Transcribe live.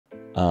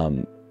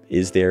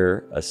Is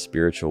there a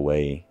spiritual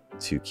way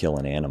to kill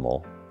an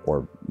animal?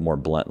 Or more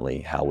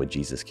bluntly, how would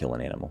Jesus kill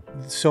an animal?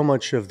 So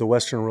much of the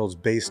Western world is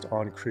based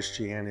on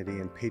Christianity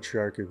and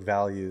patriarchic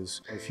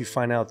values. If you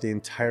find out the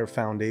entire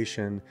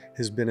foundation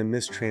has been a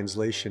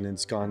mistranslation and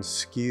it's gone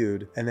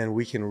skewed, and then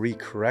we can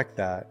recorrect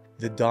that,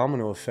 the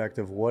domino effect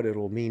of what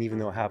it'll mean, even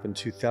though it happened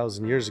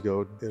 2,000 years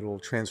ago, it'll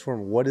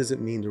transform. What does it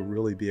mean to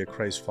really be a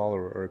Christ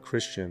follower or a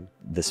Christian?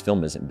 This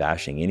film isn't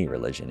bashing any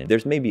religion.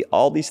 There's maybe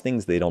all these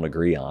things they don't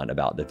agree on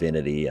about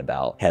divinity,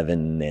 about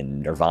heaven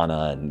and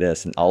nirvana and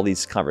this, and all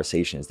these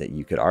conversations that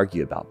you could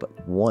argue about.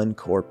 But one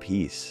core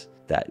piece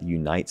that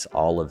unites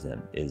all of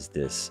them is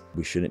this: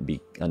 we shouldn't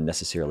be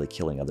unnecessarily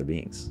killing other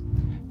beings.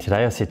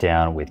 Today I sit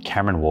down with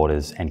Cameron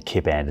Waters and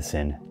Kip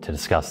Andersen to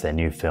discuss their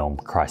new film,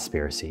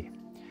 Christspiracy.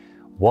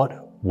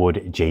 What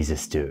would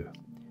Jesus do?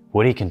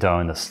 Would he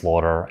condone the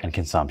slaughter and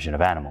consumption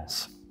of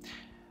animals?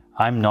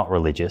 I'm not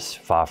religious,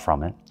 far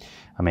from it.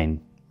 I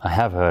mean, I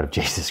have heard of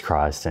Jesus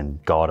Christ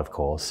and God, of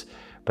course,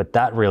 but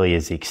that really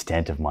is the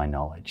extent of my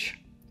knowledge.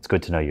 It's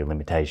good to know your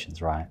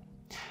limitations, right?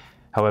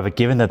 However,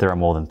 given that there are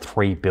more than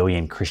 3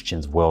 billion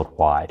Christians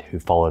worldwide who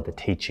follow the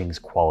teachings,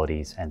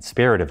 qualities, and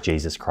spirit of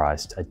Jesus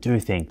Christ, I do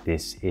think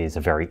this is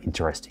a very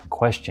interesting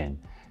question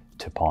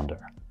to ponder.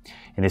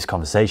 In this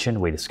conversation,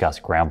 we discuss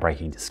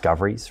groundbreaking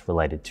discoveries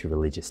related to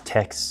religious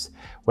texts,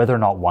 whether or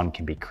not one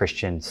can be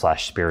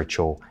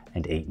Christian/spiritual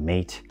and eat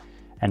meat,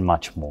 and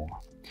much more.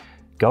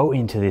 Go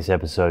into this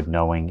episode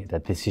knowing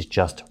that this is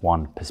just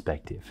one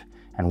perspective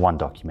and one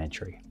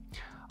documentary.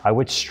 I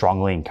would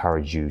strongly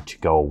encourage you to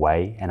go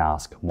away and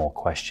ask more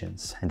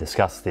questions and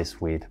discuss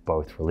this with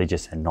both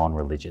religious and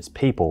non-religious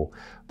people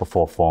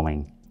before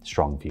forming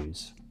strong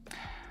views.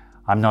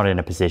 I'm not in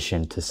a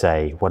position to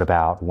say, what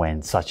about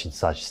when such and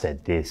such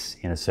said this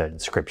in a certain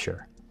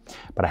scripture?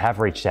 But I have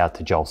reached out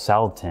to Joel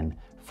Salatin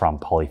from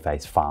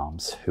Polyface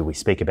Farms, who we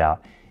speak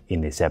about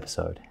in this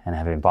episode, and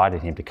have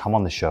invited him to come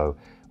on the show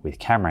with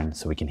Cameron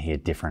so we can hear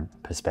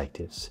different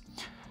perspectives.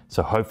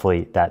 So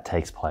hopefully that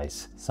takes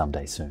place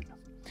someday soon.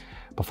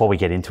 Before we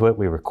get into it,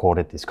 we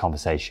recorded this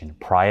conversation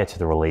prior to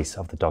the release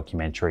of the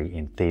documentary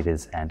in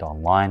theaters and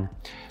online.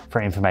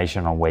 For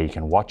information on where you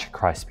can watch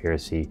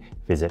Christspiracy,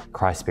 visit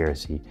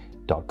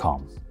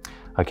Christspiracy.com.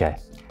 Okay,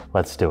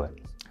 let's do it.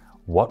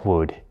 What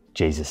would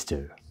Jesus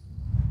do?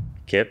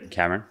 Kip,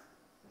 Cameron,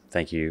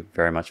 thank you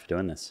very much for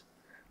doing this.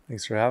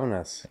 Thanks for having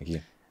us. Thank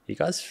you. You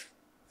guys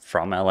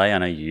from LA? I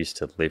know you used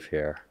to live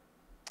here,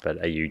 but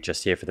are you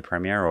just here for the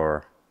premiere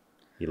or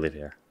you live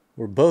here?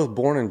 We're both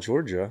born in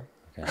Georgia.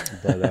 Okay.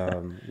 But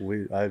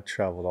I've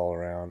traveled all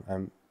around.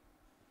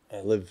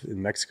 I live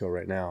in Mexico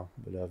right now,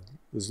 but I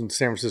was in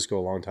San Francisco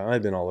a long time.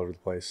 I've been all over the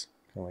place,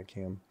 kind of like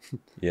Cam.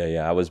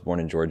 Yeah. I was born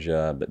in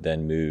Georgia, but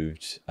then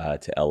moved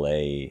to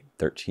LA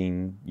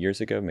 13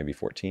 years ago, maybe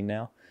 14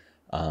 now.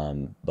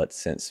 But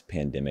since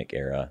pandemic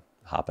era,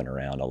 hopping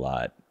around a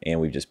lot,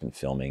 and we've just been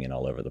filming and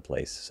all over the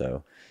place.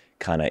 So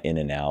kind of in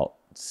and out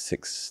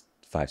 5-6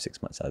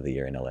 months out of the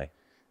year in LA.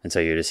 And so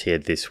you're just here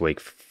this week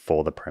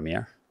for the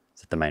premiere?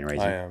 Is that the main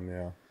reason? I am,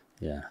 yeah.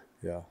 Yeah.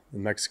 Yeah.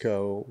 In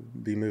Mexico,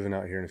 be moving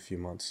out here in a few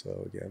months,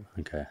 so again.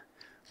 Okay.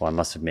 Well, I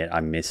must admit,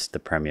 I missed the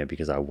premiere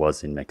because I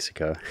was in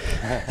Mexico.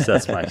 So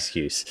that's my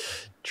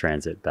excuse.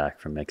 Transit back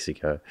from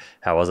Mexico.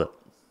 How was it,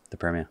 the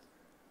premiere?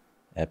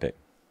 Epic.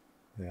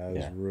 Yeah, it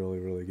was really,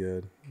 really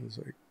good. It was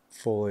like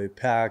fully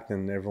packed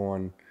and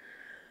everyone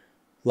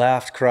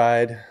laughed,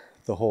 cried,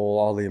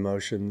 all the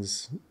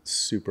emotions,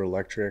 super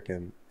electric.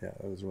 And yeah,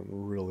 it was went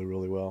really,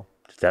 really well.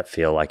 Did that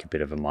feel like a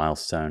bit of a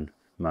milestone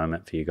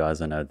moment for you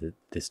guys? I know that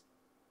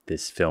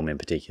this film in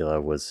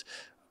particular was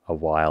a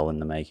while in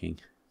the making.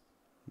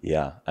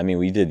 Yeah. I mean,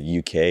 we did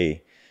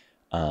UK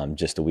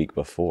just a week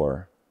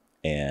before,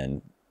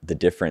 and the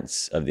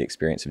difference of the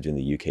experience of doing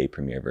the UK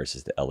premiere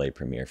versus the LA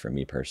premiere for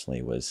me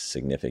personally was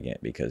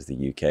significant, because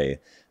the UK,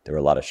 there were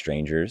a lot of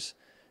strangers.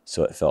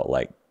 So it felt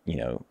like,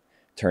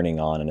 turning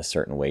on in a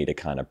certain way to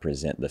kind of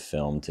present the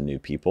film to new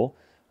people.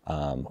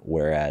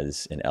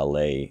 Whereas in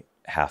LA,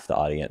 half the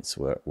audience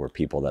were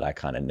people that I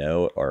kind of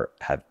know or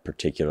have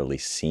particularly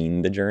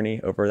seen the journey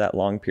over that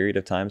long period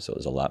of time. So it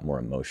was a lot more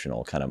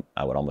emotional, kind of,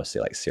 I would almost say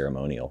like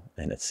ceremonial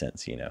in a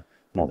sense,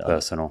 More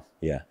personal.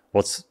 Yeah.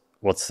 What's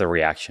the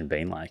reaction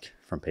been like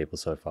from people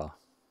so far?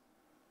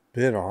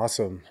 Been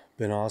awesome.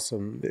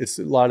 It's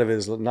a lot of it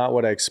is not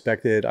what I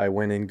expected. I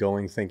went in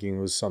going thinking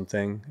it was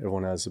something.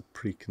 Everyone has a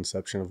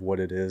preconception of what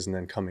it is, and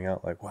then coming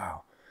out like,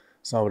 wow,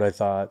 it's not what I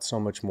thought. So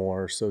much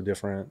more, so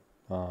different.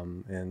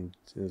 And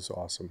it was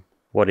awesome.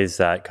 What is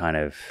that kind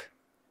of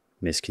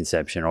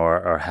misconception,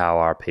 or how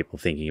are people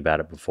thinking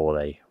about it before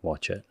they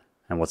watch it?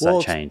 And what's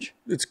that change?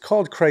 It's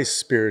called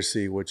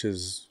Christspiracy, which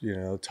is,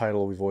 a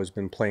title we've always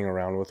been playing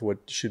around with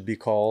what should be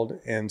called.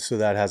 And so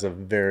that has a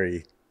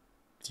very,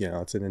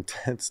 it's an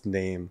intense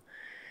name.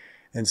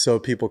 And so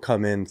people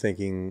come in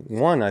thinking,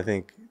 one, I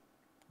think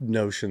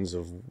notions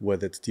of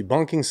whether it's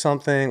debunking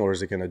something, or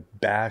is it going to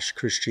bash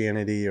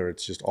Christianity, or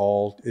it's just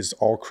all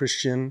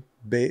Christian,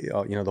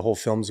 the whole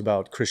film's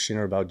about Christian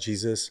or about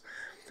Jesus.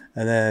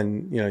 And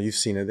then, you've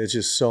seen it. It's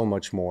just so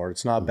much more.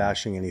 It's not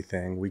bashing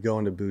anything. We go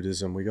into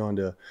Buddhism. We go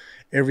into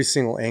every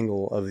single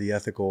angle of the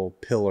ethical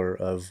pillar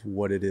of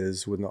what it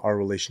is with our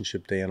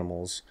relationship to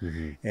animals.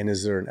 And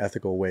is there an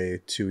ethical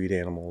way to eat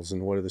animals?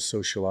 And what are the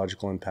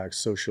sociological impacts,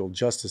 social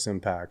justice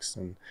impacts?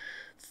 And,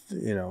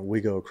 we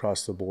go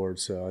across the board.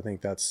 So I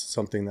think that's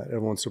something that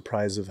everyone's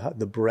surprised of,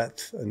 the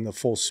breadth and the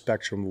full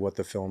spectrum of what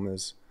the film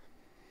is.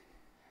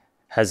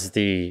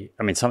 Something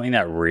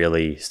that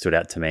really stood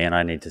out to me, and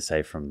I need to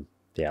say from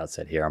the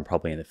outset here, I'm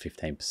probably in the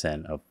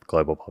 15% of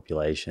global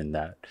population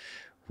that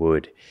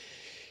would,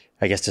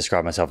 I guess,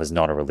 describe myself as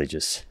not a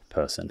religious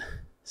person.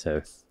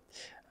 So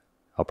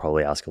I'll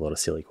probably ask a lot of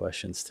silly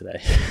questions today.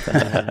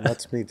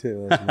 That's me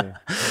too. That's me.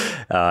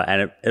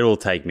 And it will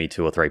take me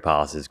 2 or 3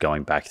 passes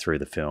going back through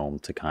the film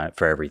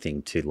for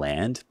everything to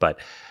land. But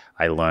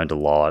I learned a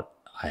lot.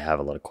 I have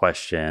a lot of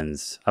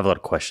questions. I have a lot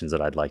of questions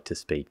that I'd like to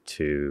speak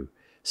to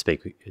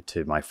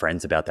my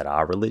friends about that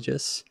are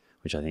religious,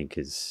 which I think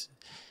is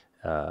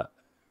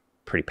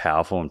pretty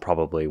powerful, and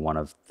probably one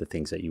of the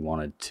things that you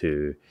wanted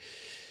to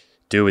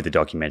do with the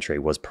documentary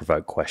was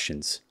provoke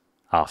questions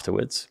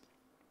afterwards.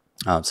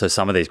 So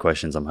some of these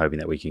questions I'm hoping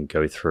that we can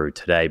go through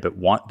today, but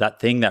that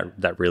thing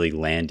that really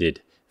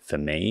landed for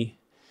me,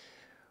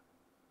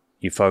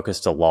 you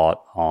focused a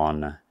lot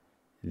on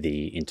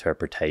the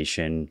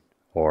interpretation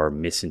or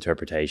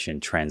misinterpretation,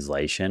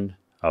 translation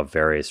of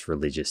various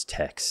religious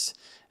texts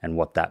and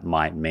what that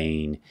might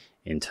mean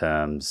in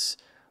terms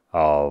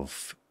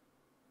of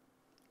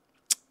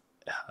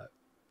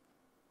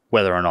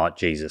whether or not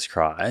Jesus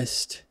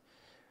Christ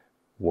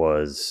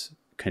was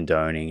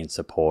condoning and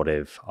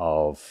supportive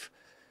of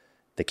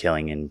the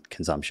killing and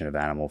consumption of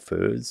animal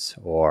foods,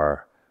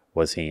 or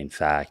was he in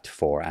fact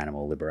for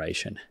animal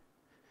liberation?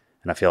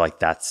 And I feel like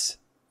that's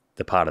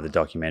the part of the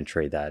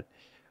documentary that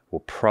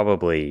will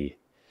probably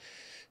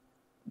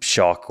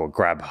shock or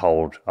grab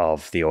hold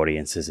of the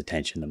audience's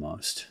attention the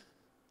most.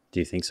 Do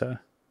you think so?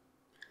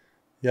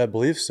 Yeah, I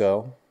believe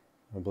so.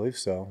 I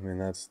mean,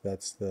 that's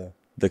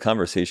the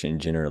conversation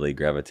generally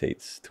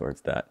gravitates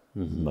towards that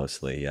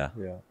mostly. Yeah.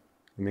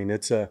 I mean,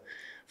 it's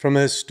from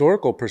a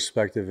historical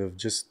perspective of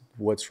just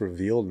what's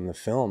revealed in the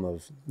film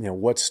of,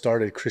 what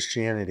started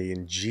Christianity,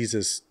 and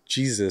Jesus,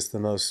 the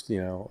most,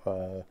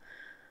 the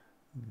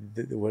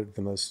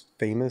most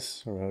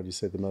famous, or how do you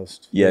say the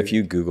most? Yeah, if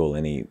you Google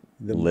any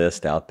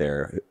list out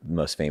there,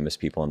 most famous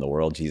people in the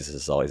world, Jesus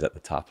is always at the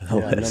top of the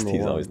list.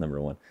 He's always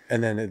number one.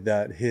 And then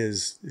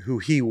who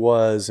he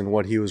was and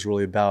what he was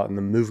really about and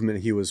the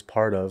movement he was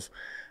part of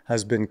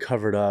has been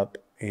covered up,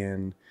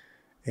 and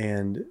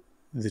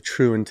the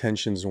true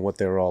intentions and what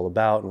they were all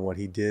about and what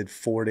he did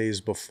 4 days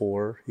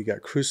before he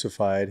got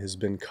crucified has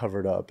been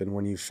covered up. And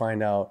when you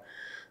find out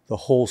the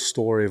whole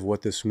story of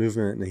what this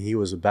movement and he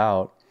was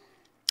about,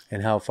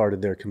 and how far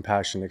did their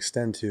compassion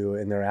extend to,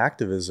 and their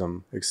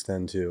activism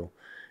extend to,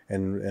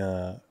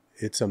 and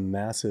it's a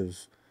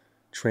massive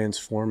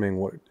transforming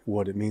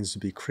what it means to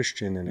be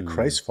Christian and a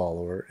Christ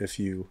follower. If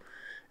you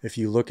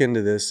look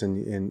into this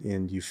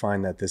and you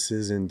find that this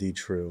is indeed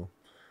true,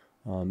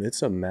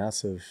 it's a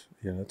massive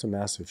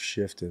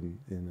shift in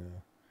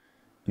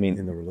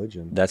the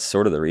religion. That's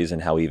sort of the reason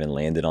how we even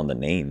landed on the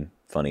name,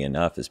 funny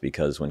enough, is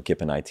because when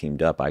Kip and I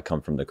teamed up, I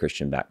come from the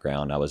Christian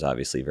background. I was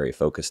obviously very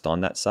focused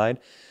on that side.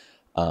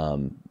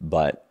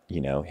 But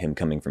him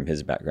coming from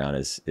his background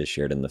is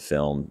shared in the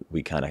film.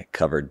 We kind of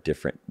covered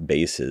different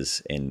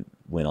bases and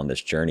went on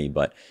this journey,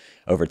 but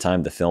over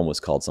time the film was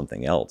called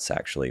something else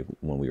actually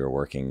when we were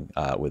working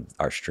with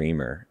our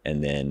streamer.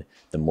 And then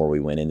the more we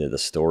went into the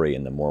story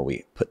and the more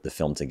we put the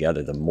film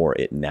together, the more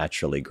it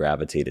naturally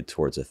gravitated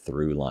towards a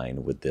through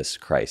line with this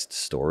Christ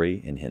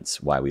story, and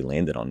hence why we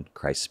landed on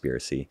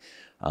Christspiracy.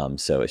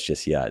 So it's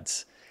just,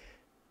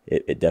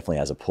 it definitely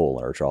has a pull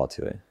or a draw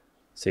to it.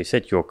 So you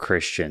said you're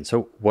Christian.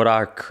 So what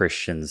are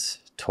Christians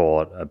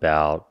taught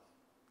about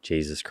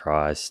Jesus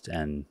Christ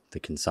and the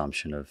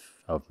consumption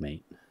of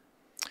meat?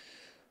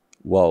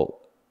 Well,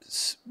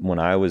 when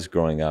I was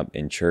growing up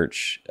in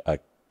church, a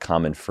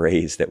common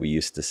phrase that we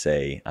used to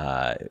say,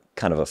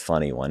 kind of a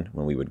funny one,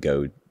 when we would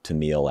go to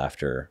meal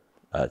after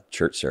a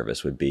church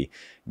service would be,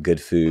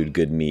 good food,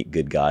 good meat,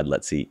 good God,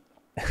 let's eat.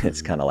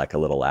 It's kind of like a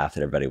little laugh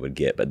that everybody would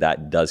get, but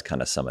that does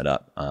kind of sum it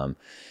up.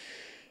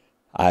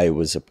 I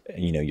was,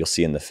 you'll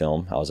see in the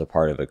film, I was a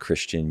part of a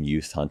Christian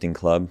youth hunting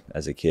club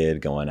as a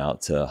kid, going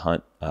out to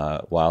hunt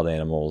wild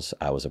animals.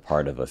 I was a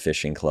part of a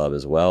fishing club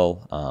as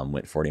well,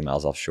 went 40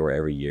 miles offshore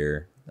every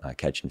year,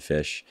 catching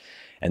fish.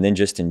 And then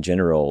just in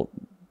general,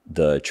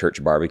 the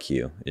church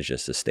barbecue is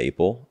just a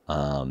staple.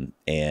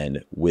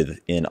 And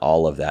within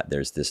all of that,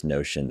 there's this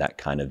notion, that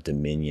kind of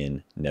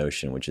dominion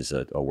notion, which is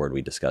a word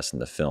we discuss in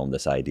the film,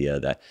 this idea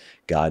that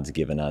God's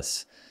given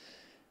us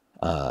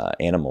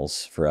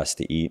animals for us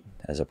to eat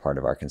as a part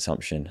of our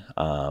consumption.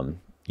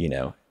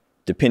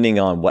 Depending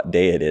on what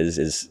day it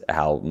is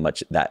how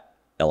much that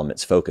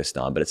element's focused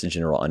on, but it's a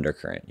general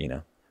undercurrent,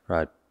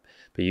 Right.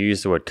 But you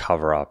use the word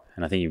cover up,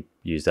 and I think you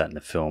use that in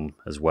the film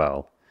as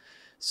well.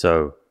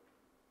 So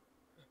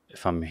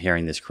if I'm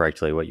hearing this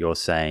correctly, what you're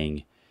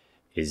saying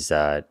is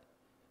that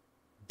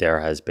there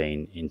has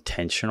been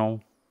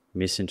intentional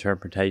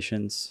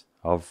misinterpretations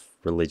of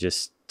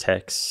religious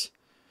texts?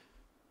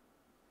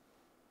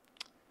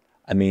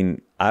 I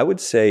mean, I would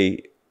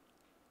say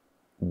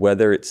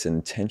whether it's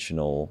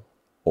intentional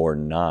or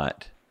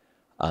not,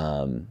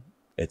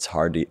 it's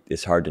hard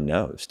to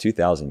know. It's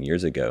 2,000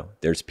 years ago.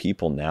 There's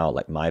people now,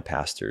 like my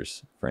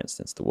pastors, for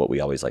instance, what we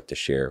always like to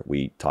share.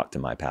 We talk to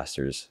my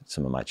pastors,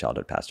 some of my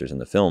childhood pastors in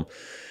the film,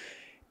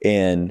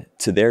 and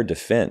to their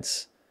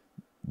defense,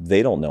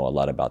 they don't know a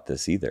lot about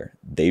this either.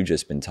 They've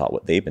just been taught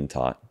what they've been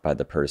taught by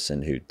the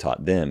person who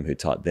taught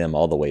them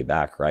all the way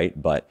back,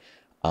 right? But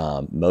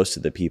most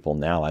of the people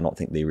now, I don't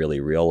think they really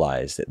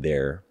realize that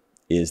there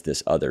is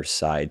this other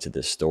side to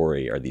this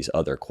story, or these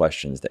other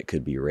questions that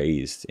could be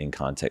raised in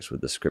context with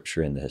the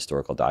scripture and the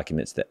historical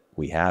documents that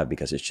we have,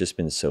 because it's just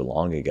been so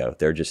long ago.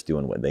 They're just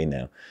doing what they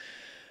know.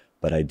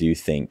 But I do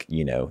think,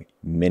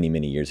 many,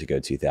 many years ago,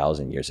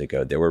 2,000 years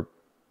ago, there were,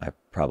 I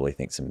probably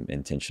think, some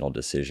intentional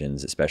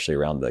decisions, especially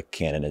around the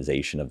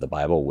canonization of the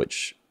Bible,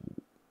 which,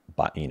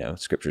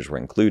 scriptures were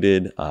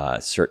included,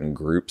 certain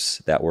groups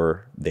that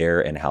were there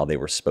and how they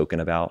were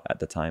spoken about at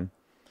the time.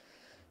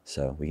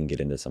 So we can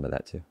get into some of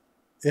that too.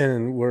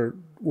 And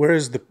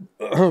whereas the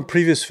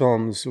previous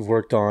films have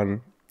worked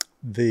on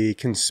the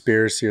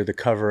conspiracy or the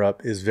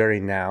cover-up is very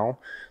now.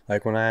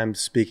 Like when I'm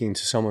speaking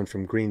to someone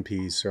from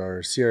Greenpeace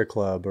or Sierra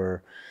Club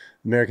or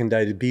American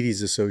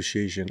Diabetes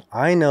Association,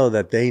 I know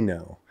that they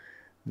know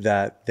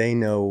that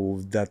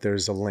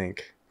there's a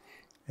link,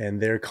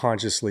 and they're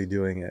consciously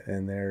doing it,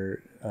 and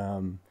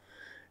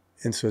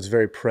and so it's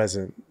very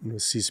present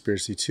with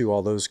Seaspiracy too,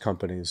 all those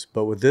companies.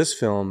 But with this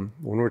film,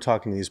 when we're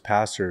talking to these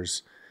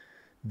pastors,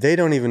 they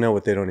don't even know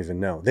what they don't even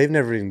know. They've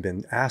never even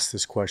been asked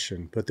this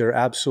question, but there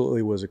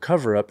absolutely was a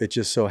cover-up. It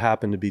just so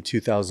happened to be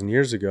 2,000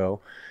 years ago,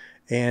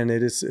 and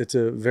it's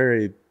a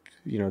very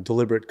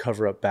deliberate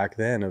cover-up back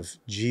then of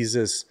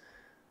Jesus,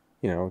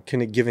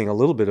 giving a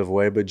little bit of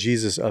away, but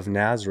Jesus of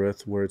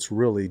Nazareth, where it's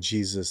really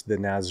Jesus the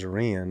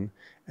Nazarene,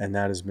 and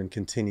that has been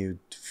continued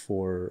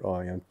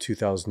for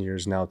 2,000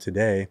 years now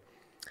today.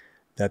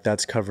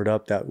 That's covered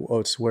up.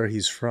 It's where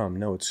he's from.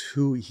 No, it's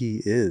who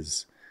he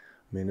is.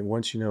 I mean,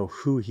 once you know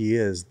who he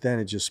is, then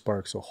it just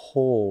sparks a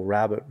whole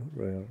rabbit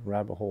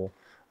hole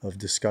of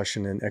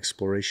discussion and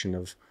exploration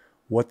of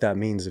what that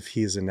means if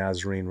he is a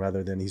Nazarene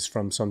rather than he's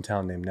from some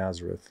town named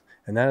Nazareth.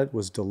 And that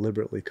was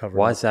deliberately covered.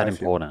 Why is that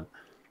important?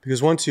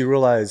 Because once you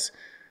realize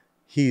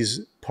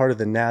he's part of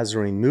the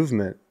Nazarene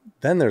movement,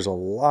 then there's a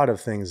lot of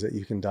things that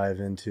you can dive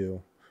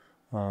into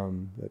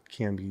that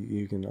can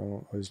be, I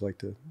always like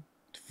to,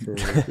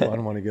 I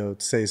don't want to go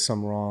say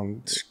some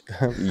wrong.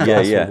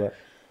 Yeah.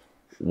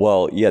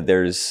 Well, yeah,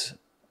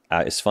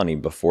 it's funny,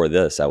 before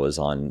this, I was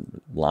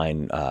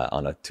online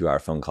on a 2-hour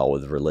phone call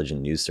with the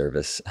Religion News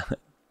Service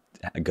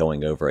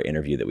going over an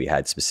interview that we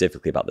had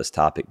specifically about this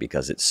topic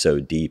because it's so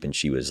deep. And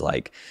she was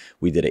like,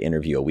 we did an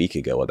interview a week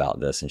ago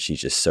about this, and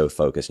she's just so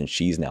focused, and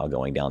she's now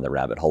going down the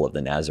rabbit hole of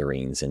the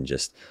Nazarenes and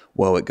just,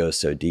 whoa, it goes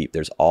so deep.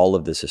 There's all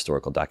of this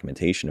historical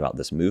documentation about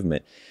this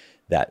movement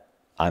that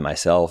I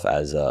myself,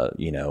 as a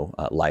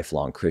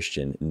lifelong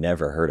Christian,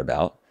 never heard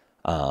about.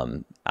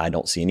 I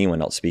don't see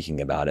anyone else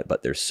speaking about it,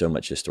 but there's so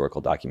much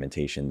historical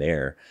documentation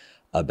there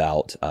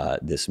about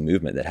this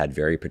movement that had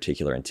very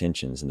particular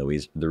intentions. And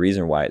the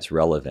reason why it's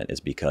relevant is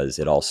because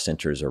it all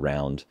centers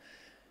around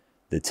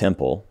the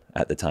temple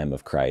at the time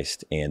of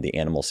Christ and the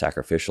animal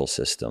sacrificial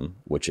system,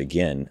 which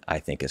again, I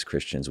think as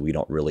Christians, we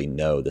don't really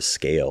know the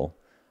scale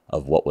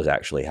of what was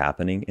actually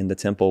happening in the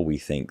temple. We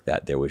think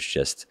that there was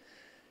just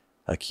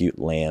a cute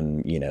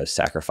lamb,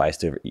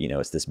 sacrificed over,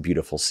 it's this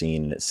beautiful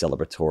scene, and it's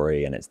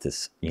celebratory, and it's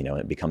this,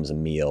 it becomes a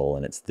meal,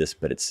 and it's this,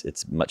 but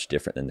it's much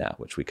different than that,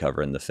 which we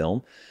cover in the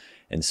film.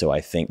 And so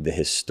I think the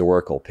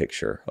historical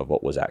picture of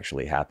what was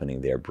actually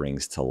happening there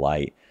brings to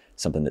light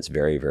something that's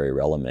very, very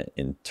relevant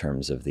in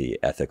terms of the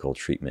ethical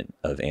treatment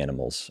of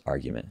animals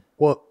argument.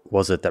 What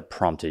was it that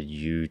prompted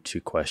you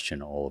to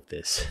question all of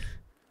this?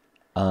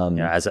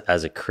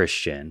 As a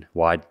Christian,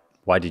 why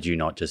did you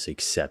not just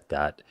accept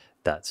that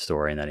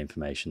story and that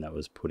information that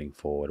was putting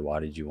forward? Why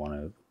did you want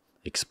to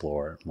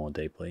explore it more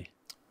deeply?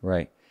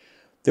 Right.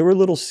 There were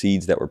little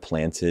seeds that were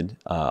planted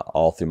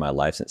all through my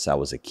life since I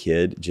was a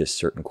kid, just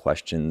certain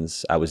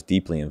questions. I was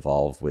deeply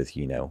involved with,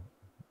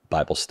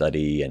 Bible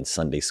study and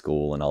Sunday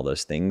school and all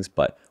those things.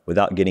 But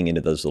without getting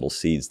into those little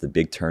seeds, the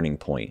big turning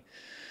point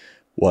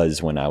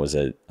was when I was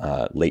a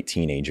late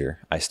teenager.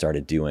 I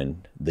started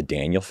doing the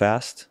Daniel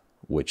fast,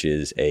 which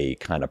is a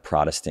kind of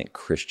Protestant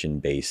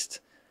Christian-based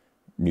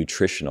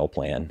nutritional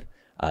plan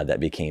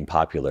that became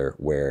popular,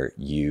 where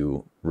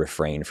you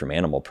refrain from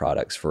animal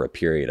products for a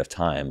period of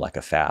time, like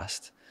a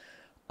fast.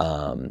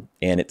 And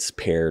it's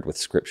paired with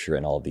scripture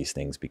and all of these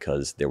things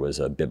because there was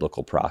a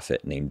biblical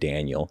prophet named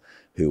Daniel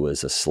who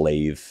was a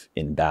slave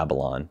in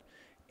Babylon.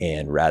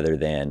 And rather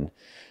than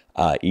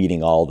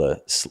eating all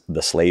the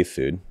slave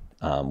food,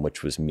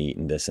 which was meat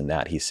and this and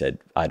that, he said,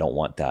 I don't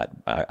want that.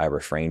 I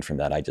refrain from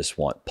that. I just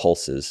want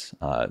pulses,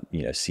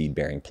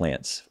 seed-bearing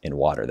plants in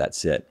water.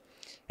 That's it.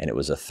 And it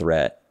was a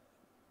threat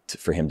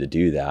for him to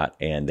do that.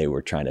 And they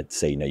were trying to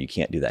say, no, you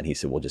can't do that. And he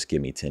said, well, just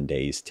give me 10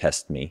 days,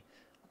 test me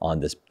on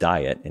this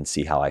diet and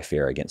see how I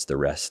fare against the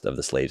rest of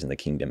the slaves in the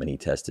kingdom. And he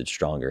tested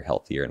stronger,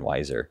 healthier, and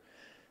wiser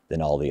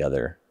than all the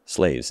other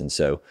slaves. And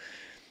so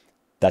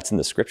that's in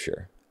the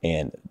scripture.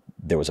 And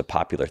there was a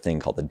popular thing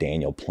called the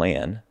Daniel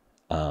plan,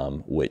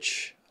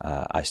 which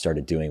I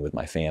started doing with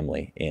my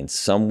family. And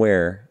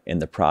somewhere in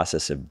the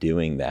process of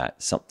doing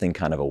that, something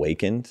kind of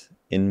awakened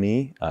in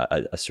me,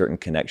 a certain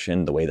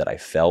connection, the way that I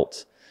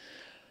felt.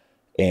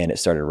 And it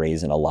started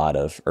raising a lot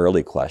of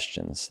early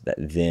questions that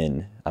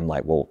then I'm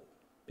like, well,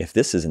 if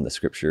this is in the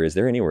scripture, is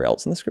there anywhere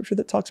else in the scripture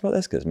that talks about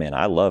this? Because, man,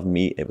 I love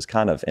meat. It was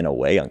kind of, in a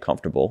way,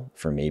 uncomfortable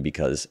for me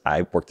because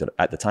I worked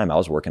at the time I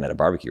was working at a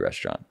barbecue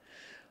restaurant.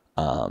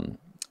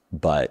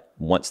 But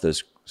once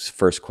those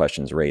first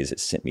questions raised, it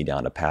sent me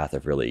down a path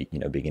of really,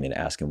 beginning to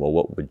asking, well,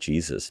 what would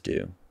Jesus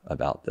do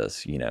about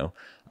this,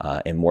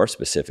 and more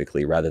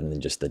specifically, rather than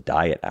just the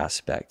diet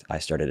aspect, I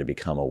started to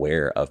become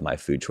aware of my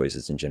food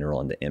choices in general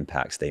and the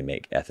impacts they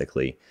make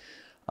ethically.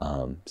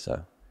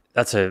 So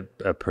that's a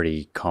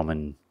pretty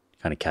common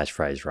kind of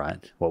catchphrase,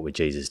 right? What would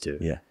Jesus do?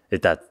 Yeah.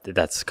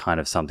 That's kind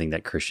of something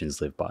that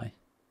Christians live by.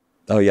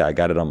 Oh yeah, I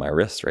got it on my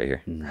wrist right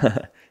here.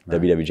 Right.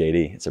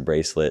 WWJD. It's a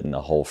bracelet and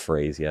the whole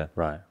phrase. Yeah.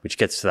 Right. Which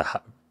gets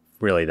to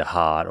really the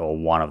heart or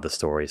one of the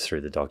stories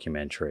through the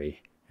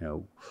documentary.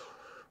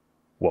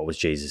 What was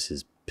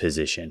Jesus's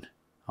position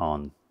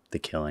on the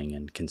killing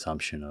and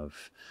consumption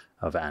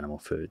of animal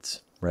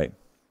foods? Right.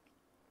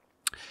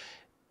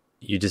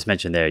 You just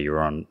mentioned there you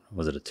were on,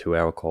 was it a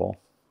 2-hour call?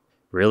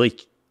 Really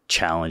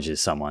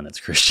challenges someone that's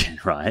Christian,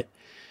 right?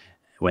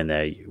 When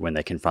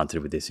they're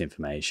confronted with this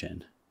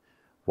information.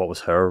 What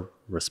was her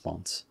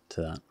response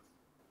to that?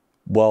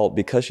 Well,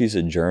 because she's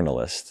a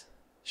journalist,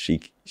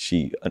 she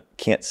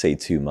can't say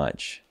too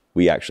much.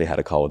 We actually had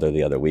a call with her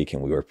the other week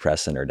and we were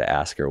pressing her to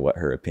ask her what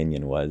her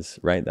opinion was,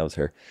 right? That was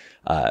her.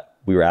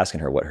 We were asking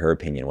her what her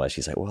opinion was.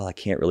 She's like, well, I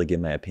can't really give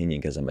my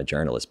opinion because I'm a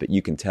journalist. But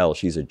you can tell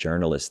she's a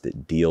journalist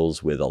that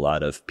deals with a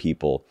lot of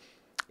people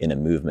in a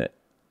movement,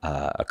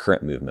 a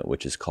current movement,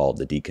 which is called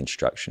the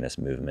deconstructionist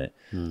movement,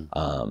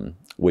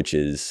 which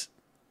is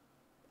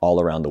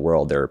all around the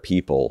world. There are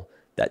people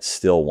that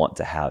still want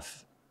to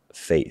have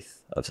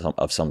faith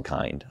of some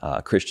kind,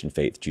 Christian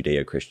faith,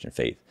 Judeo-Christian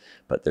faith,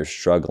 but they're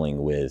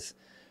struggling with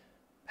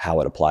how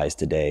it applies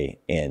today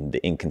and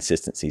the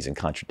inconsistencies and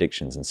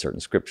contradictions in certain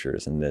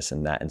scriptures and this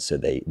and that. And so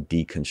they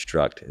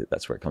deconstruct,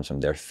 that's where it comes from,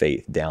 their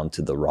faith down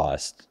to the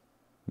rawest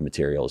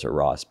materials or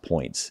rawest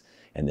points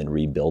and then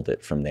rebuild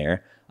it from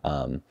there.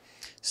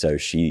 So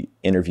she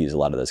interviews a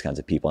lot of those kinds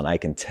of people. And I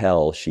can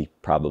tell she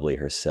probably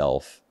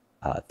herself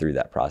through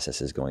that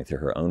process is going through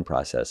her own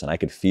process. And I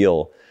could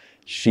feel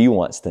she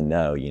wants to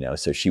know,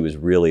 so she was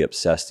really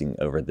obsessing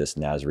over this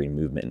Nazarene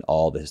movement and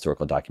all the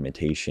historical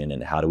documentation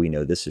and how do we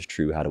know this is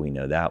true? How do we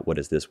know that? What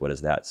is this? What is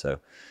that? So,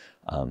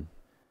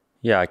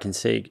 yeah, I can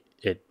see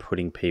it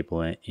putting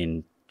people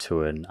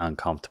into an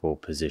uncomfortable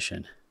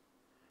position,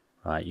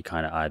 right? You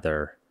kind of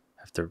either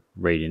have to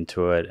read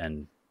into it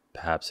and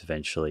perhaps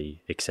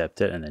eventually accept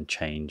it and then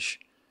change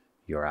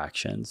your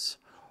actions,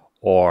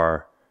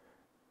 or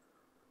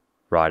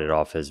write it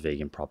off as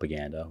vegan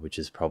propaganda, which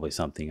is probably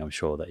something I'm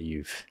sure that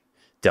you've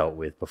dealt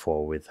with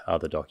before with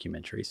other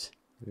documentaries.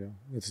 Yeah,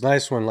 it's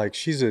nice when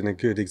she's in a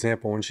good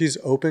example. When she's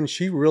open,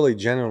 she really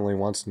genuinely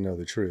wants to know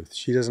the truth.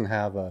 She doesn't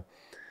have a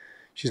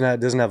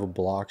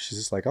block. She's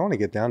just like, I want to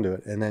get down to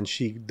it. And then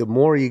the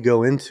more you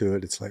go into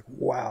it, it's like,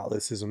 wow,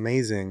 this is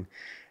amazing.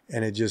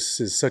 And it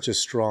just is such a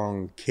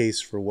strong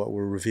case for what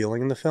we're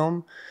revealing in the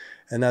film.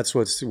 And that's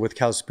what's with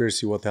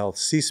Cowspiracy, what the hell,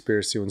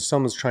 Seaspiracy. When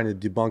someone's trying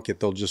to debunk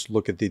it, they'll just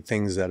look at the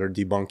things that are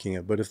debunking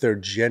it. But if they're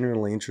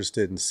genuinely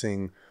interested in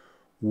seeing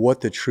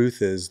what the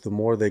truth is, the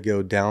more they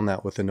go down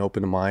that with an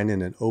open mind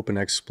and an open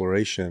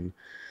exploration,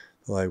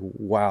 like,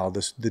 wow,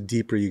 the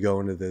deeper you go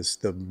into this,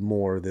 the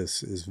more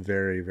this is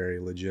very, very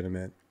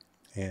legitimate.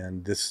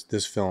 And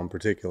this film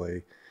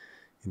particularly,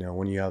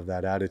 when you have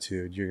that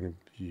attitude,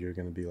 you're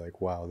gonna be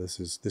like, wow, this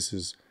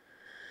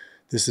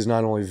is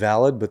not only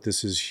valid, but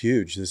this is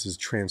huge. This is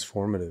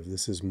transformative.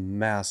 This is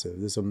massive.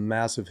 This is a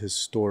massive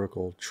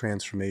historical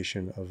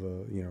transformation of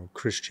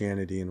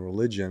Christianity and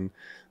religion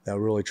that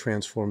really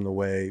transformed the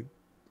way,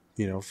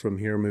 from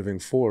here moving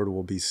forward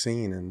will be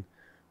seen and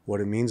what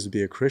it means to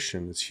be a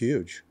Christian. It's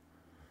huge.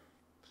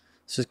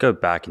 Let's just go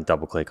back and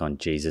double click on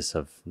Jesus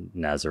of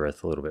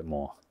Nazareth a little bit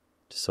more,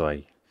 just so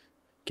I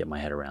get my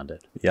head around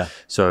it. Yeah.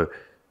 So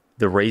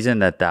the reason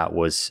that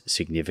was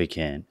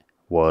significant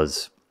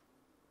was,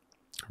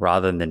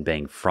 rather than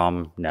being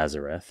from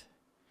Nazareth,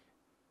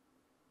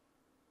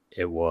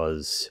 it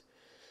was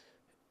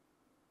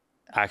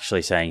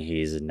actually saying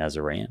he is a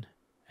Nazarene,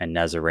 and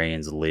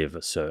Nazarenes live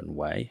a certain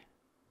way.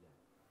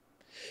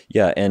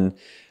 Yeah, and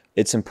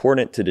it's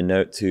important to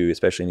denote too,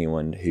 especially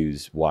anyone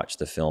who's watched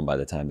the film by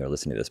the time they're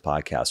listening to this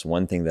podcast,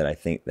 one thing that I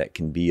think that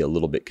can be a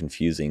little bit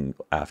confusing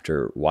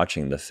after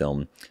watching the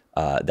film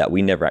that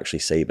we never actually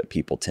say, but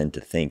people tend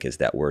to think, is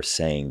that we're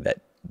saying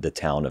that the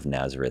town of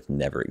Nazareth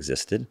never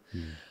existed.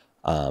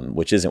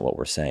 which isn't what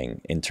we're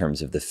saying in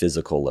terms of the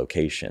physical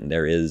location.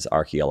 There is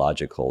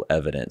archaeological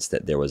evidence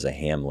that there was a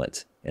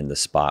hamlet in the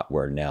spot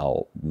where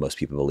now most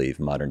people believe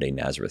modern day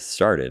Nazareth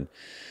started.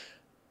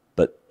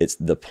 But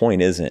the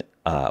point isn't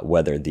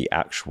whether the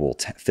actual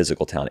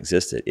physical town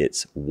existed.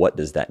 It's what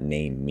does that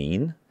name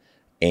mean,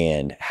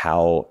 and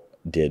how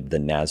did the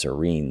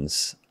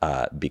Nazarenes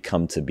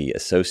become to be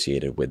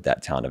associated with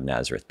that town of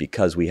Nazareth?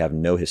 Because we have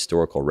no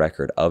historical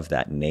record of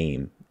that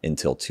name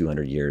until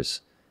 200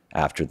 years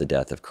after the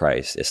death of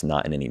Christ. It's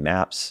not in any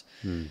maps,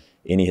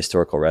 any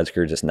historical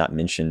records. It's not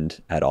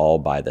mentioned at all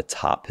by the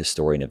top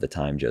historian of the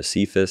time,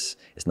 Josephus.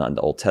 It's not in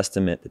the Old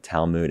Testament, the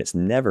Talmud. It's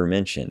never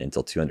mentioned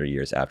until 200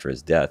 years after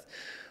his death,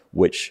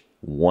 which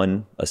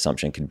one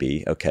assumption could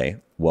be, okay,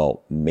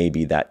 well,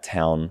 maybe that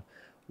town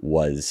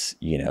was,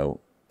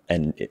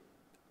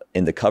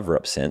 in the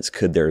cover-up sense,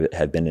 could there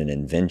have been an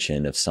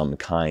invention of some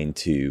kind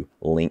to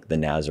link the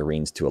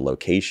Nazarenes to a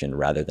location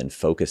rather than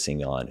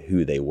focusing on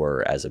who they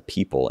were as a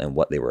people and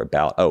what they were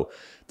about? Oh,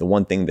 the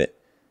one thing that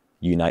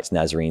unites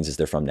Nazarenes is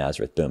they're from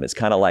Nazareth. Boom. It's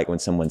kind of like when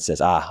someone says,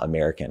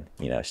 American,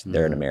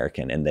 they're an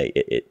American, and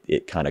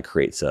it kind of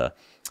creates a,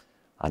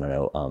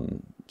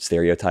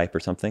 stereotype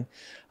or something.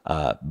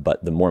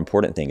 But the more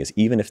important thing is,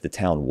 even if the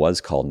town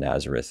was called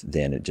Nazareth,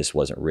 then it just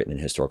wasn't written in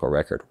historical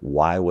record.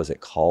 Why was it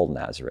called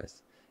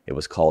Nazareth? It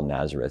was called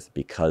Nazareth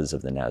because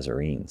of the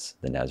Nazarenes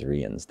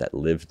that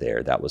lived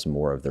there. That was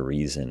more of the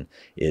reason.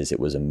 Is it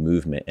was a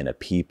movement and a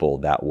people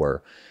that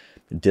were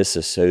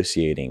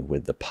disassociating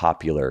with the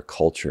popular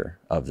culture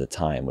of the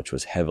time, which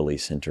was heavily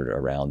centered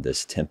around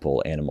this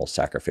temple animal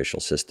sacrificial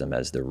system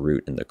as the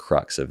root and the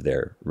crux of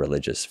their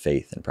religious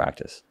faith and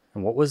practice.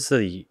 And what was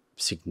the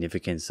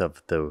significance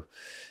of the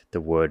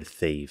word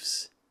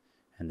thieves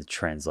and the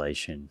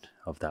translation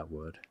of that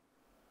word?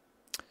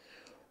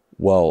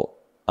 Well,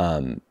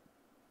 and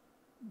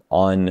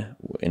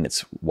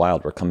it's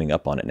wild, we're coming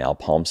up on it now,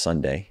 Palm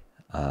Sunday,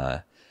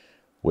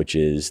 which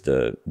is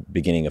the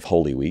beginning of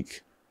Holy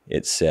Week.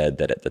 It said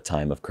that at the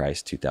time of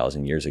Christ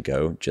 2,000 years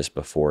ago, just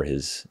before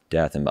his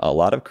death, and a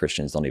lot of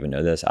Christians don't even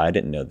know this, I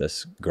didn't know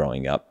this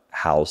growing up,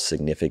 how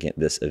significant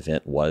this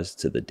event was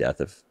to the death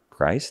of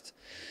Christ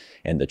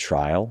and the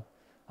trial,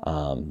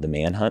 the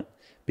manhunt,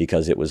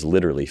 because it was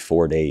literally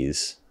 4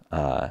 days,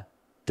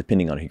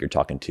 depending on who you're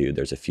talking to.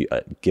 There's a few,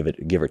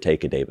 give or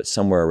take a day, but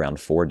somewhere around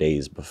 4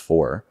 days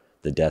before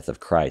the death of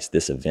Christ,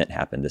 this event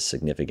happened, this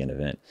significant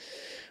event,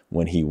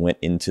 when he went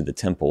into the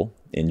temple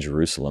in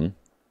Jerusalem,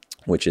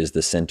 which is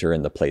the center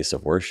and the place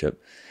of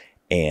worship.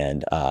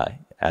 And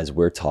as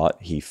we're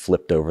taught, he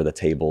flipped over the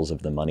tables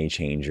of the money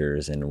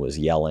changers and was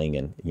yelling.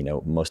 And,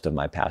 most of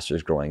my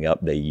pastors growing up,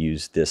 they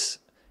used this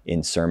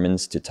in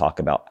sermons to talk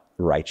about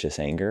righteous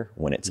anger,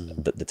 when it's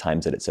the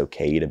times that it's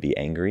okay to be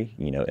angry,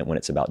 and when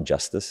it's about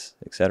justice,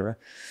 etc.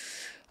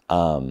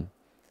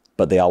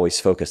 But they always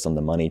focused on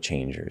the money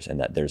changers and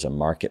that there's a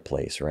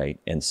marketplace, right?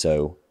 And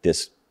so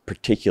this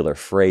particular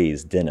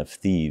phrase, den of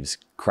thieves,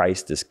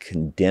 Christ is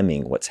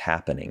condemning what's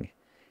happening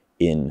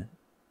in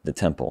the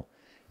temple.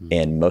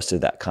 And most of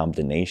that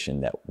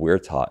condemnation that we're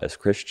taught as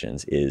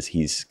Christians is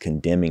he's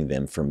condemning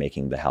them for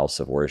making the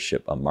house of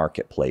worship a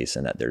marketplace,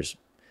 and that there's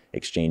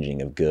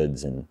exchanging of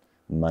goods and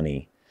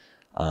money.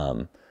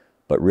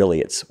 But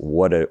really it's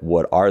what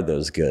are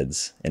those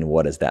goods and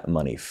what is that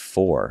money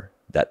for,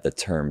 that the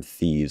term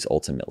thieves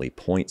ultimately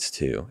points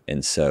to.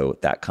 And so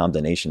that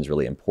condemnation is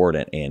really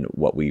important. And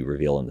what we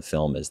reveal in the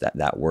film is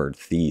that word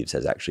thieves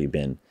has actually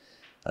been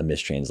a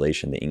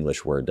mistranslation. The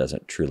English word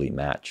doesn't truly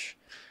match.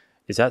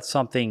 Is that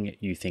something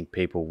you think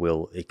people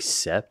will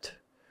accept,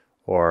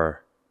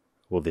 or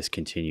will this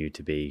continue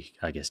to be,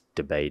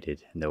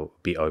 debated and they'll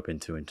be open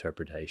to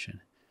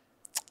interpretation?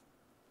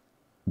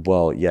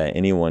 Well, yeah,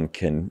 anyone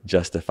can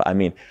justify.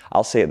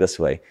 I'll say it this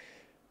way.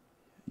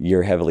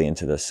 You're heavily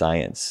into the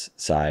science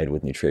side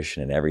with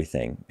nutrition and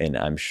everything. And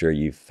I'm sure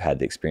you've had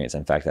the experience.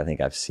 In fact, I think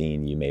I've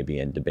seen you maybe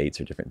in debates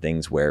or different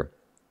things where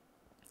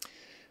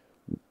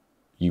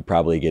you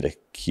probably get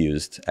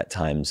accused at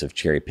times of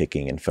cherry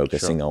picking and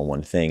focusing on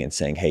one thing and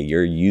saying, hey,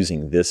 you're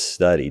using this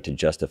study to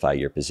justify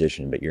your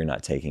position, but you're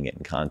not taking it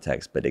in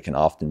context. But it can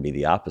often be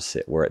the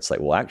opposite, where it's like,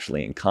 well,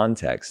 actually in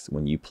context,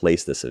 when you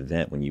place this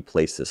event, when you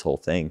place this whole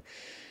thing,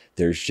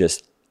 there's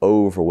just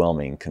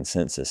overwhelming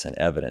consensus and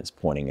evidence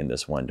pointing in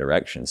this one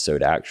direction. So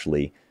to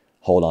actually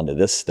hold on to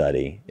this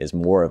study is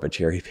more of a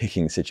cherry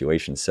picking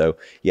situation. So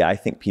yeah, I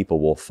think people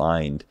will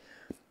find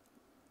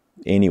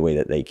any way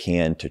that they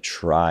can to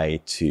try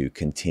to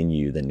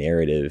continue the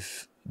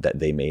narrative that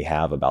they may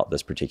have about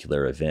this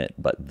particular event,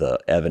 but the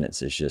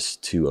evidence is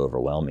just too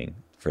overwhelming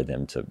for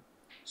them to.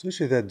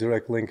 Especially that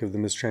direct link of the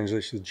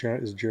mistranslation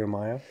is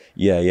Jeremiah.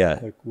 Yeah.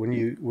 Like when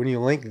you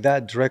link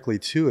that directly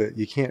to it,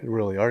 you can't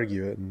really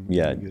argue it.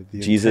 And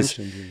Jesus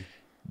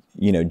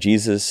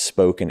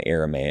spoke in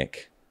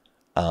Aramaic.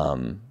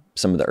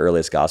 Some of the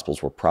earliest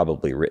gospels were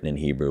probably written in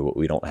Hebrew, but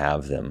we don't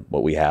have them.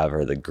 What we have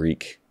are the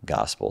Greek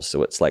gospels.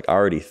 So it's like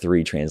already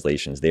 3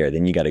 translations there.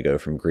 Then you got to go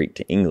from Greek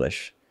to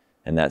English,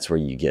 and that's where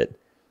you get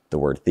the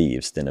word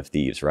thieves, den of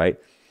thieves, right?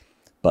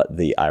 But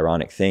the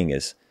ironic thing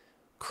is,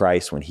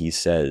 Christ, when he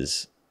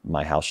says,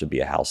 my house should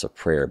be a house of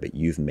prayer, but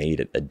you've made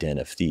it a den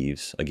of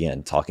thieves,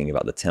 again, talking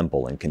about the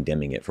temple and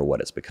condemning it for what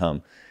it's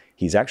become,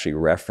 he's actually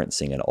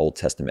referencing an Old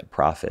Testament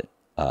prophet.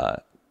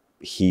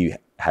 He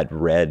had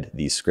read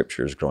these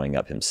scriptures growing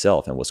up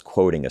himself and was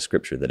quoting a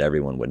scripture that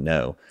everyone would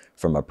know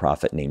from a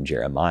prophet named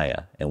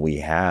Jeremiah. And we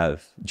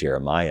have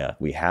Jeremiah,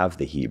 we have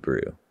the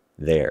Hebrew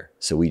there.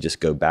 So we just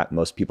go back.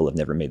 Most people have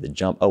never made the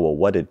jump. Oh,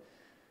 well,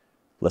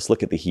 let's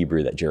look at the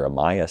Hebrew that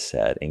Jeremiah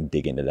said and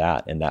dig into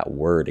that. And that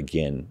word,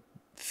 again,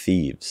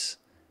 thieves,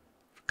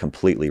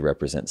 completely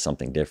represents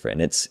something different.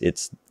 And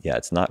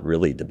it's not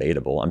really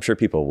debatable. I'm sure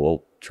people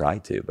will try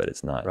to, but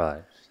it's not.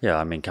 Right. Yeah.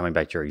 I mean, coming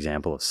back to your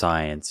example of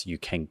science, you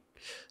can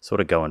sort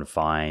of go and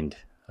find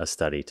a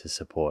study to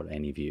support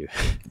any view.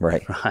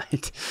 Right.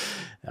 Right.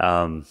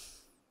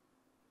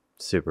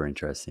 Super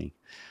interesting.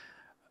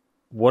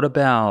 What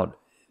about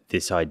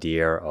this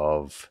idea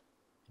of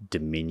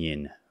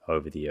dominion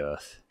over the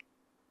earth?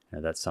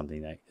 That's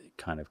something that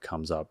kind of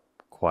comes up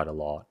quite a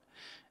lot.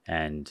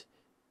 And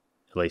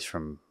at least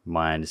from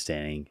my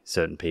understanding,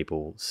 certain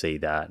people see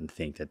that and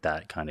think that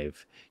that kind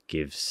of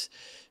gives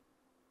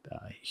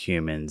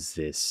humans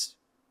this,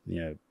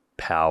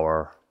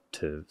 power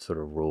to sort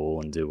of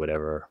rule and do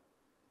whatever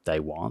they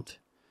want.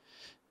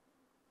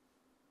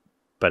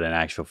 But in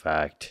actual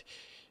fact,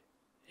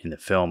 in the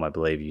film, I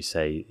believe you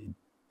say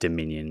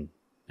dominion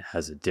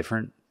has a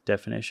different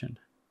definition.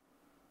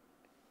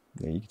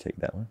 Yeah, you can take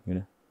that one.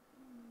 You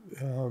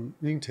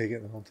can take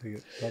it, and I'll take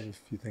it. I have a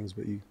few things,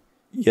 but you.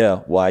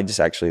 Yeah, well, I just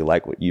actually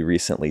like what you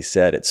recently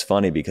said. It's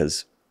funny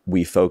because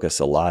we focus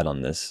a lot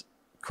on this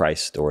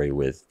Christ story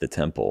with the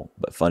temple,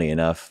 but funny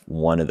enough,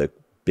 one of the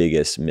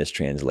biggest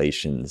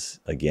mistranslations,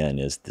 again,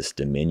 is this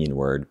dominion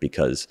word,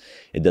 because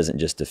it doesn't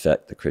just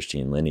affect the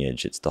Christian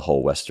lineage, it's the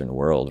whole Western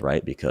world,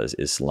 right? Because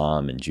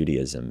Islam and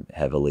Judaism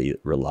heavily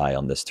rely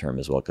on this term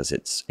as well, because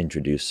it's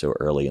introduced so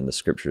early in the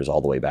scriptures, all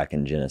the way back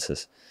in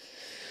Genesis.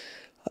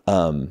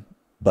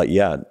 But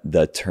yeah,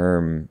 the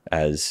term,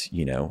 as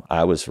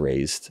I was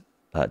raised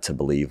to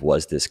believe,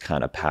 was this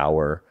kind of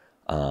power,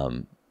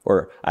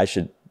 or I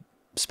should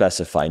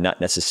specify, not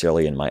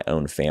necessarily in my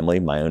own family.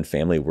 My own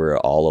family, we're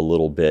all a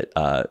little bit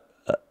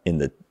in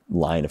the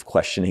line of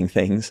questioning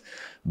things,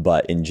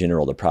 but in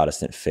general, the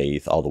Protestant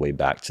faith, all the way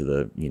back to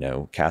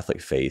the Catholic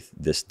faith,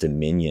 this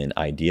dominion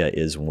idea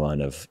is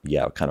one of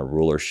kind of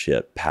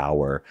rulership,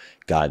 power.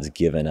 God's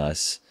given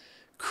us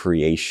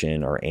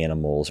creation or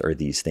animals or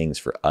these things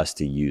for us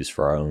to use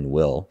for our own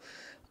will.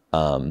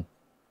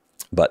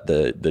 But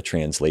the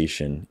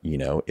translation,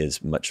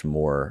 is much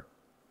more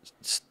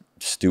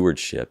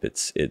stewardship.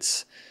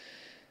 It's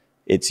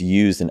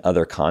used in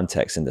other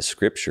contexts in the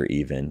scripture,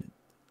 even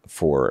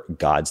for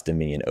God's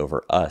dominion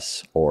over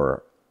us,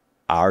 or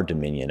our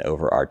dominion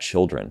over our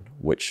children,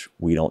 which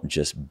we don't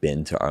just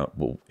bend to our,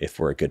 well, if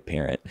we're a good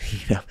parent,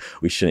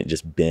 we shouldn't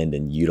just bend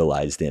and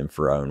utilize them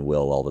for our own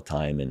will all the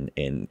time and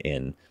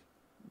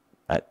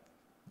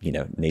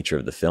nature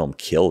of the film,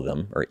 kill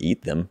them or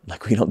eat them.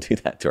 Like, we don't do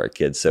that to our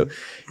kids. So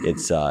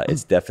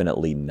it's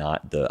definitely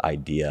not the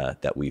idea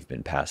that we've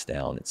been passed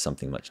down. It's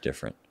something much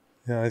different.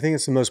 Yeah, I think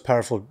it's the most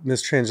powerful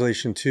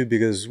mistranslation too,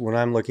 because when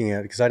I'm looking at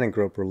it, because I didn't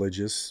grow up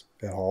religious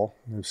at all,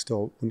 I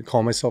still wouldn't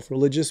call myself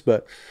religious,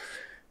 but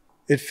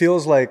it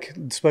feels like,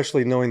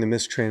 especially knowing the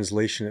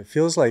mistranslation, it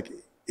feels like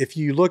if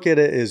you look at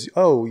it as,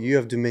 oh, you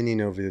have dominion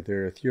over the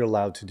earth, you're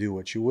allowed to do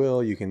what you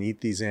will, you can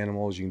eat these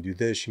animals, you can do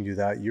this, you can do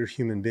that, you're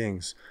human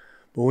beings.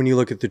 But when you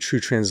look at the true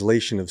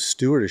translation of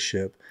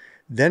stewardship,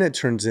 then it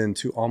turns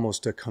into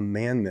almost a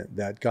commandment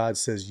that God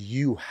says,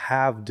 you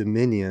have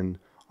dominion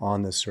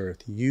on this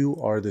earth. You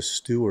are the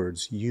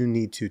stewards. You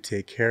need to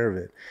take care of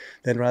it.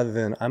 Then rather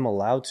than I'm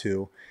allowed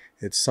to,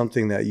 it's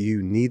something that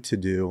you need to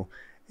do.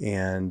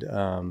 And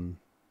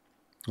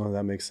well,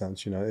 that makes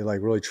sense. It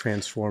like really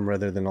transform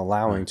rather than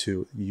allowing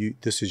to.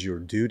 This is your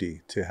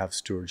duty to have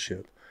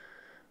stewardship.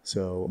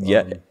 So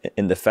yeah,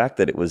 and the fact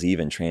that it was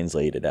even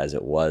translated as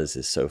it was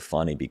is so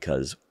funny,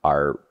 because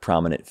our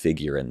prominent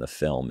figure in the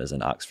film is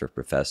an Oxford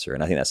professor,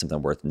 and I think that's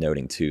something worth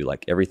noting too.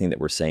 Like, everything that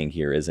we're saying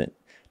here isn't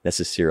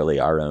necessarily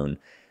our own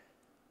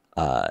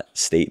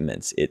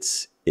statements.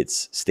 It's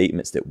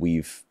statements that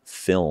we've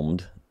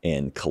filmed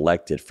and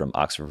collected from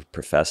Oxford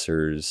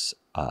professors,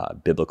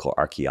 biblical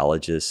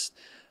archaeologists,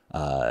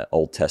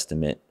 Old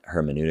Testament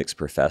hermeneutics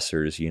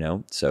professors.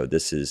 So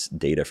this is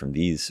data from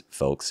these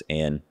folks.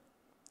 And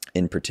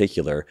in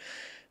particular,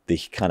 the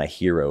kind of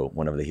hero,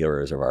 one of the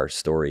heroes of our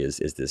story is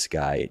this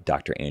guy,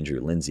 Dr.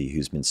 Andrew Lindsay,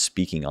 who's been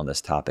speaking on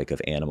this topic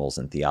of animals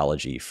and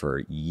theology for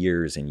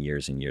years and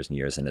years and years and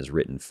years, and has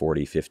written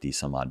 40, 50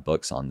 some odd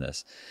books on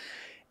this.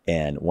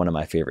 And one of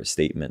my favorite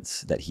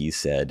statements that he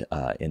said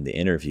in the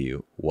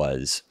interview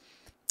was,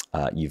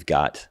 you've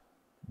got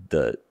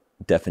the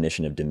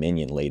definition of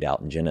dominion laid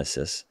out in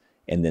Genesis,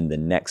 and then the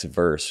next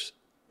verse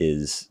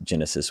is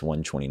Genesis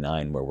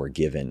 1:29, where we're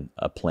given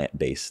a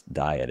plant-based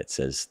diet. It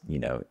says,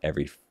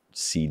 every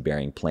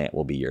seed-bearing plant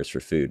will be yours for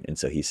food. And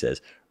so he says,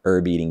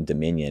 herb-eating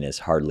dominion is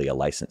hardly a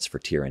license for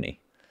tyranny,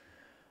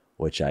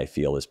 which I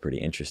feel is pretty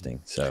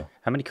interesting. So,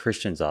 how many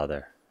Christians are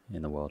there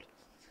in the world?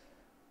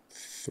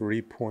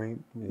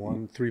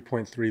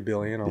 3.3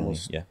 billion,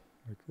 almost Yeah.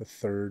 like a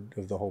third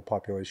of the whole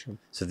population.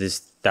 So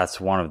that's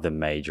one of the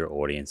major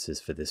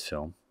audiences for this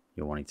film.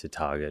 You're wanting to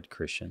target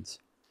Christians.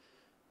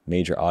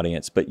 Major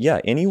audience. But yeah,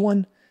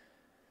 anyone,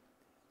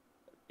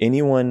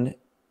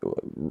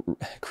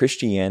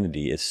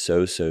 Christianity is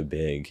so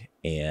big,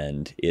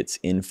 and it's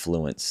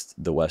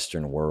influenced the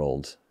Western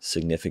world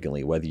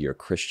significantly, whether you're a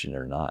Christian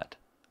or not.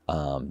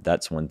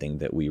 That's one thing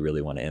that we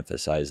really want to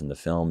emphasize in the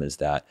film, is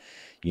that,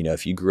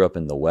 if you grew up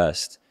in the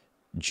West,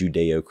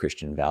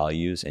 Judeo-Christian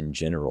values in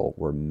general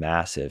were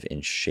massive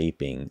in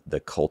shaping the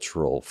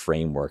cultural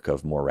framework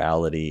of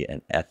morality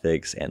and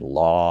ethics and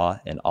law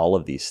and all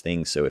of these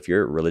things. So if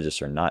you're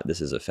religious or not, this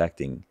is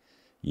affecting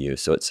you.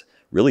 So it's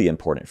really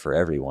important for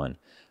everyone.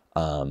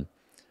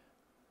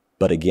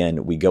 But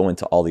again, we go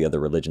into all the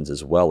other religions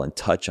as well and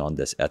touch on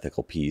this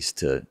ethical piece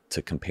to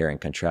compare and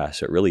contrast.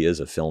 So it really is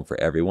a film for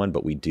everyone,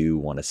 but we do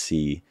want to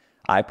see,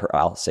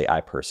 I'll say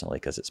I personally,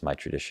 because it's my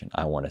tradition,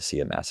 I want to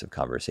see a massive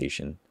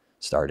conversation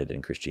started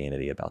in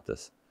Christianity about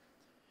this.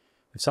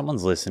 If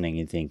someone's listening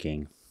and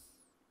thinking,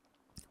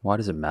 why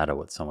does it matter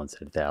what someone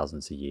said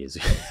thousands of years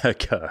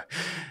ago?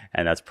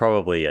 And that's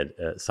probably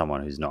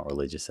someone who's not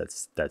religious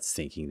that's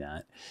thinking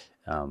that.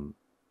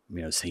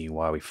 Thinking,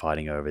 why are we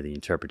fighting over the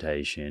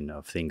interpretation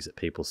of things that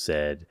people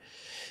said?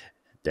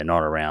 They're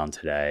not around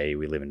today.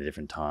 We live in a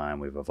different time.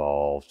 We've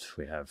evolved.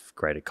 We have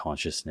greater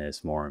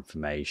consciousness, more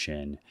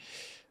information.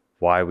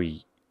 Why are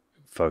we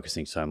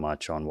focusing so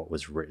much on what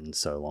was written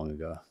so long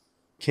ago?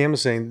 Cam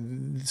is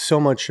saying so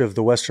much of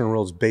the Western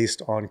world is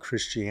based on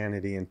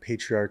Christianity and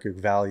patriarchic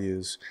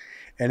values.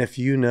 And if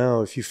you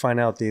find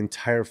out the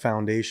entire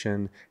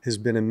foundation has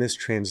been a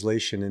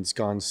mistranslation and it's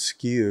gone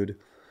skewed,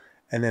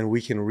 and then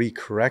we can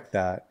recorrect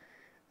that,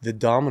 the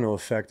domino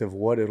effect of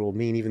what it'll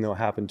mean, even though it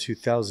happened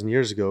 2,000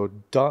 years ago,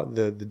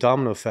 the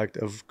domino effect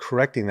of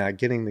correcting that,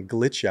 getting the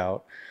glitch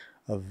out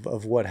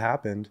of what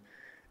happened,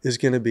 is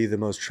going to be the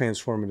most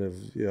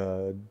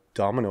transformative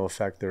domino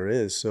effect there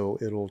is. So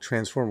it'll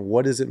transform.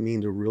 What does it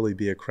mean to really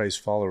be a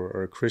Christ follower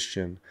or a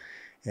Christian?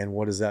 And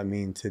what does that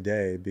mean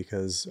today?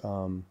 Because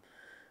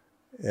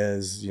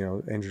as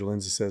Andrew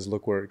Lindsay says,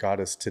 look where it got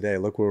us today.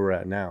 Look where we're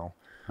at now.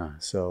 Huh.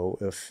 So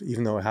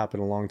even though it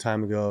happened a long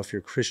time ago, if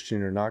you're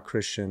Christian or not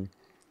Christian,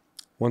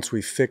 once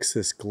we fix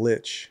this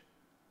glitch,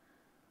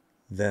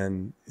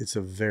 then it's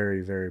a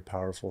very, very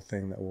powerful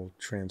thing that will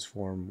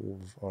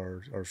transform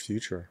our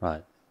future.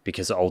 Right.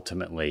 Because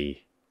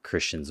ultimately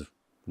Christians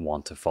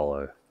want to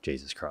follow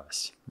Jesus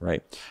Christ.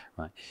 Right.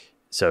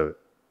 So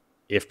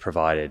if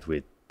provided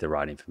with the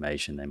right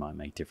information, they might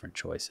make different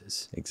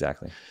choices.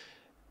 Exactly.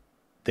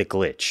 The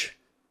glitch.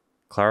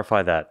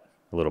 Clarify that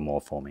a little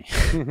more for me.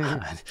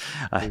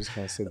 I was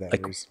going to say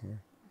that recently.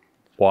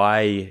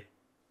 Why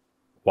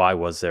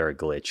was there a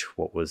glitch?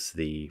 What was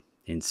the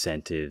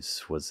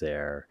incentives? Was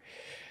there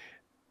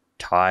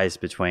ties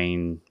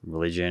between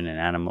religion and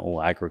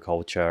animal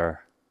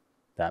agriculture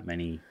that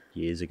many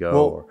years ago?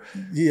 Well,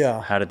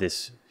 yeah. How did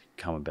this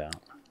come about?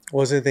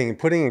 Well, the thing,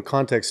 putting in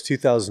context,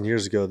 2,000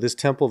 years ago, this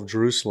Temple of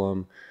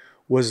Jerusalem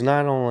was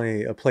not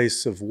only a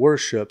place of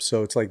worship,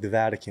 so it's like the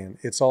Vatican,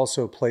 it's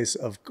also a place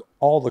of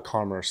all the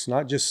commerce,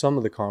 not just some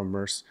of the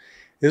commerce.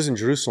 It was in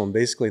Jerusalem,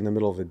 basically in the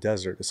middle of a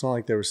desert. It's not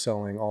like they were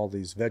selling all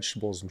these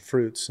vegetables and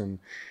fruits and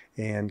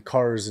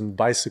cars and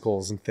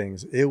bicycles and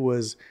things. It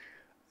was,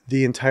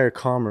 the entire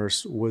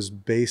commerce was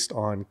based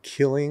on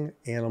killing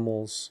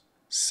animals,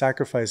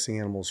 sacrificing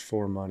animals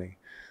for money.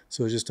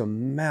 So it's just a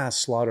mass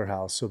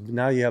slaughterhouse. So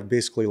now you have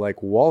basically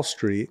like Wall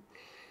Street.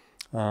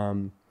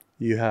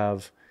 You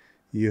have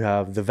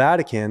the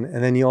Vatican,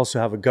 and then you also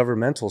have a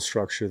governmental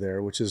structure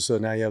there, which is, so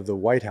now you have the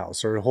White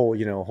House, or a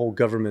whole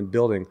government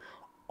building,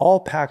 all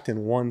packed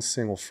in one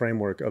single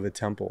framework of a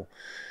temple.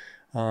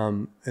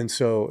 And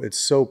so it's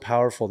so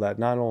powerful that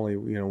not only,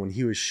 when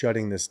he was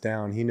shutting this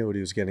down, he knew what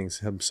he was getting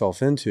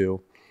himself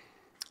into,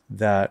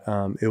 that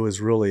it was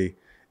really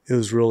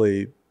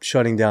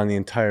shutting down the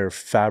entire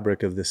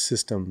fabric of the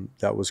system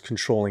that was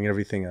controlling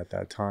everything at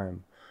that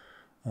time.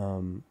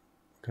 And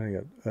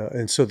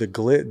so the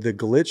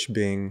glitch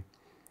being,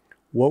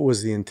 what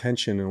was the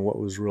intention and what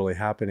was really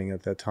happening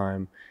at that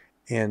time,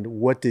 and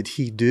what did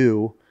he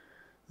do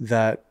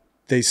that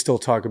they still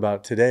talk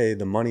about today,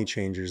 the money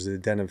changers, the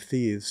den of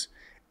thieves.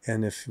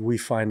 And if we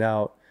find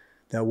out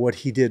that what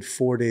he did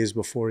 4 days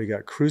before he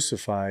got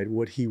crucified,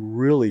 what he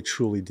really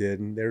truly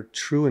did, and their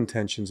true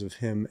intentions of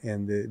him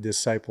and the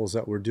disciples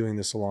that were doing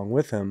this along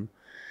with him,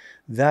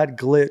 that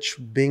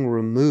glitch being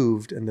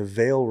removed and the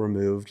veil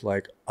removed,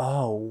 like,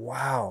 oh,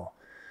 wow,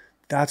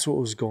 that's what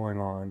was going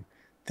on.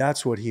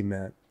 That's what he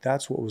meant.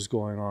 That's what was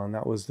going on.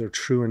 That was their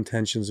true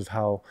intentions of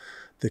how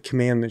the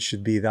commandment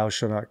should be, thou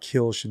shalt not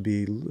kill, should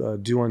be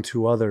do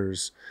unto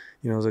others.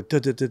 It was like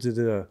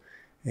da-da-da-da-da.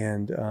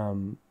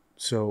 And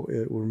so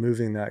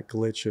removing that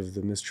glitch of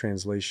the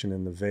mistranslation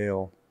and the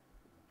veil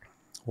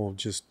will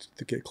just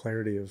to get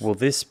clarity of... Will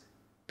this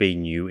be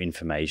new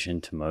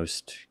information to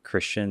most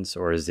Christians,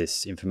 or is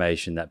this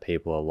information that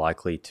people are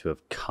likely to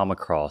have come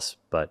across,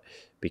 but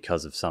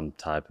because of some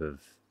type of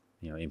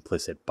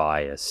implicit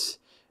bias,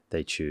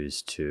 they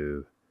choose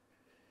to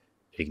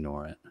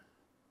ignore it?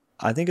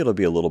 I think it'll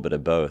be a little bit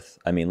of both.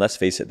 I mean, let's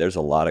face it, there's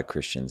a lot of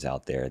Christians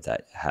out there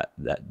that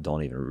that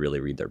don't even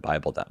really read their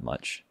Bible that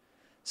much.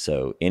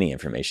 So any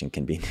information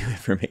can be new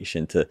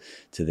information to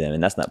them.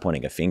 And that's not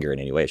pointing a finger in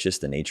any way. It's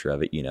just the nature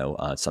of it.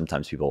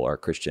 Sometimes people are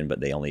Christian, but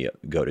they only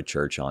go to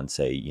church on,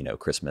 say,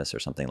 Christmas or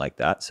something like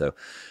that. So,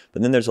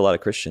 but then there's a lot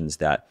of Christians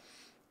that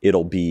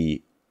it'll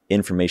be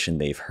information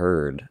they've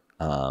heard,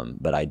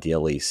 but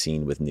ideally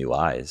seen with new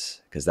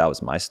eyes, because that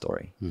was my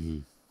story.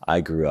 Mm-hmm.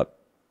 I grew up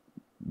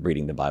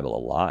reading the Bible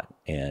a lot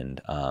and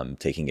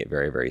taking it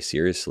very, very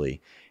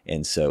seriously.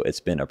 And so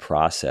it's been a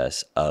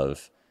process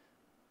of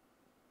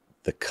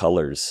the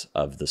colors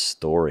of the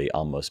story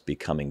almost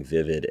becoming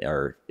vivid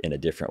or in a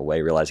different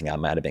way, realizing I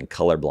might have been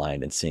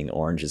colorblind and seeing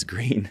orange as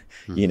green,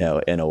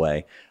 mm-hmm. In a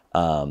way.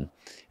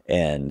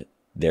 And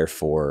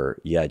therefore,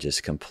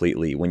 just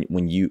completely,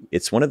 when you,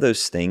 it's one of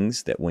those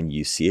things that when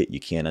you see it,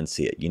 you can't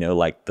unsee it,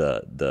 like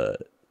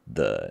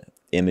the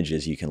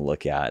images you can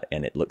look at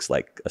and it looks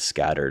like a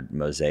scattered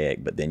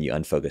mosaic, but then you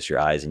unfocus your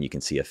eyes and you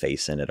can see a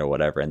face in it or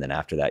whatever. And then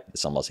after that,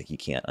 it's almost like you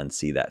can't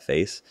unsee that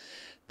face.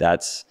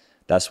 That's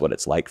what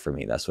it's like for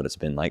me. That's what it's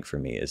been like for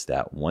me, is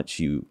that once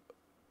you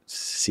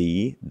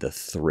see the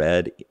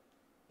thread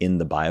in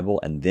the Bible,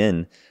 and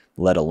then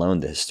let alone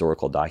the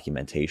historical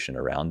documentation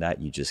around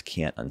that, you just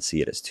can't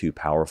unsee it. It's too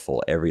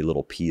powerful. Every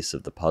little piece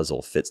of the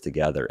puzzle fits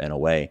together in a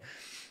way.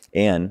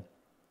 And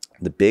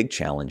the big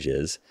challenge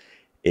is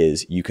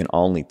you can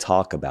only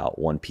talk about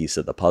one piece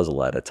of the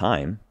puzzle at a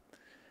time.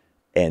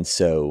 And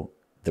so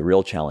the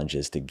real challenge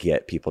is to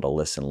get people to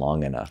listen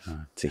long enough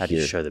to How hear.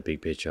 do you show the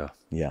big picture?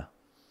 Yeah.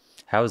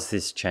 How has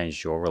this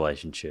changed your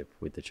relationship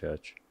with the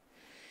church?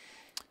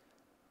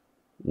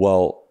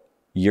 Well,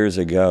 years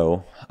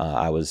ago,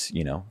 I was,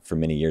 for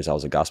many years, I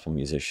was a gospel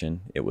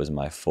musician. It was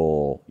my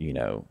full,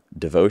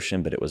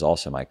 devotion, but it was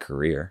also my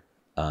career.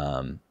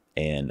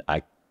 And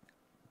I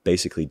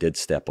basically did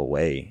step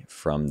away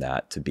from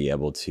that to be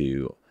able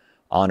to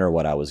honor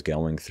what I was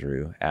going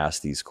through,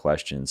 ask these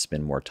questions,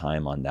 spend more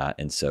time on that.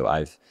 And so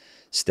I've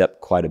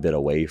stepped quite a bit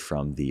away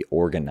from the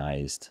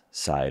organized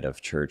side of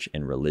church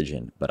and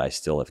religion, but I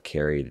still have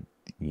carried,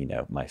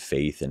 my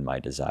faith and my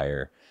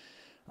desire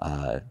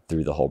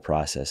through the whole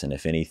process. And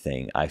if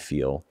anything, I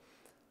feel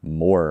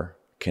more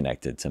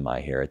connected to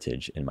my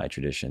heritage and my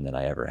tradition than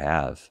I ever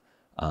have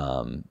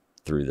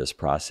through this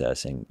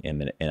process.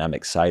 And I'm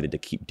excited to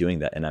keep doing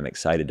that. And I'm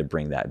excited to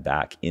bring that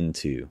back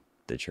into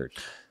the church.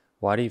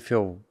 Why do you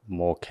feel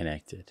more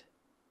connected?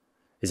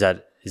 Is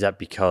that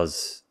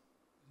because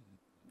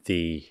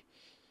the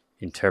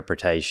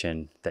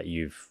interpretation that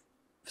you've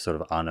sort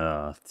of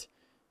unearthed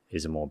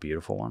is a more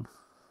beautiful one?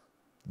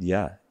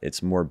 Yeah,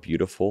 it's more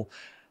beautiful.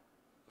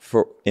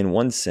 In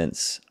one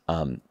sense,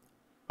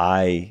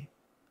 I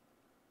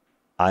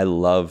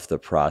love the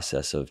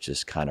process of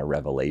just kind of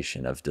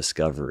revelation, of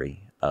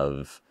discovery,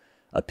 of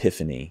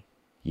epiphany,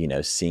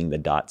 seeing the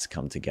dots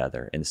come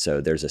together. And so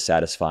there's a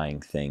satisfying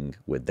thing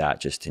with that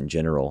just in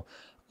general.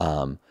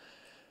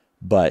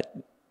 But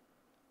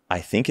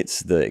I think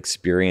it's the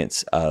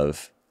experience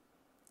of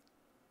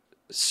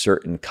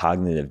certain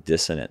cognitive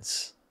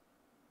dissonance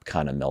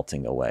kind of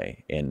melting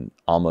away and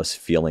almost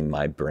feeling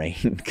my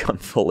brain come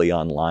fully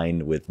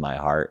online with my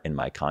heart and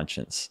my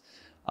conscience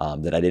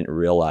that I didn't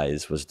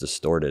realize was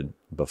distorted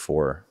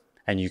before.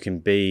 And you can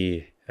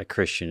be a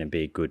Christian and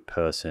be a good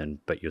person,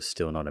 but you're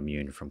still not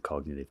immune from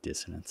cognitive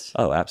dissonance.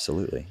 Oh,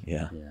 absolutely.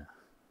 Yeah. Yeah.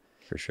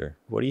 For sure.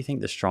 What do you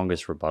think the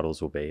strongest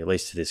rebuttals will be, at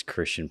least to this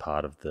Christian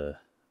part of the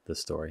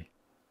story?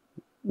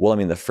 Well, I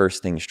mean, the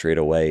first thing straight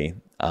away,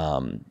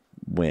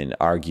 when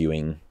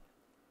arguing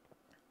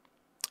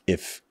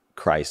if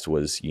Christ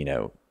was,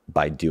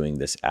 by doing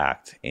this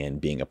act and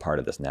being a part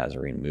of this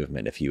Nazarene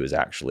movement, if he was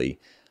actually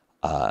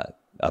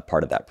a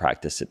part of that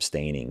practice,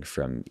 abstaining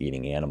from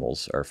eating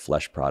animals or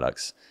flesh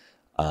products,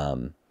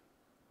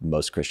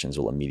 most Christians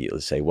will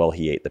immediately say, well,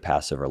 he ate the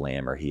Passover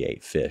lamb or he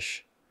ate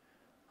fish.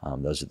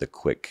 Those are the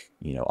quick,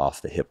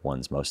 off the hip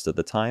ones most of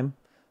the time.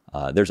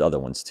 There's other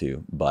ones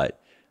too,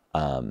 but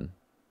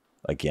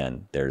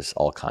again, there's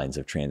all kinds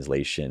of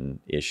translation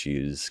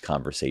issues,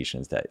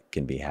 conversations that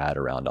can be had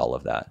around all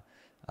of that.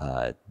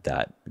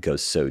 That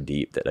goes so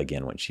deep that,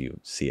 again, once you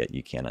see it,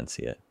 you can't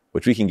unsee it,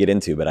 which we can get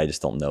into, but I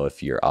just don't know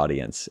if your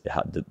audience,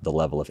 the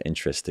level of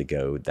interest to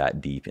go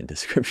that deep into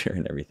scripture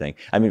and everything.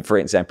 I mean, for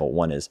example,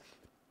 one is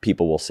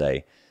people will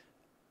say,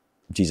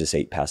 Jesus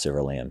ate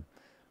Passover lamb,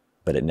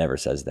 but it never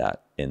says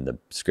that in the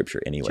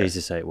scripture anywhere.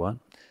 Jesus ate what?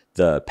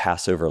 The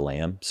Passover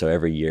lamb. So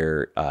every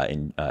year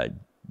in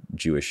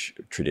Jewish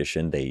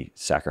tradition, they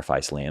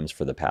sacrifice lambs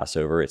for the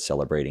Passover. It's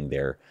celebrating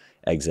their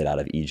exit out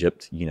of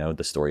Egypt,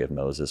 the story of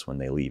Moses when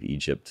they leave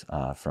Egypt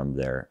from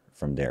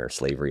their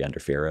slavery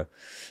under Pharaoh.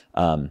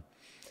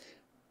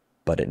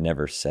 But it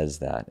never says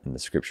that in the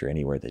scripture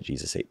anywhere that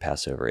Jesus ate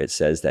Passover. It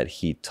says that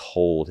he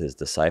told his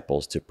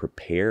disciples to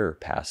prepare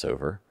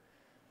Passover,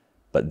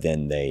 but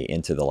then they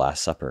enter the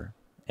Last Supper.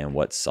 And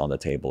what's on the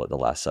table at the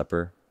Last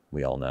Supper?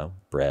 We all know,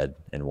 bread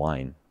and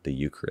wine, the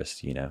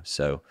Eucharist,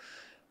 So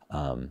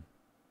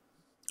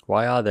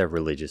Why are there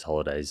religious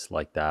holidays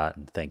like that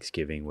and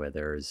Thanksgiving where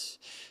there is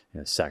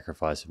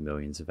sacrifice of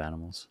millions of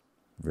animals?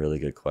 Really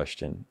good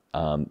question.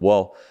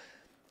 Well,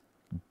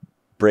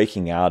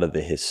 breaking out of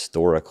the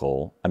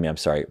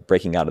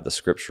breaking out of the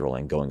scriptural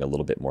and going a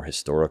little bit more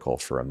historical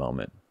for a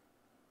moment,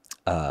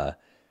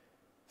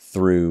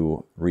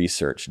 through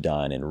research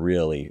done in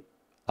really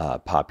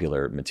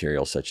popular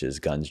materials such as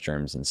Guns,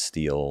 Germs, and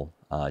Steel,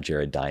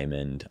 Jared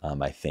Diamond,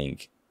 I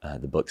think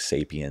the book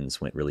Sapiens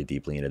went really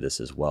deeply into this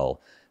as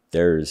well.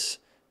 There's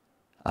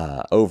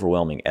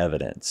overwhelming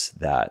evidence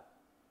that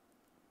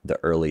the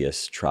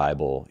earliest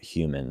tribal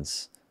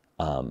humans,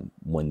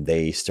 when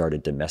they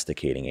started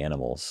domesticating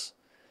animals,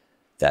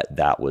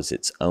 that was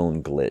its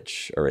own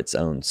glitch or its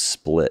own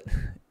split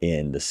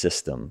in the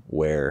system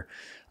where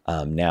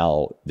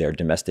now they're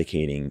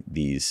domesticating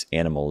these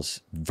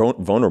animals,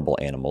 vulnerable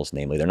animals,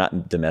 namely. They're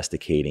not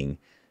domesticating,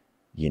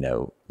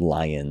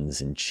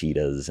 lions and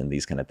cheetahs and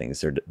these kind of things.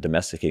 They're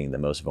domesticating the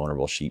most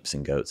vulnerable sheep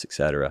and goats,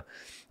 etc.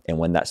 And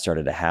when that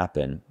started to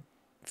happen,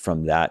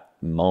 from that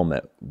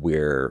moment,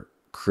 we're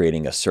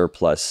creating a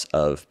surplus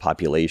of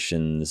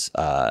populations,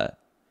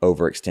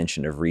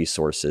 overextension of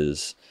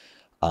resources,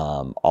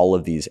 all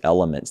of these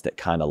elements that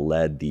kind of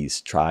led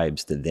these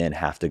tribes to then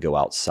have to go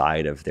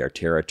outside of their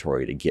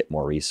territory to get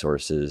more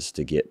resources,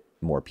 to get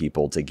more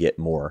people, to get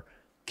more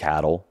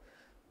cattle,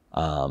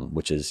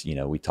 which is,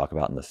 we talk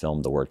about in the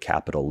film, the word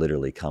capital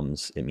literally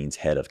it means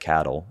head of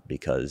cattle,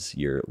 because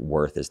your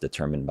worth is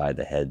determined by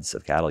the heads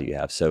of cattle you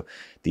have. So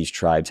these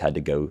tribes had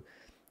to go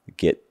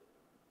get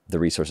the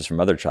resources from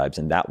other tribes,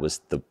 and that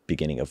was the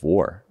beginning of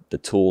war. The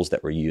tools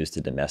that were used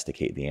to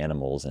domesticate the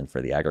animals and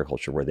for the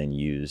agriculture were then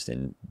used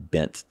and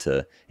bent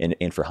to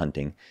and for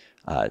hunting,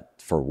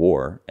 for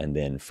war. And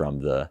then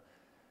from the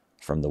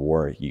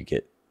war, you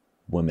get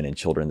women and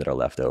children that are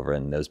left over,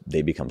 and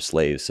they become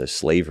slaves. So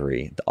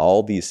slavery,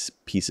 all these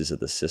pieces of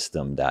the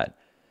system that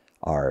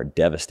are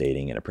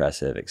devastating and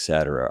oppressive,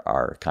 etc.,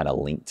 are kind of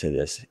linked to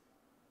this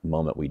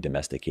moment we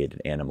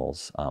domesticated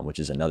animals, which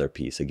is another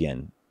piece,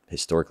 again,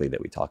 historically, that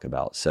we talk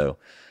about. So,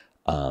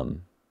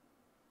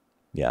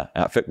 yeah.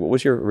 What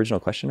was your original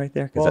question right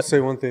there? Well, I'll say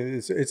one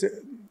thing. It's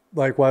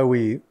like why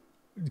we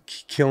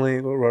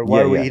killing or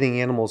why are we eating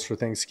animals for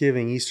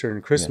Thanksgiving, Easter,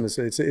 and Christmas?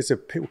 Yeah.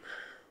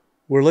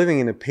 We're living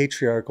in a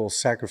patriarchal,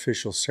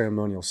 sacrificial,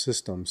 ceremonial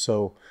system.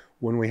 So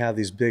when we have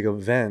these big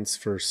events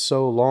for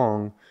so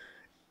long,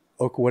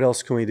 okay, what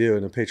else can we do?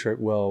 And the patriarch,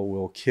 well,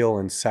 we'll kill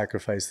and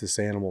sacrifice this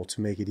animal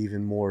to make it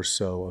even more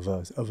so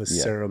of a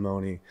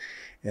ceremony.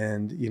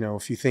 And,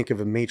 if you think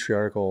of a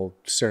matriarchal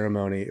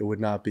ceremony, it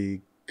would not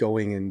be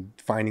going and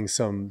finding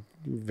some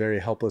very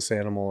helpless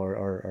animal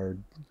or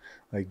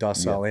like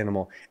docile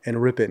animal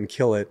and rip it and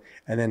kill it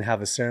and then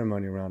have a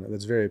ceremony around it.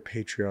 That's very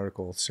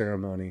patriarchal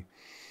ceremony.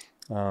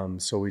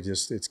 So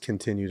it's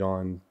continued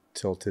on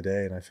till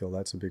today. And I feel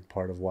that's a big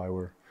part of why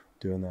we're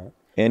doing that.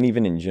 And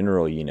even in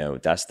general,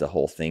 that's the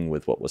whole thing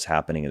with what was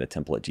happening in the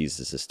temple at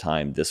Jesus'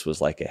 time. This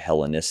was like a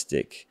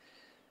Hellenistic,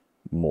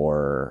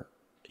 more,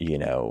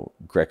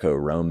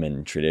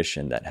 Greco-Roman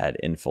tradition that had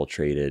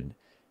infiltrated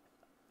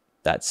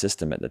that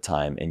system at the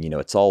time. And,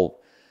 it's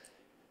all,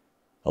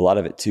 a lot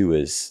of it too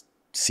is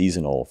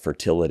seasonal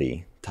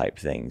fertility type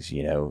things,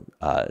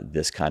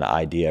 this kind of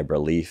idea,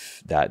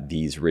 belief that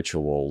these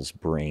rituals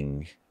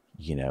bring,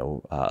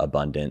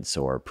 abundance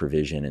or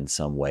provision in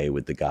some way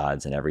with the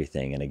gods and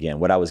everything. And again,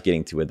 what I was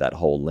getting to with that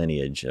whole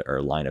lineage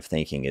or line of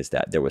thinking is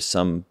that there was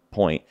some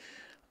point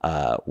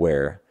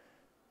where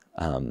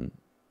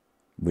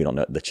we don't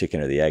know, the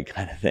chicken or the egg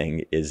kind of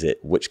thing, is it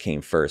which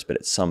came first? But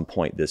at some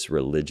point, this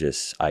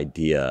religious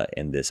idea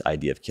and this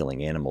idea of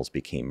killing animals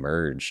became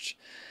merged,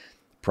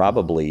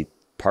 probably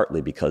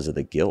partly because of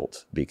the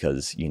guilt,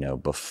 because,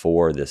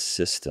 before this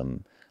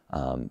system,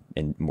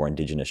 in more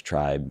indigenous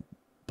tribal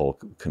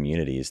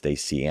communities, they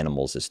see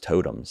animals as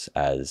totems,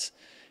 as,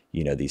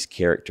 these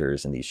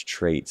characters and these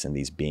traits and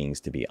these beings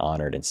to be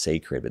honored and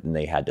sacred. But then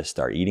they had to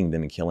start eating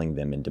them and killing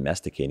them and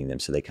domesticating them.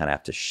 So they kind of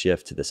have to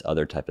shift to this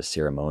other type of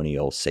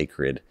ceremonial,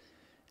 sacred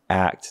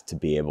act to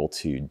be able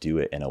to do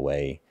it in a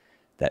way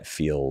that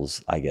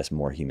feels, I guess,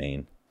 more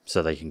humane.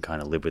 So they can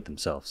kind of live with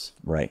themselves.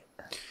 Right.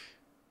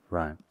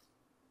 Right.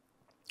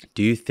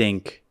 Do you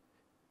think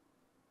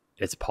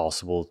it's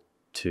possible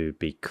to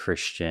be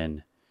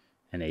Christian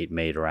and eat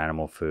meat or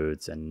animal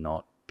foods and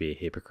not be a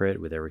hypocrite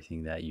with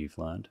everything that you've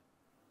learned?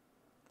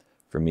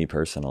 For me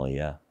personally,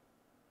 yeah.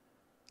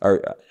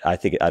 Or I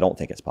don't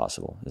think it's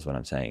possible, is what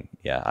I'm saying.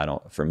 Yeah,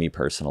 for me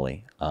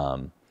personally. I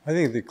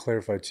think to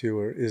clarify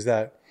too, is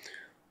that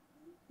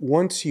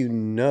once if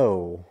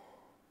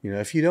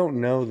you don't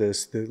know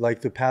this,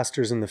 like the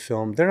pastors in the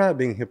film, they're not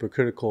being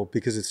hypocritical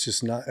because it's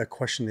just not a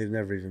question they've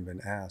never even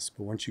been asked.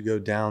 But once you go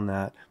down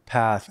that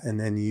path and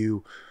then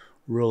you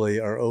really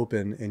are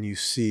open and you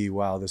see,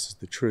 wow, this is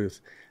the truth,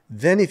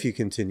 then if you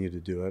continue to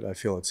do it, I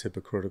feel it's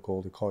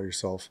hypocritical to call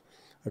yourself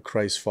a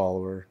Christ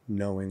follower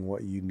knowing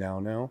what you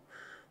now know.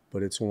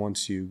 But it's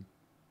once you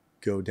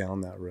go down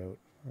that road,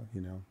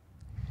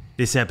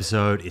 This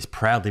episode is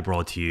proudly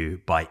brought to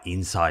you by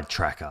Inside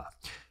Tracker.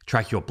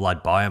 Track your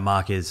blood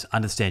biomarkers,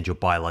 understand your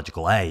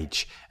biological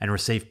age, and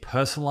receive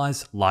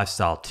personalized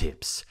lifestyle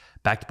tips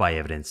backed by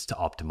evidence to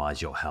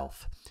optimize your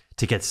health.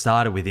 To get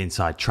started with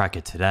Inside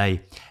Tracker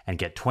today and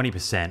get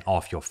 20%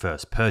 off your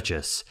first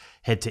purchase,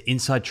 head to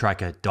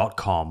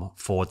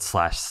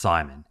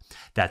insidetracker.com/Simon.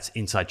 That's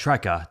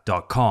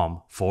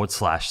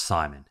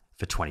insidetracker.com/Simon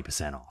for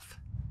 20% off.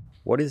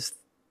 What is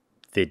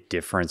the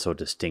difference or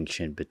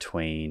distinction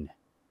between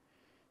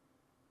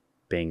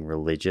being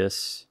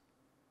religious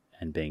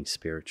and being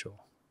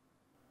spiritual?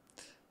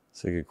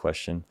 That's a good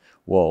question.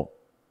 Well,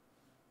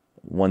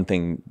 one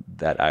thing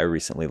that I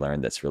recently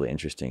learned that's really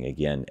interesting,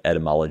 again,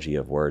 etymology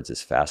of words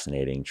is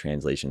fascinating.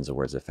 Translations of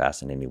words are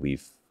fascinating.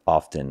 We've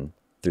often,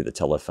 through the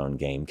telephone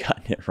game,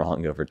 gotten it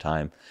wrong over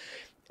time.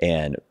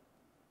 And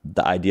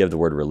the idea of the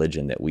word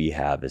religion that we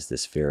have is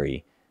this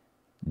very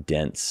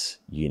dense,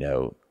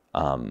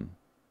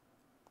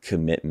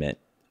 commitment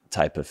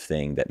type of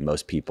thing that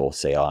most people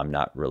say, oh, I'm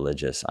not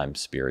religious, I'm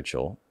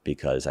spiritual.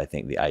 Because I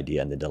think the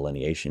idea and the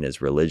delineation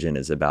is religion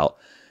is about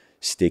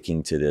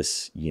sticking to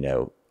this,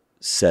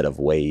 set of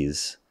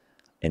ways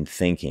and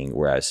thinking,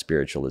 whereas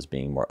spiritual is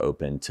being more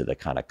open to the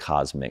kind of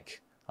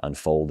cosmic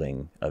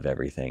unfolding of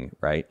everything,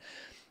 right?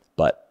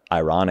 But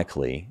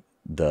ironically,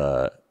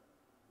 the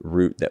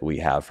root that we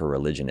have for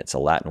religion, it's a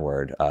Latin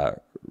word,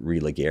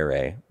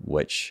 religere,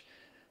 which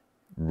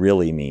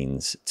really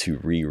means to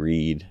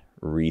reread,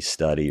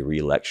 restudy,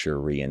 relecture,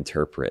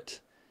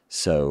 reinterpret.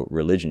 So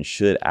religion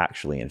should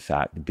actually, in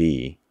fact,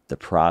 be the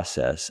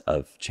process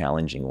of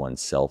challenging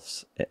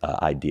oneself's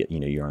idea,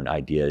 your own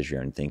ideas, your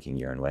own thinking,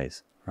 your own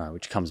ways. Right,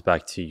 which comes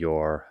back to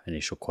your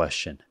initial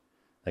question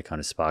that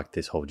kind of sparked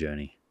this whole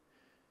journey,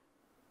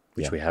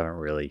 which we haven't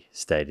really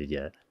stated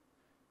yet.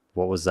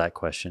 What was that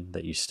question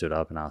that you stood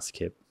up and asked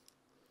Kip?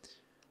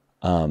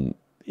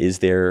 Is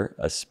there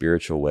a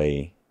spiritual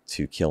way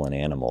to kill an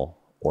animal?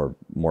 Or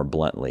more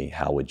bluntly,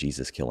 how would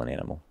Jesus kill an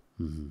animal?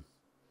 Mm-hmm.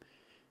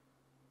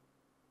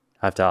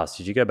 I have to ask,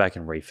 did you go back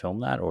and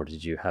refilm that, or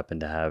did you happen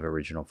to have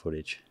original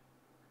footage?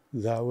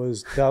 That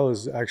was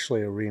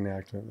actually a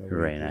reenactment.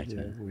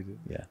 We did.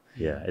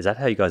 Yeah. Is that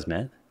how you guys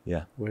met?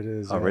 Yeah. It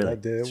is. Oh, really?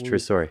 It's a true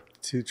story.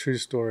 True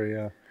story,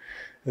 yeah.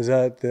 It was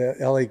at the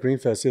LA Green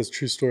Fest. It's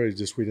true story.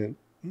 Just we didn't,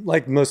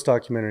 like most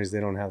documentaries, they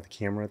don't have the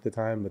camera at the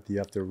time, but you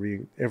have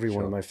to every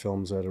one of my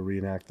films I had to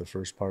reenact the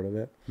first part of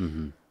it.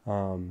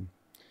 Mm-hmm.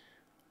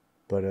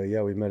 But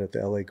we met at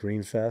the LA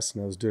Green Fest,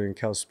 and I was doing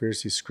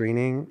Christspiracy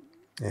screening.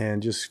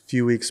 And just a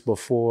few weeks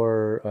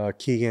before,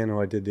 Keegan, who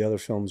I did the other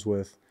films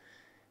with,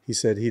 he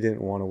said he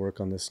didn't want to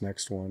work on this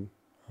next one.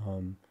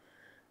 And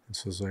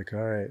so I was like, all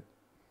right,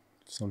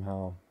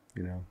 somehow,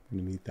 I'm going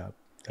to meet that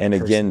and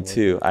again,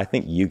 too, I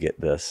think you get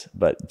this,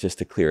 but just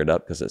to clear it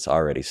up, because it's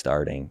already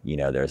starting,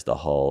 there's the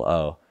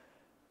whole,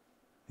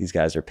 these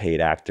guys are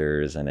paid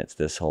actors, and it's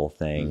this whole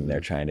thing. Mm-hmm. They're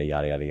trying to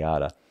yada, yada,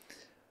 yada.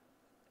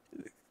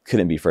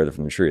 Couldn't be further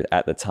from the truth.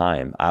 At the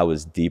time, I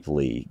was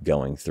deeply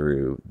going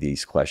through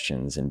these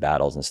questions and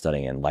battles and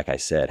studying. And like I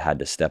said, had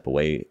to step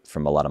away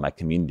from a lot of my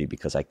community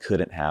because I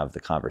couldn't have the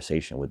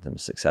conversation with them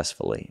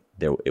successfully.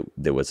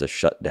 There was a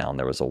shutdown.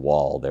 There was a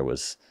wall. It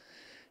was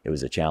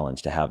a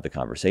challenge to have the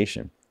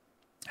conversation.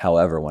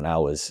 However, when I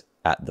was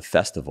at the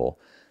festival,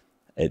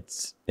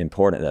 it's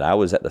important that I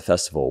was at the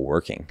festival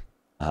working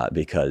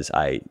because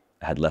I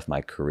had left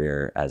my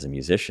career as a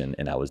musician,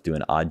 and I was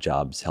doing odd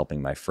jobs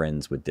helping my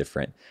friends with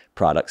different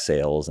product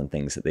sales and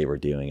things that they were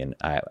doing. And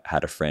I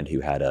had a friend who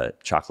had a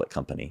chocolate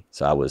company.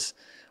 So I was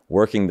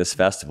working this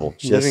festival,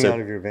 living out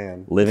of your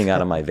van, living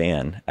out of my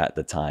van at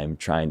the time,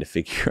 trying to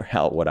figure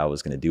out what I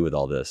was going to do with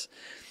all this.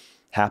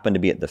 Happened to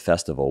be at the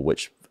festival,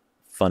 which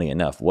funny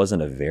enough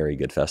wasn't a very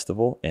good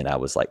festival. And I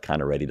was like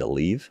kind of ready to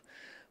leave,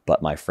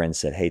 but my friend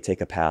said, hey, take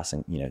a pass.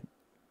 And,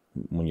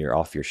 when you're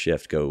off your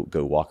shift, go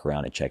walk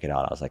around and check it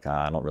out. I was like,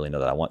 I don't really know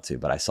that I want to,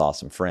 but I saw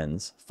some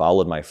friends,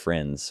 followed my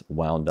friends,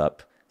 wound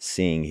up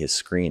seeing his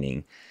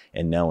screening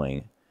and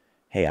knowing,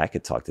 hey, I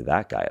could talk to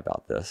that guy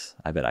about this.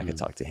 I bet I could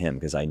talk to him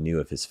because I knew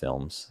of his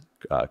films,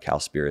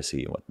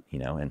 Christspiracy,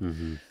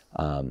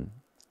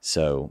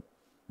 so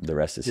the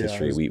rest is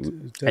history.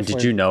 And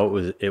did you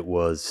know it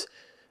was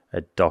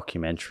a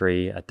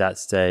documentary at that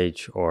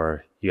stage,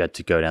 or you had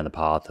to go down the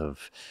path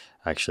of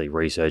actually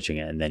researching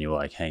it and then you were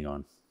like, hang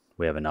on,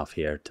 we have enough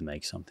here to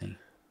make something?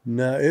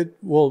 No,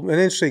 an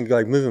interesting,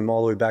 like moving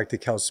all the way back to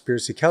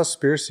Christspiracy.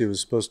 Christspiracy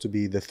was supposed to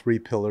be the three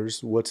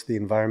pillars. What's the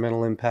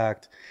environmental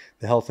impact,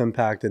 the health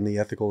impact, and the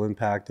ethical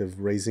impact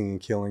of raising and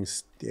killing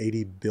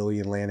 80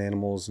 billion land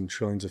animals and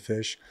trillions of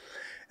fish.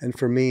 And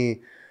for me,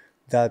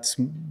 that's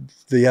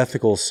the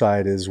ethical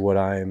side is what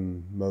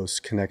I'm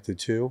most connected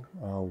to,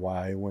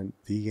 why I went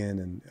vegan.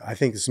 And I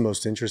think it's the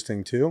most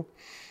interesting too.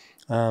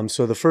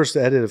 So the first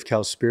edit of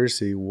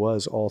Christspiracy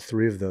was all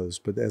three of those.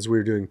 But as we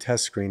were doing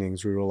test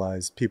screenings, we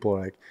realized people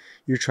are like,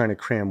 you're trying to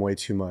cram way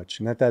too much.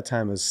 And at that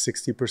time, it was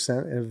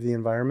 60% of the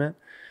environment.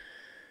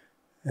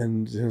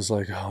 And it was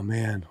like, oh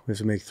man, we have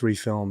to make 3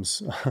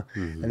 films.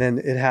 Mm-hmm. And then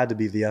it had to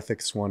be the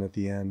ethics one at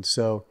the end.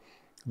 So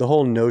the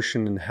whole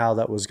notion and how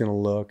that was going to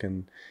look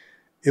and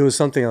it was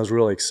something I was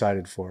really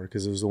excited for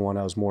because it was the one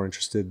I was more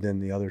interested than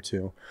the other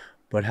two.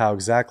 But how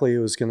exactly it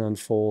was going to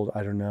unfold,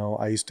 I don't know.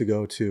 I used to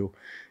go to,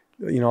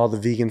 all the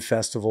vegan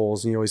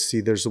festivals, and you always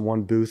see there's the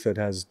one booth that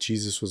has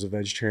Jesus was a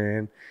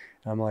vegetarian.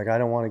 And I'm like, I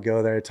don't want to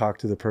go there, talk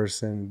to the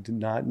person,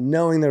 not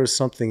knowing there was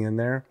something in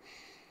there.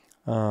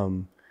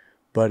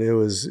 But it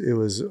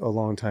was a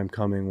long time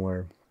coming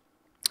where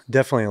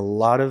definitely a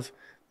lot of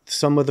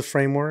some of the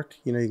framework,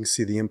 you can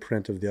see the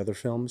imprint of the other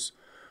films.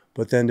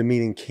 But then to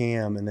meeting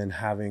Cam and then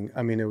having,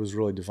 it was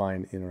really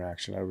divine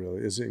interaction.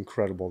 It's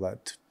incredible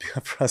that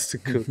for us to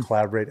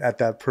collaborate at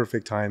that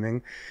perfect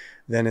timing,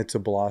 then it to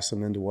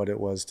blossom into what it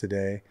was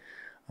today.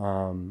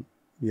 It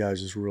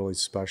was just really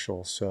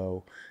special.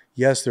 So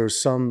yes, there was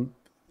some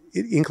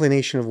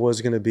inclination of what it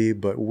was going to be,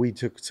 but we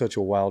took such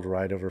a wild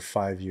ride over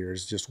 5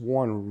 years, just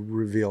one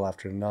reveal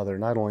after another,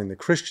 not only in the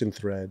Christian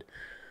thread,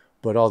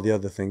 but all the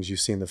other things you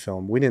see in the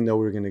film. We didn't know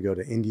we were going to go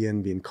to India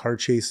and be in car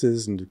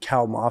chases and do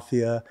cow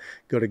mafia,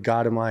 go to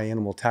Gadamai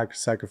animal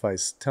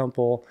sacrifice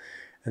temple,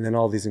 and then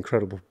all these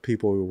incredible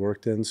people we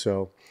worked in.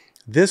 So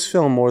this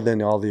film, more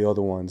than all the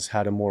other ones,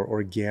 had a more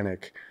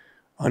organic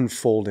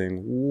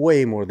unfolding,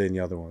 way more than the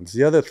other ones.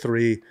 The other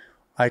three,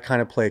 I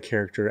kind of play a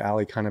character,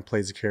 Allie kind of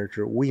plays a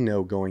character. We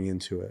know going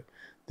into it.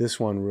 This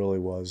one really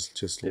was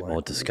just like,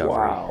 more discovery.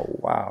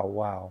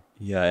 Wow.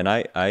 Yeah, and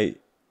I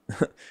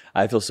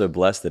I feel so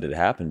blessed that it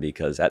happened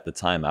because at the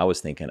time I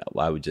was thinking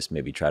I would just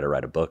maybe try to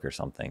write a book or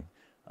something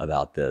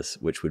about this,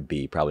 which would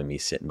be probably me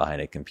sitting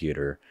behind a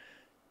computer,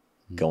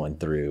 going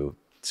through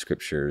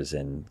scriptures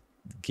and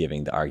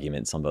giving the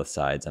arguments on both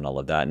sides and all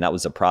of that. And that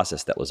was a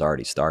process that was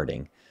already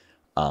starting.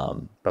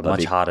 But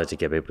much harder to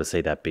get people to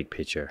see that big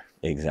picture.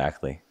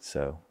 Exactly.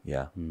 So,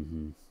 yeah.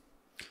 Mm-hmm.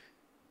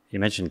 You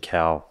mentioned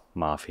cow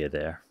mafia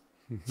there.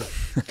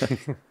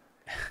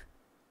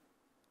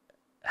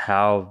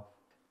 How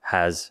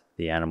has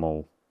the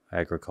animal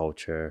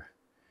agriculture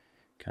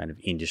kind of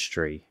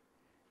industry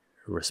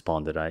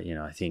responded?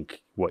 I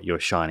think what you're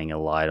shining a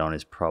light on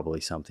is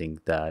probably something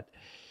that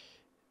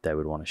they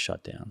would want to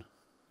shut down.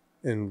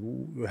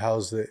 And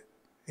how's the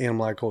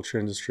animal agriculture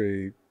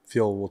industry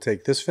feel will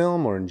take this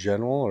film or in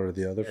general or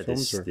the other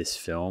films? This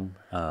film,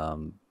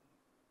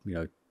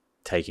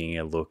 taking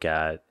a look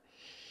at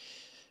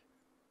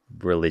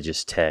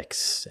religious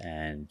texts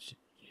and,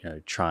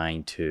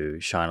 trying to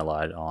shine a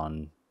light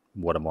on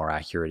what a more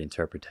accurate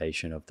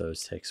interpretation of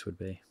those texts would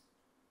be.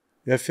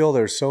 Yeah, I feel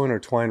they're so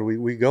intertwined.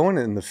 We go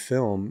in the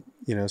film,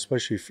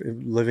 especially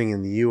living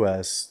in the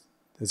U.S.,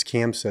 as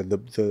Cam said,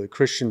 the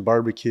Christian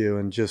barbecue,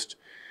 and just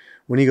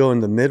when you go in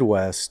the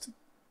Midwest,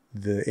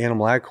 the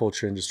animal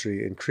agriculture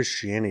industry and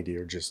Christianity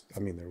are just,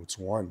 it's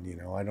one,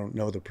 I don't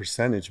know the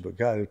percentage, but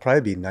God, it'd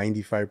probably be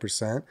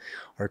 95%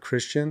 are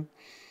Christian.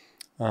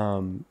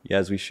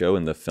 As we show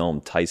in the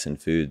film, Tyson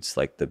Foods,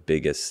 like the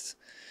biggest,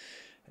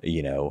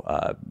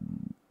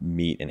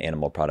 meat and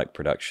animal product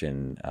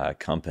production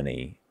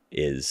company,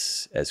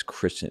 is as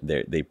Christian.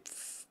 They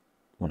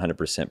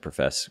 100%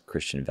 profess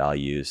Christian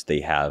values.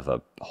 They have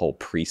a whole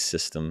priest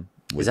system.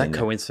 Is that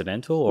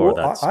coincidental or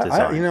that's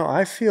design?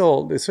 I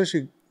feel,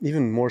 especially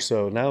even more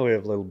so now we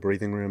have a little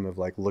breathing room of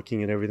like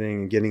looking at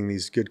everything and getting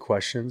these good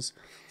questions,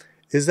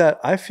 is that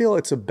I feel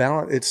it's a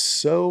balance. It's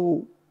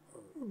so,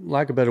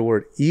 lack of a better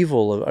word,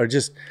 evil or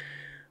just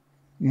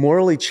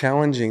morally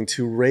challenging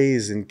to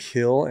raise and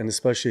kill, and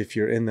especially if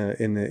you're in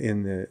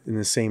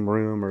the same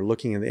room or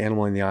looking at the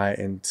animal in the eye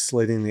and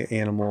slitting the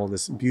animal,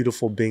 this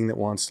beautiful being that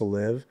wants to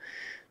live,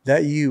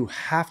 that you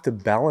have to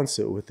balance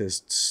it with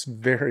this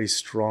very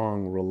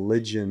strong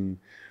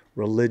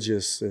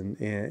religious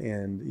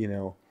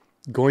and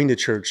going to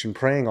church and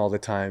praying all the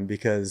time,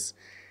 because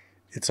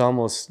it's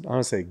almost, I don't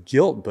want to say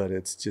guilt, but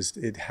it's just,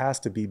 it has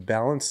to be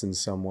balanced in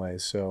some way.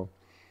 So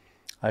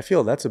I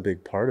feel that's a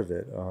big part of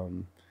it.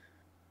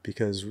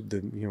 Because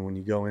when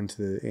you go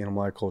into the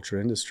animal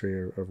agriculture industry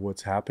or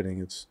what's happening,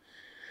 it's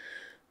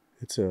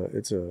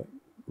a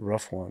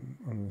rough one.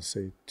 I'm going to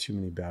say too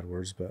many bad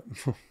words, but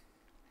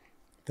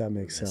that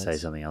makes sense. Say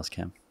something else,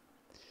 Cam.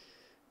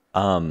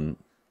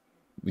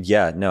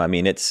 Yeah, no,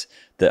 it's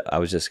I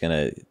was just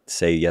going to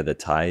say, the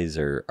ties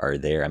are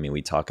there.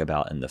 We talk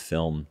about in the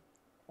film,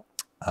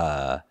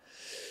 there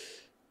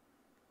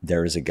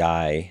was a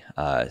guy,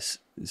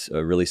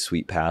 a really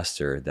sweet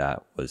pastor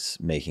that was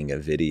making a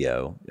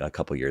video a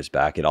couple years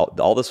back.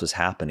 All this was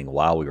happening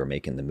while we were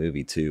making the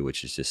movie too,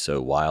 which is just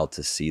so wild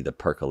to see the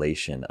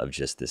percolation of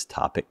just this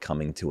topic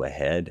coming to a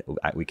head.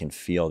 We can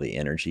feel the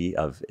energy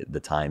of the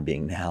time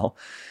being now.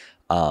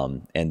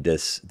 And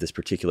this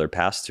particular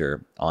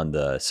pastor on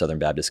the Southern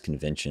Baptist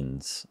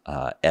Convention's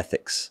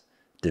ethics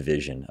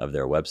division of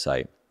their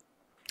website,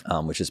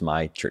 which is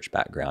my church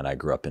background. I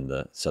grew up in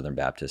the Southern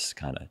Baptist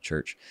kind of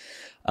church.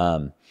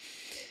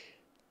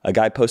 A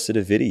guy posted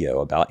a video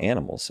about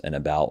animals and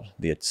about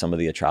some of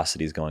the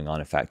atrocities going on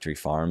in factory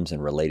farms,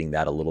 and relating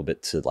that a little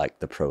bit to like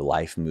the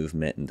pro-life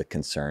movement and the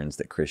concerns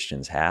that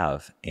Christians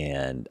have.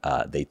 And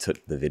they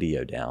took the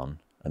video down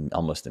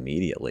almost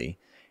immediately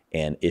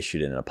and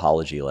issued an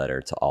apology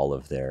letter to all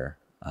of their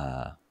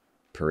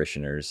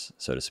parishioners,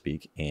 so to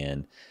speak,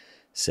 and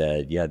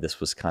said, yeah, this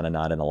was kind of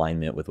not in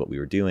alignment with what we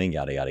were doing,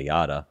 yada, yada,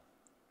 yada.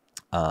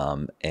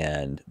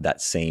 And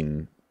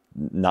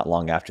not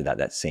long after that,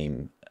 that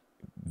same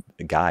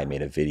guy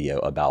made a video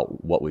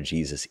about what would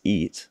Jesus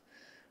eat,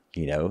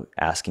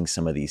 asking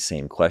some of these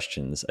same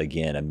questions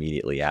again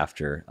immediately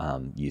after.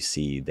 You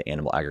see the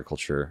Animal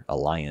Agriculture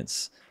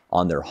Alliance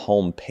on their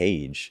home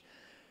page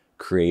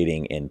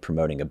creating and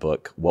promoting a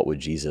book, What Would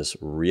Jesus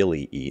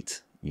Really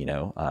Eat?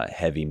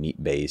 Heavy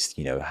meat based,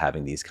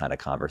 having these kind of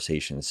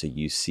conversations. So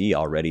you see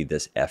already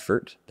this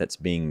effort that's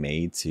being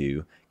made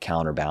to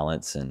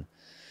counterbalance and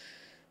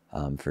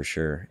for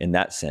sure in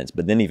that sense.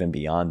 But then even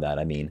beyond that,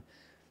 I mean,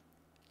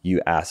 you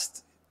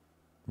asked,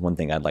 one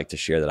thing I'd like to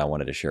share that I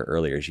wanted to share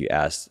earlier is you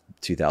asked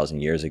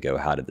 2,000 years ago,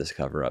 how did this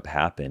cover up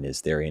happen?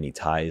 Is there any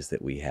ties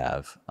that we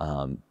have?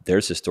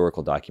 There's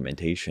historical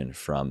documentation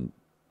from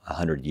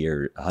 100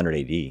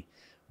 AD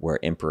where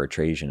Emperor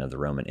Trajan of the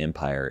Roman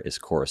Empire is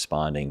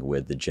corresponding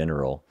with the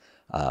general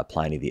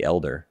Pliny the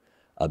Elder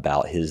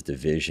about his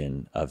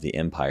division of the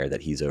empire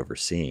that he's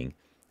overseeing.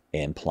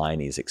 And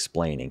Pliny's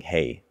explaining,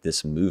 hey,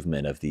 this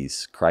movement of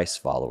these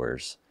Christ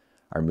followers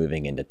are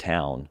moving into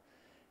town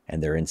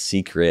and they're in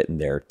secret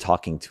and they're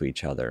talking to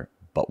each other.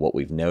 But what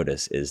we've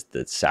noticed is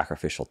that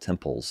sacrificial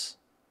temples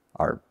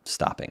are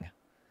stopping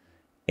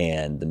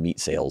and the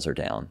meat sales are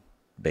down,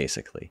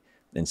 basically.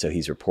 And so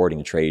he's reporting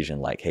to Trajan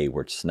like, hey,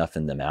 we're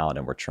snuffing them out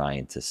and we're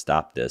trying to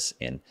stop this.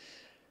 And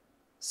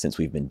since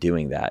we've been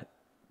doing that,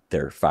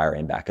 they're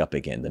firing back up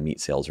again. The meat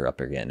sales are up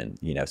again.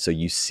 And, so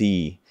you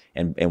see,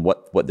 and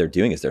what they're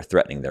doing is they're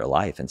threatening their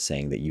life and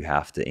saying that you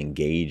have to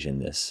engage in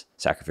this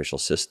sacrificial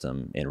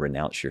system and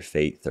renounce your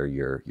faith or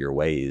your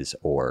ways,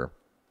 or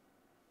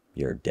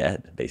you're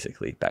dead,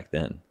 basically, back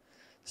then.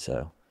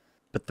 So,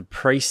 but the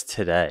priests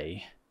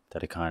today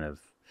that are kind of,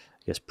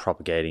 I guess,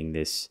 propagating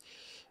this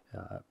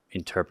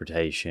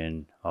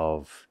interpretation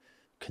of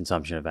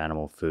consumption of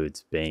animal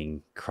foods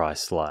being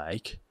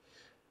Christ-like,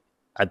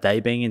 are they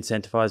being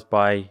incentivized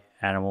by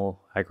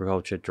animal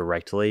agriculture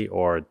directly,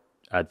 or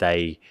are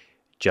they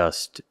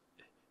just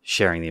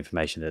sharing the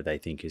information that they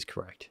think is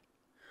correct?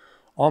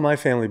 All my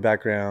family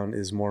background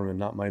is Mormon,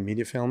 not my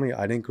immediate family.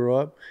 I didn't grow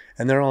up,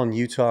 and they're all in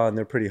Utah, and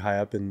they're pretty high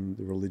up in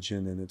the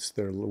religion, and it's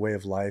their way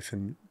of life.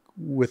 And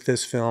with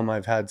this film,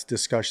 I've had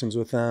discussions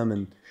with them,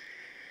 and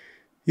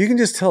you can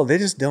just tell they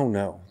just don't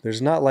know.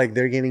 There's not like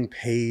they're getting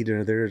paid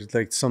or there's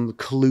like some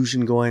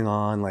collusion going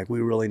on, like we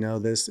really know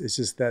this. It's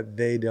just that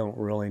they don't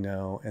really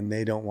know, and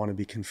they don't want to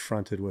be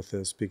confronted with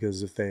this,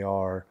 because if they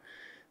are,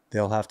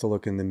 they'll have to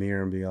look in the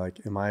mirror and be like,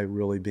 am I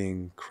really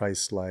being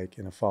Christ-like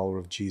and a follower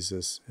of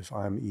Jesus if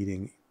I'm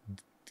eating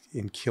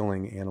and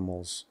killing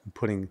animals and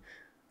putting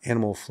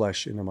animal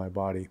flesh into my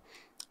body?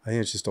 I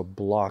think it's just a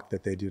block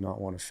that they do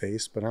not want to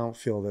face. But I don't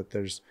feel that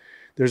there's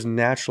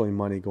naturally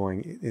money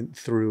going in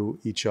through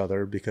each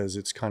other, because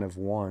it's kind of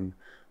one,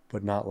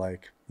 but not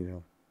like,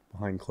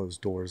 behind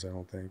closed doors, I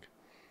don't think.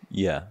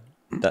 Yeah,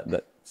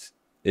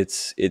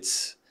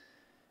 it's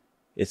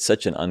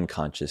such an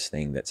unconscious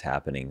thing that's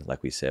happening,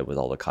 like we said, with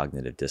all the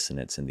cognitive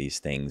dissonance and these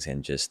things,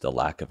 and just the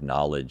lack of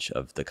knowledge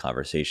of the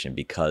conversation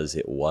because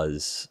it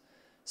was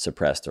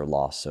suppressed or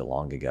lost so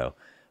long ago.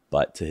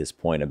 But to his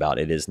point about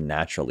it is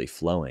naturally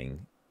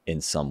flowing in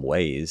some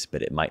ways,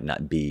 but it might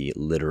not be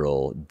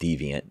literal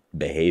deviant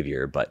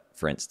behavior. But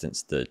for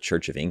instance, the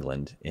Church of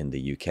England in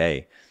the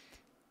UK,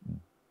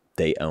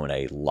 they own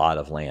a lot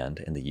of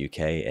land in the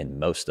UK, and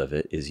most of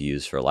it is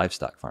used for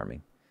livestock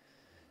farming.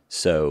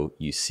 So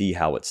you see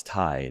how it's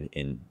tied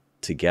in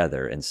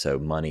together. And so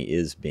money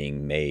is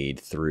being made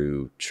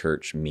through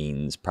church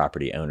means,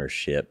 property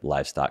ownership,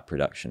 livestock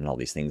production, and all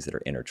these things that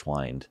are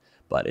intertwined.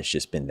 But it's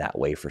just been that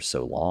way for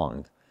so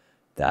long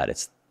that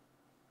it's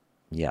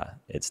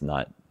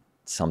not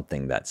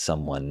something that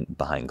someone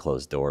behind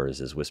closed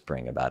doors is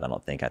whispering about.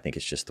 I think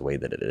it's just the way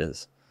that it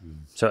is.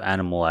 So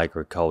animal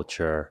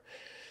agriculture,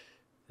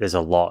 there's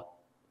a lot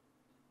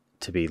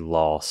to be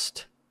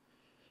lost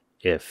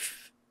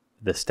if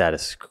the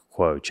status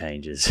quo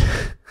changes,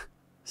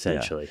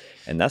 essentially.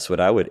 Yeah. And that's what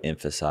I would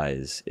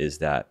emphasize is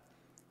that,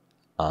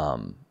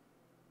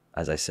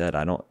 as I said,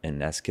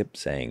 and as Kip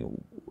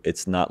saying,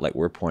 it's not like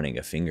we're pointing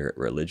a finger at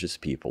religious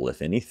people.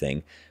 If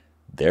anything,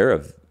 they're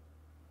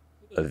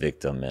a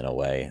victim in a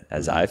way,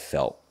 as I've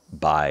felt,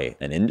 by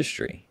an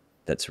industry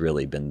that's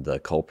really been the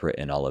culprit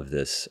in all of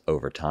this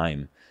over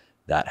time,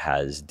 that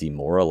has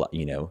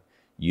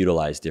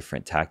utilized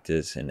different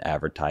tactics and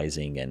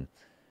advertising and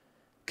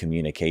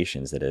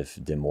communications that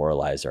have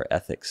demoralized our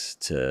ethics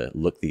to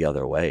look the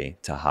other way,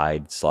 to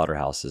hide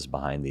slaughterhouses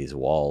behind these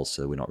walls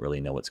so we don't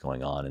really know what's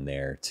going on in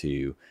there,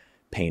 to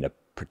paint a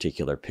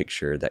particular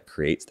picture that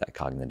creates that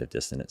cognitive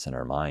dissonance in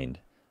our mind,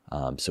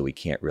 so we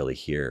can't really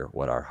hear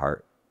what our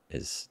heart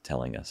is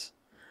telling us.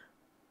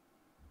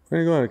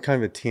 We're going to go on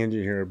kind of a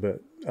tangent here,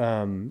 but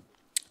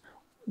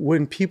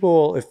when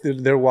people, if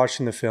they're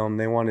watching the film,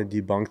 they want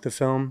to debunk the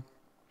film,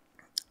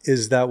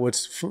 is that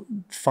what's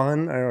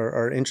fun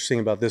or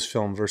interesting about this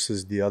film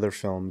versus the other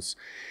films?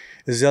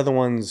 Is the other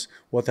ones,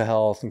 What the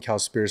Health and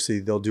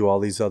Cowspiracy, they'll do all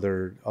these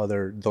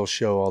they'll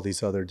show all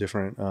these other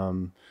different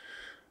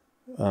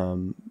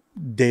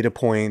data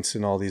points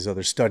and all these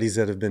other studies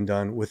that have been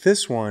done. With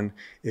this one,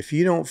 if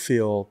you don't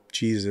feel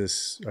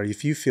Jesus, or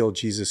if you feel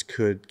Jesus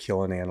could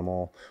kill an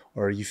animal,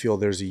 or you feel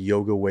there's a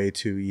yoga way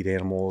to eat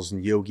animals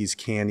and yogis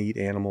can eat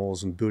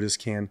animals and Buddhists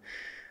can,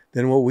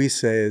 then what we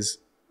say is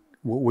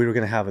what we were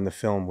going to have in the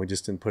film, we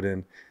just didn't put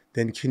in,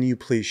 then can you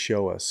please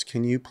show us?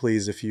 Can you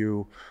please, if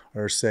you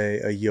are, say,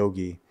 a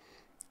yogi,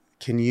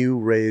 can you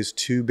raise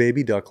 2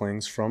 baby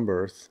ducklings from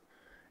birth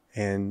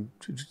and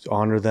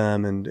honor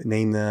them and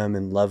name them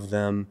and love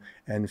them,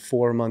 and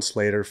 4 months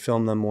later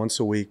film them once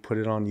a week, put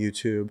it on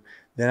YouTube,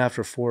 then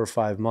after 4 or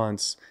 5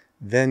 months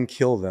then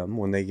kill them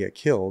when they get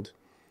killed,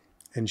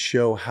 and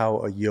show how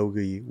a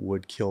yogi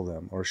would kill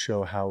them, or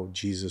show how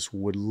Jesus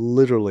would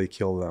literally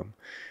kill them.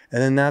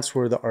 And then that's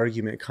where the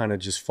argument kind of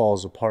just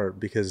falls apart,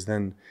 because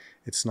then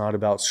it's not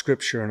about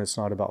scripture and it's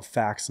not about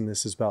facts, and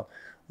this is about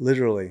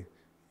literally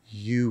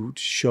you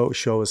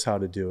show us how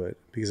to do it.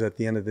 Because at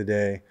the end of the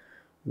day,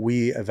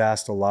 we have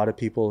asked a lot of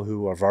people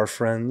who are our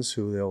friends,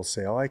 who they'll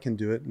say, oh, I can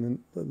do it. And then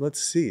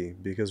let's see,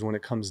 because when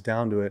it comes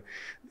down to it,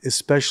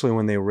 especially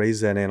when they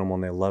raise that animal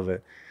and they love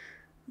it,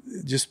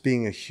 just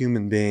being a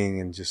human being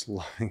and just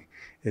loving,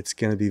 it's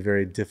going to be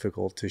very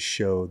difficult to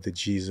show the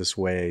Jesus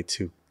way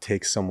to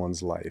take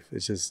someone's life.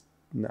 It's just,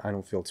 I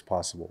don't feel it's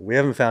possible. We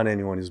haven't found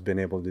anyone who's been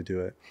able to do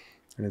it.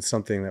 And it's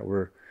something that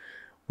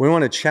we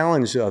want to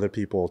challenge other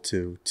people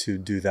to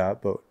do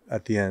that, but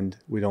at the end,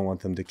 we don't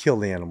want them to kill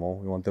the animal.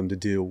 We want them to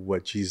do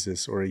what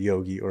Jesus or a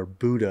yogi or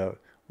Buddha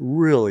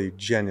really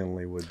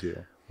genuinely would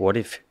do. What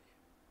if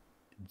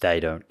they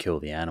don't kill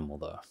the animal,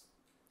 though?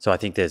 So I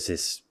think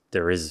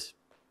there is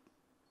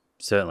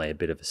certainly a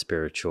bit of a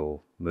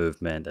spiritual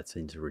movement that's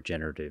into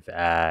regenerative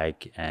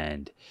ag,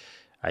 and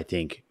I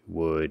think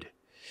would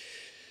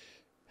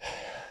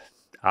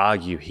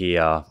argue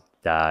here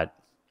that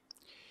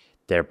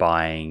they're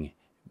buying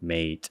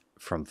meat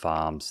from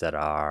farms that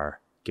are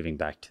giving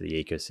back to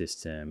the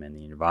ecosystem and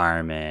the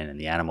environment, and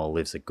the animal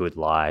lives a good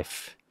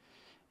life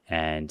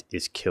and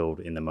is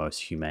killed in the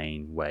most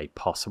humane way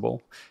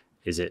possible.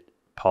 Is it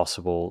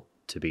possible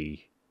to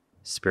be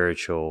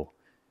spiritual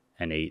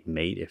and eat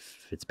meat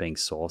if it's being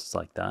sourced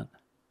like that?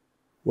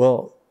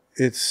 Well,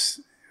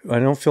 I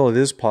don't feel it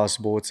is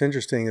possible. What's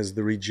interesting is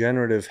the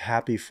regenerative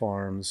happy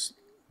farms,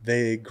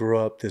 they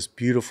grow up this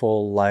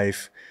beautiful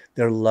life.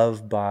 They're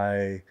loved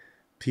by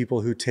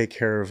people who take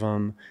care of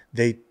them.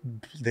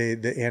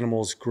 The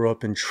animals grow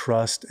up in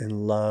trust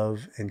and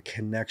love and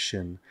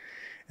connection.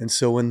 And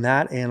so when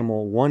that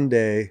animal one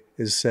day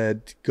is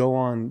said, go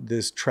on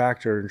this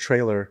tractor and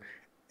trailer,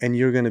 and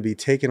you're going to be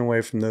taken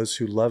away from those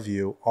who love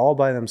you all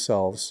by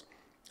themselves,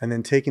 and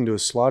then taken to a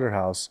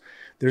slaughterhouse,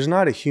 there's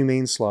not a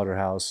humane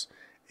slaughterhouse.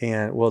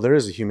 And well, there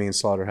is a humane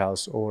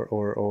slaughterhouse, or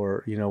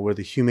where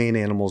the humane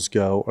animals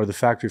go, or the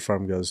factory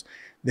farm goes.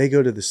 They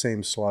go to the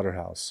same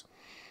slaughterhouse.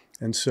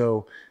 And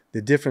so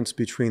the difference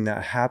between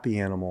that happy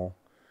animal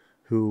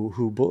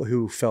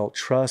who felt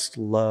trust,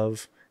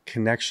 love,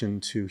 connection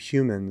to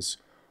humans,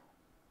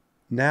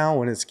 now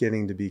when it's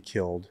getting to be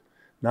killed,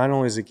 not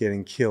only is it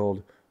getting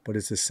killed, but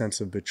it's a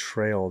sense of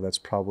betrayal that's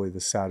probably the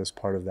saddest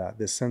part of that.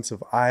 This sense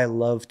of, I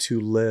love to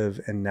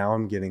live and now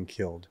I'm getting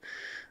killed.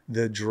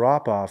 The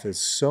drop-off is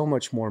so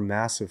much more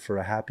massive for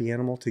a happy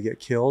animal to get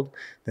killed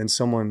than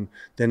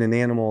an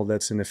animal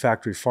that's in a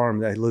factory farm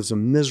that lives a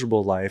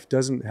miserable life,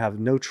 doesn't have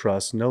no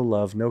trust, no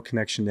love, no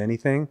connection to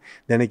anything,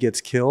 then it gets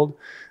killed.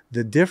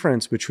 The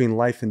difference between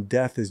life and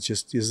death is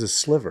a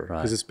sliver,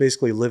 because it's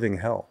basically living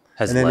hell.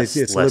 Has and then less,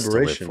 it's less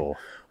liberation. To live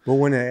for. But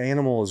when an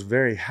animal is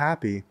very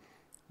happy,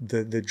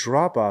 the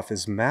drop-off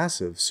is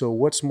massive. So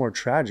what's more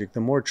tragic?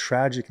 The more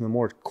tragic and the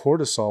more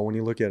cortisol, when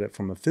you look at it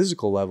from a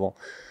physical level,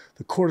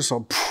 the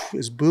cortisol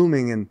is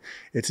booming and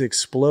it's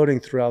exploding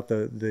throughout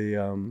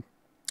the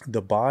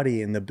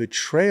body, and the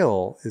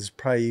betrayal is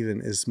probably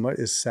even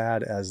as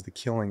sad as the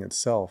killing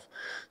itself.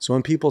 So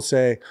when people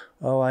say,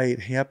 oh, I eat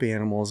happy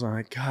animals, I'm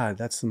like, God,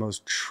 that's the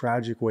most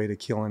tragic way to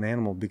kill an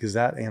animal, because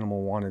that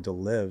animal wanted to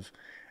live.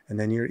 And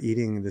then you're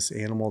eating this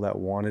animal that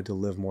wanted to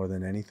live more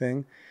than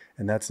anything,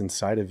 and that's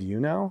inside of you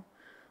now.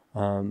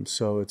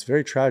 So it's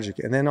very tragic.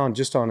 And then on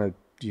a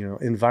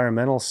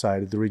environmental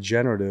side, the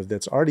regenerative,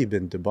 that's already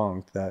been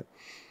debunked, that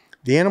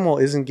the animal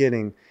isn't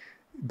getting,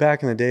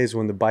 back in the days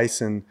when the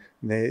bison,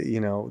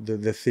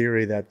 the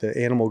theory that the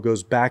animal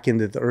goes back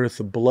into the earth,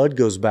 the blood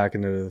goes back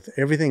into the earth,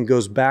 everything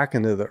goes back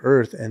into the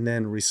earth and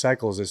then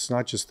recycles. It's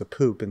not just the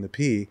poop and the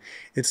pee,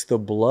 it's the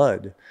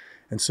blood.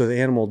 And so the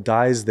animal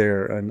dies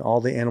there, and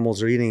all the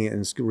animals are eating it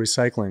and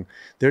recycling.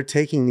 They're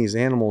taking these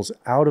animals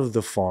out of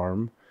the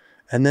farm,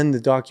 and then the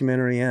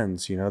documentary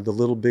ends,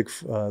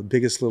 the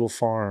biggest little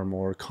farm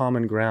or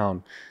common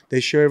ground. They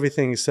show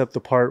everything except the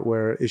part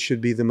where it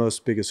should be the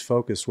most biggest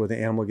focus, where the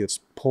animal gets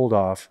pulled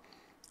off,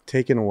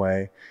 taken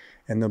away,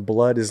 and the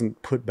blood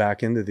isn't put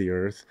back into the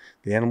earth.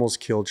 The animal's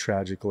killed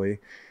tragically.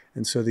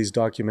 And so these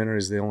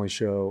documentaries, they only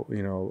show,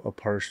 a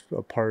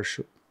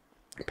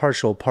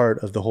partial part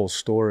of the whole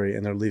story,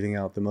 and they're leaving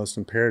out the most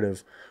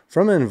imperative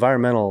from an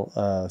environmental,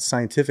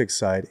 scientific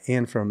side,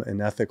 and from an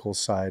ethical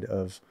side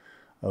of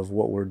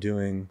what we're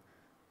doing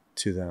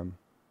to them.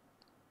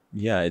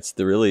 Yeah, it's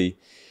the really,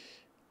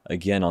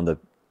 again, on the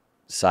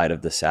side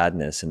of the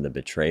sadness and the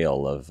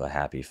betrayal of a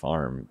happy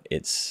farm,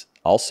 it's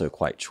also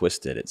quite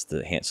twisted. It's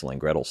the Hansel and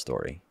Gretel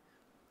story.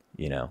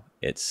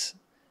 It's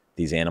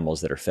these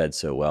animals that are fed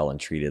so well and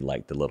treated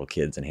like the little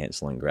kids in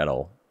Hansel and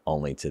Gretel,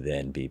 only to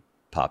then be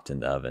popped in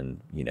the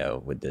oven,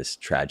 with this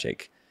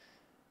tragic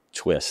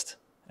twist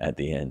at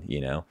the end.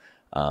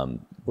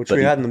 Which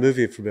we had in the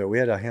movie for a bit. We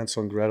had a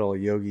Hansel and Gretel.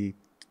 Yogi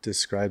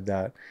described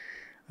that.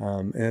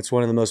 And it's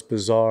one of the most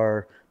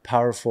bizarre,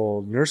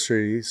 powerful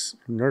nursery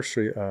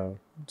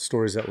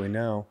stories that we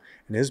know.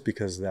 And it is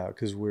because of that,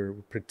 because we're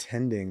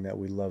pretending that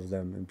we love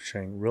them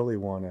and really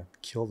want to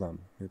kill them.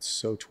 It's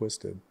so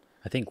twisted.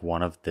 I think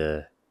one of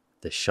the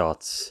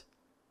shots,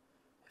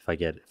 if I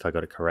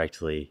got it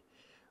correctly,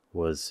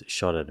 was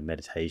shot at a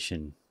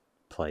meditation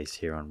place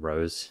here on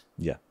Rose.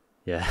 Yeah.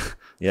 Yeah.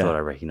 Yeah. Thought I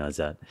recognized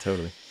that.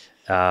 Totally.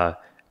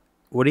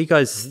 What do you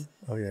guys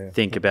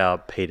think Yeah.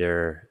 about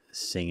Peter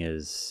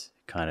Singer's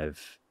kind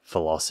of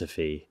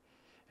philosophy?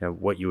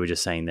 What you were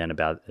just saying then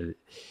about an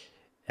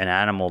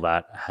animal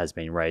that has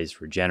been raised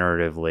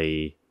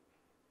regeneratively,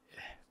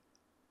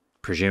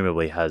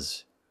 presumably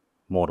has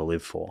more to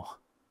live for,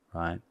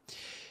 right?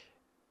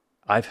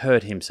 I've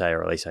heard him say,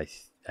 or at least I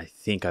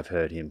think I've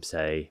heard him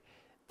say,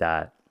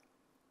 that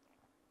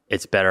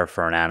it's better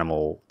for an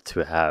animal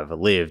to have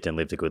lived and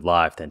lived a good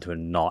life than to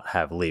not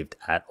have lived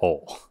at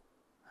all.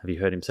 Have you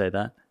heard him say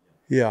that?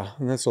 Yeah,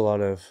 and that's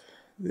when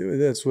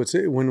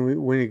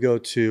you go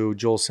to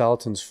Joel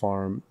Salatin's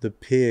farm, the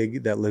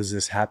pig that lives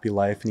this happy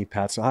life, and he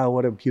pats,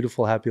 what a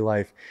beautiful happy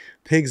life.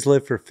 Pigs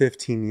live for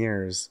 15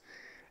 years.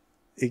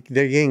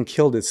 They're getting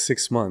killed at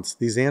 6 months.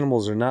 These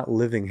animals are not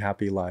living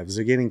happy lives.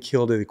 They're getting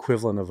killed at the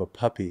equivalent of a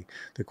puppy,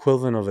 the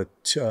equivalent of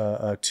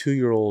a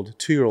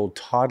two-year-old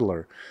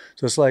toddler.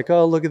 So it's like,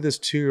 oh, look at this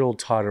 2-year-old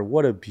toddler.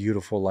 What a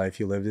beautiful life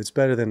you lived. It's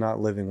better than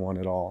not living one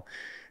at all.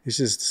 It's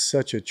just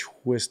such a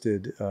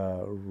twisted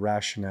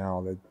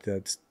rationale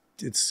that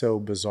it's so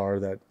bizarre.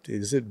 That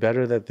is it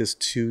better that this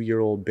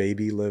 2-year-old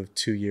baby lived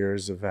 2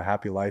 years of a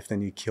happy life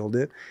than you killed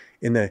it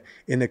in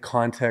the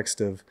context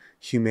of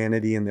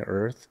humanity and the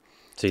earth?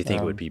 So you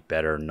think it would be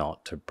better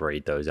not to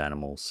breed those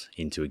animals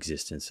into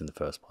existence in the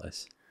first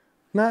place?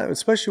 Not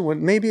especially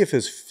when, maybe if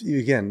it's,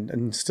 again,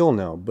 and still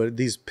no, but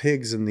these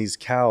pigs and these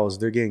cows,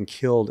 they're getting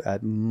killed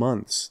at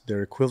months.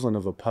 They're equivalent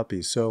of a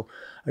puppy. So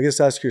I guess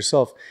ask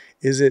yourself,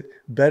 is it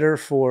better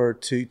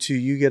to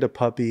you get a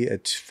puppy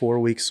at 4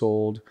 weeks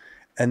old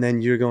and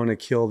then you're going to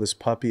kill this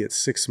puppy at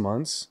 6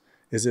 months?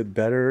 Is it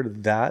better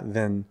that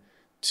than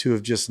to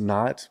have just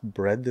not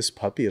bred this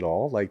puppy at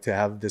all? Like to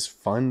have this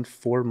fun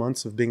 4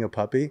 months of being a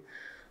puppy?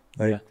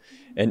 Yeah.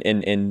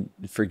 And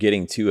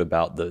forgetting too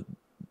about the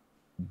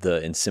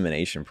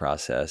insemination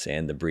process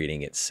and the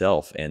breeding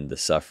itself and the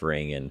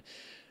suffering and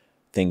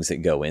things that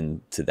go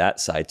into that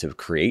side to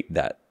create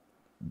that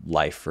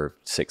life for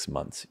 6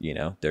 months.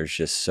 There's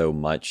just so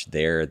much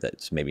there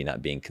that's maybe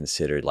not being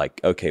considered.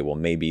 Like, okay, well,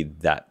 maybe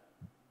that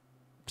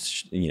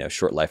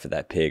short life of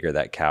that pig or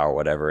that cow or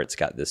whatever, it's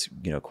got this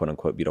quote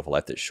unquote beautiful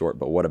life that's short,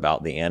 but what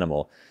about the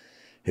animal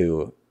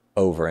who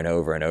over and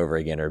over and over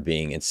again are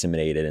being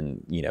inseminated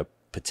and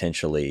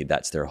potentially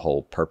that's their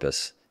whole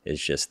purpose,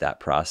 is just that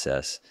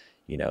process?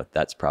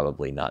 That's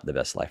probably not the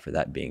best life for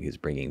that being who's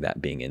bringing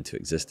that being into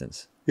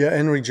existence. Yeah,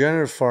 and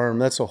regenerative farm,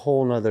 that's a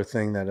whole nother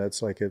thing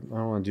that's like, I don't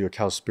want to do a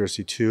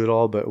Cowspiracy 2 at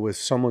all, but if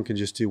someone could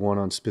just do one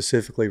on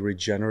specifically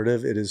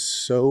regenerative, it is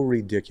so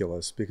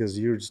ridiculous because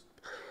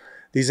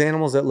these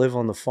animals that live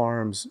on the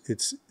farms,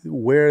 it's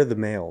where are the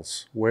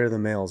males,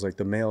 like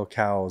the male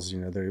cows,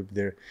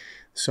 they're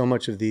so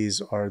much of these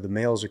the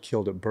males are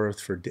killed at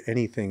birth for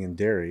anything in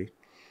dairy.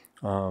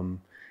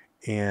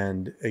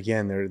 And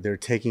again, they're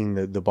taking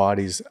the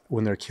bodies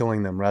when they're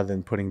killing them, rather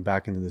than putting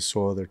back into the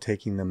soil, they're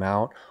taking them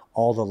out.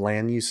 All the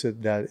land use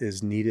that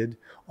is needed,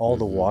 all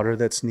the water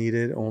that's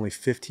needed, only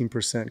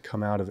 15%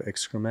 come out of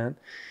excrement.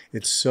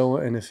 It's so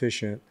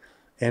inefficient.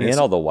 And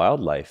all the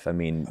wildlife. I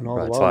mean,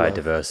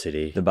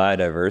 biodiversity. The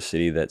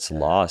biodiversity that's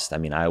lost. I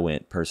mean, I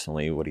went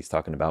personally, what he's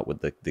talking about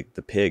with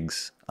the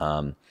pigs,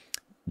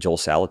 Joel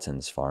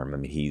Salatin's farm. I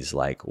mean, he's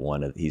like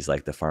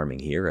the farming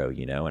hero,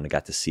 and I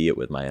got to see it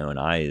with my own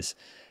eyes,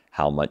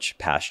 how much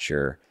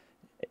pasture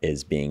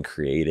is being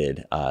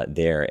created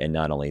there. And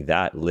not only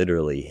that,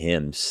 literally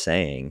him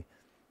saying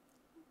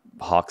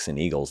hawks and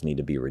eagles need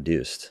to be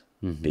reduced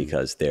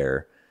because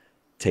they're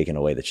taking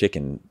away the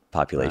chicken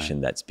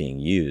population that's being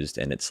used.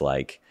 And it's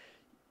like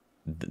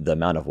the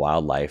amount of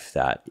wildlife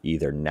that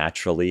either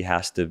naturally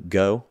has to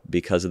go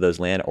because of those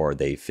land, or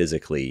they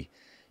physically,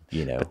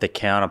 But the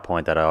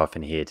counterpoint that I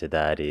often hear to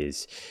that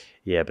is,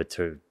 yeah, but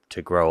to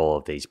grow all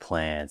of these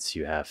plants,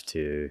 you have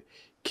to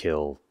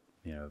kill,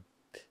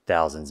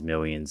 thousands,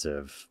 millions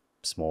of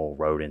small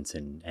rodents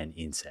and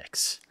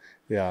insects.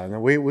 Yeah, and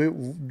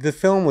the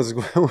film was,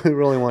 we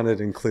really wanted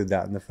to include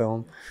that in the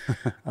film.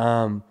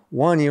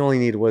 One, you only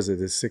need,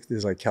 this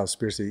is like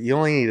Cowspiracy, you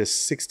only need a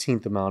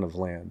 16th amount of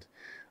land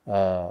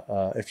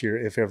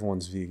if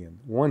everyone's vegan,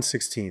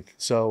 1/16.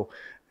 So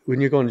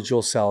when you're going to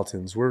Joel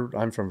Salatin's,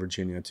 I'm from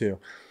Virginia too.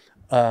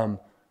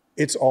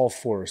 it's all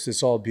forest.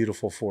 It's all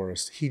beautiful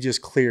forest. He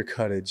just clear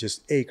cutted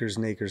just acres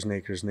and acres and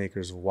acres and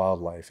acres of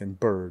wildlife and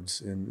birds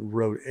and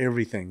wrote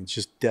everything. It's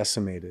just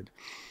decimated.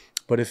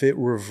 But if it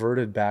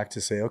reverted back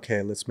to say,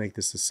 okay, let's make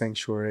this a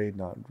sanctuary,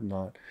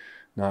 not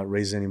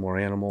raise any more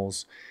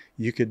animals,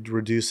 you could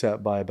reduce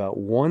that by about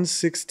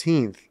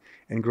 1/16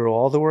 and grow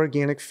all the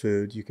organic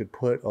food. You could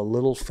put a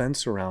little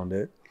fence around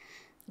it,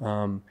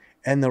 and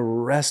the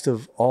rest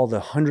of all the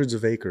hundreds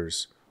of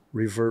acres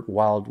revert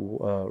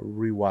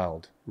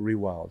rewild.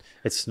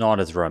 It's not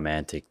as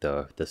romantic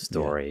though, the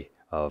story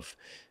of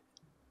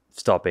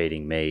stop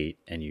eating meat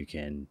and you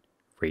can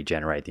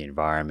regenerate the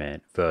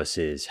environment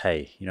versus,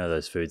 hey, you know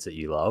those foods that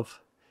you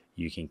love?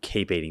 You can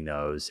keep eating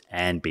those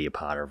and be a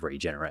part of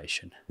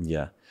regeneration.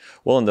 Yeah.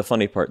 Well, and the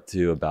funny part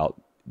too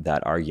about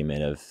that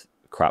argument of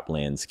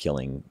croplands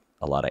killing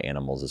a lot of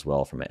animals as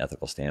well from an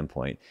ethical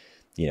standpoint,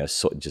 you know,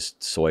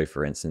 just soy,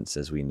 for instance,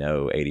 as we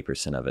know,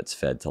 80% of it's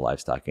fed to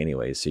livestock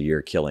anyways. So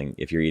you're killing,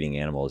 if you're eating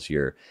animals,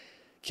 you're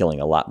killing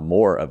a lot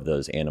more of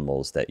those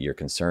animals that you're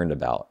concerned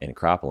about in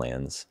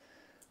croplands.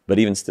 But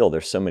even still,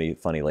 there's so many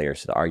funny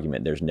layers to the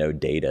argument. There's no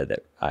data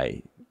that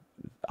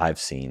I've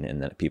seen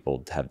and that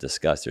people have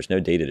discussed. There's no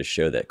data to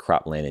show that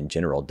cropland in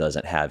general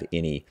doesn't have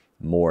any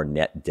more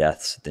net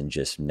deaths than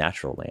just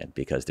natural land,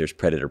 because there's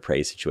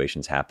predator-prey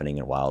situations happening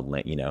in wild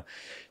land. You know,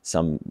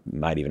 some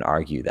might even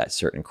argue that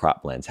certain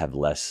croplands have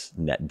less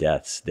net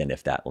deaths than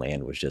if that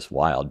land was just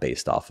wild,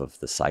 based off of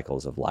the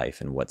cycles of life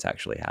and what's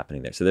actually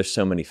happening there. So there's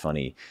so many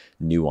funny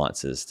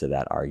nuances to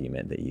that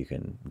argument that you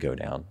can go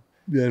down.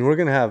 Yeah, and we're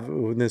going to have,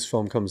 when this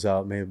film comes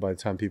out, maybe by the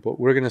time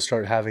we're going to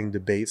start having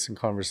debates and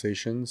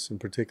conversations, and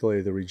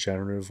particularly the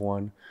regenerative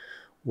one.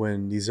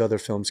 When these other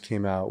films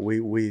came out,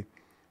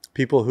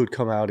 people who'd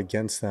come out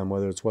against them,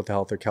 whether it's What the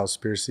Health or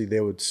Cowspiracy,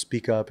 they would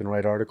speak up and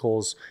write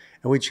articles,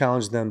 and we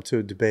challenged them to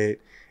a debate,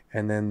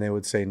 and then they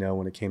would say no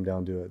when it came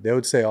down to it. They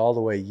would say all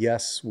the way,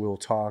 yes, we'll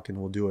talk and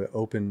we'll do an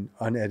open,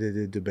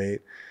 unedited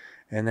debate,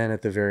 and then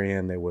at the very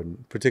end they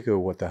wouldn't,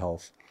 particularly What the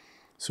Health.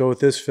 So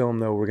with this film,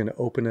 though, we're going to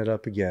open it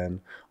up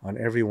again on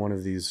every one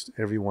of these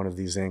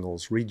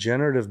angles.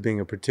 Regenerative being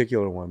a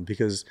particular one,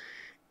 because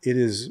it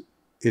is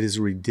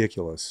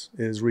ridiculous.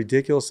 It is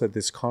ridiculous that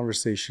this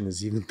conversation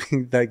is even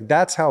being, like,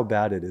 that's how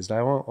bad it is.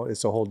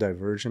 It's a whole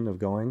diversion of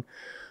going,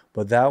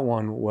 but that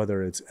one,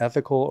 whether it's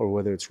ethical or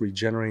whether it's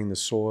regenerating the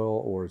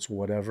soil or it's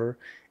whatever,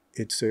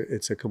 it's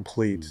a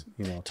complete,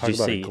 talk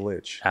about a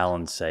glitch.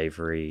 Alan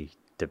Savory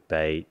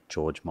debate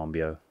George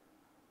Monbiot.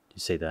 Did you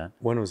see that?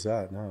 When was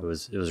that? No. It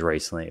was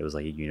recently. It was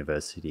like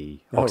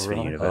a Oxford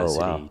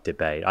University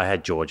debate. I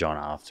had George on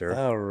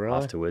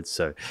afterwards.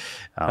 So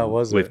how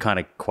was it? We've kind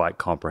of quite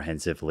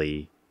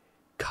comprehensively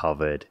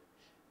covered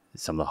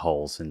some of the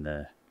holes in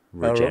the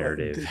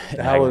regenerative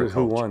agriculture.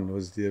 Who won?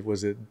 Was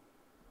it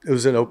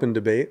an open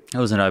debate? It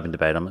was an open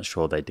debate. I'm not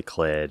sure they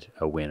declared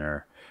a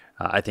winner.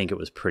 I think it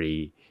was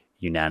pretty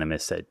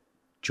unanimous that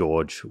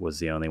George was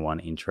the only one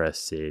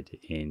interested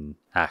in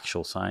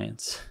actual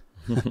science.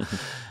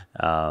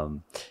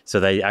 So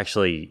they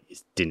actually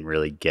didn't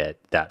really get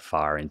that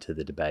far into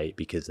the debate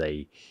because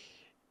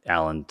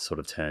Alan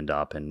sort of turned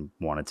up and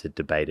wanted to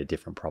debate a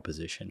different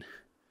proposition.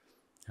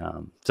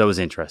 So it was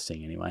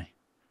interesting anyway,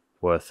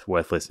 worth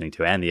listening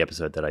to. And the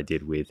episode that I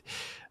did with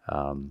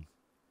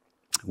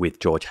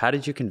George. How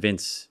did you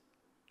convince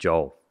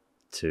Joel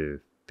to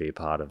be a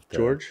part of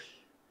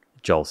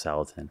Joel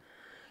Salatin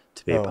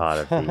to be a part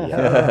of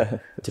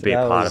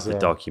the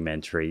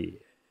documentary?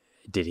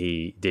 Did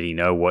he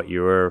know what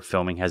you were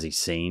filming? Has he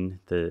seen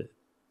the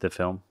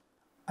film?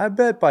 I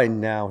bet by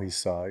now he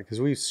saw it, because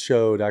we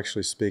showed,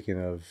 actually,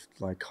 speaking of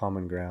like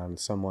common ground,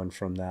 someone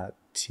from that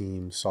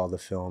team saw the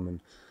film,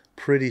 and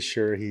pretty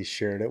sure he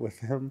shared it with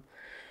him.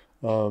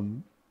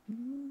 Probably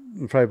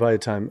by the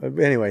time,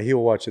 anyway,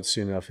 he'll watch it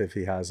soon enough if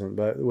he hasn't.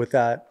 But with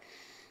that,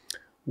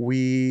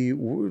 we,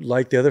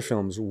 like the other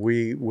films,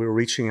 we're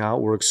reaching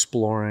out, we're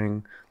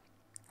exploring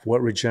what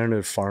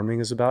regenerative farming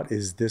is about.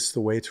 Is this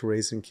the way to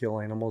raise and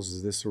kill animals?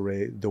 Is this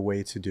the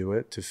way to do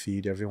it, to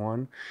feed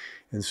everyone?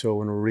 And so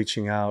when we're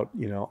reaching out,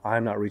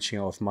 I'm not reaching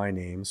out with my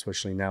name,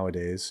 especially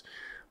nowadays,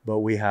 but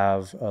we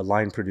have a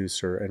line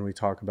producer and we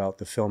talk about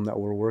the film that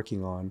we're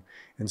working on.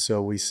 And so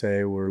we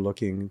say we're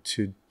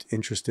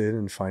interested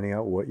in finding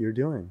out what you're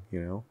doing,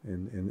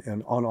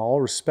 and on all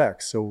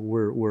respects. So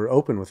we're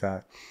open with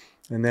that.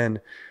 And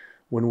then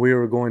when we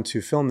were going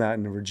to film that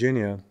in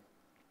Virginia,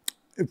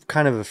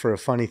 kind of for a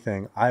funny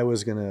thing,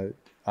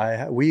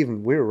 we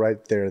were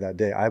right there that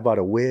day. I bought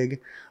a wig,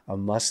 a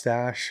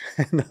mustache,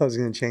 and I was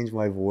going to change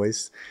my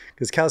voice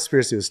because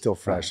Cowspiracy was still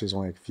fresh. It was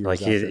only a few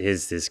years after.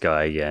 Here's this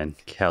guy again,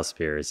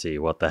 Cowspiracy,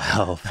 what the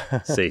hell,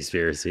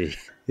 Seaspiracy.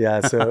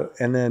 Yeah. So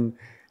and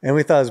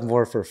we thought it was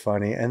more for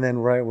funny. And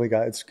then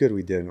it's good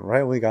we didn't.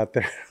 Right when we got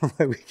there, I'm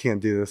like, we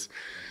can't do this.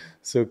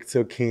 So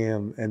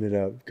Cam ended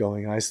up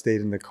going. I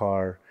stayed in the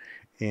car,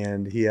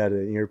 and he had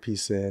an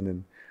earpiece in,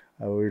 and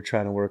we were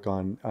trying to work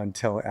on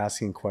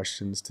asking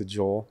questions to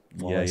Joel.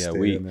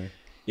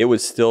 It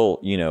was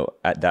still,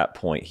 at that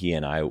point, he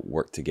and I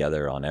worked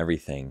together on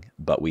everything,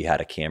 but we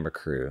had a camera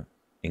crew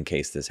in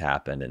case this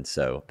happened. And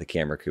so the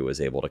camera crew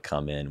was able to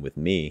come in with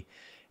me.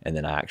 And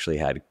then I actually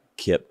had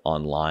Kip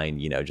online,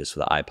 you know, just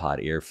with an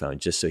iPod earphone,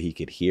 just so he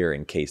could hear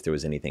in case there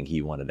was anything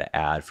he wanted to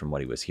add from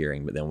what he was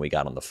hearing. But then when we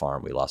got on the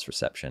farm, we lost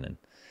reception.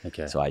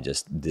 And so I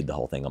just did the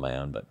whole thing on my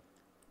own. But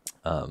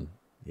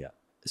yeah.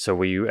 So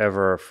were you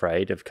ever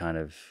afraid of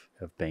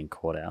being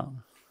caught out?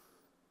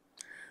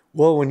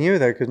 Well, when you're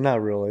there,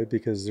 not really,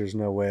 because there's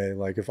no way.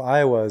 Like if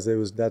I was,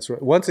 that's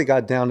right. Once it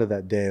got down to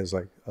that day,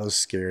 I was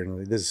scared. And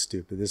like, this is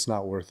stupid. This is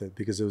not worth it,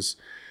 because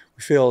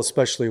we feel,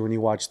 especially when you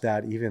watch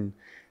that, even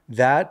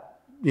that,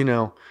 you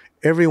know,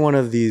 every one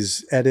of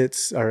these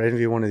edits or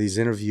every one of these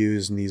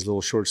interviews and these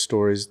little short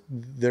stories,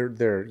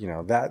 they're you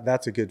know,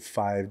 that's a good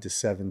 5 to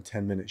 7,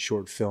 10-minute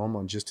short film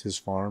on just his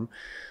farm.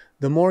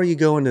 The more you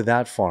go into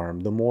that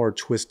farm, the more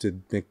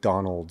twisted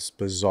McDonald's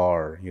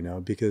bizarre, you know,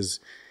 because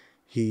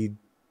he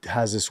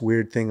has this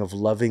weird thing of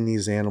loving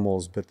these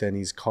animals, but then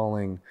he's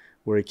calling,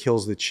 where he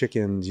kills the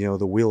chickens, you know,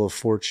 the Wheel of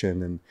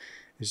Fortune. And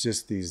it's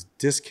just these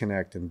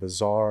disconnect and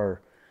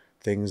bizarre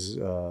things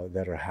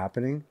that are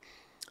happening.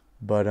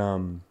 But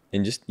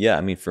and just, yeah,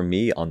 I mean, for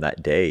me on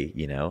that day,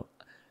 you know,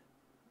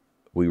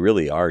 we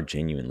really are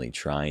genuinely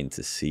trying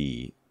to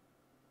see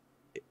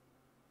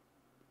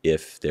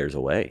if there's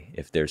a way,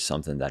 if there's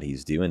something that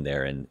he's doing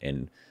there.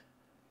 And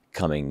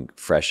coming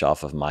fresh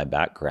off of my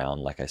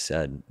background, like I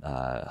said,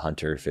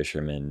 hunter,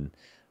 fisherman,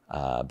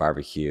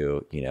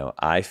 barbecue, you know,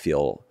 I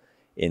feel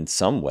in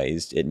some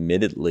ways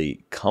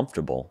admittedly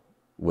comfortable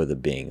with a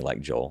being like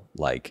Joel,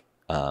 like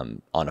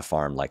on a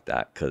farm like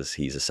that, because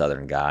he's a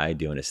Southern guy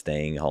doing his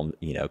thing, home,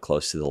 you know,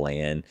 close to the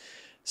land,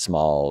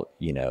 small,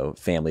 you know,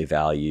 family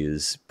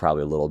values,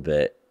 probably a little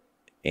bit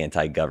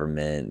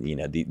anti-government, you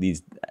know,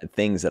 these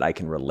things that I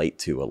can relate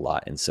to a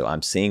lot. And so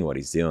I'm seeing what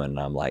he's doing, and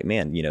I'm like,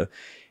 man, you know,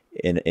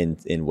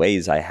 in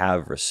ways I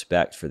have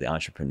respect for the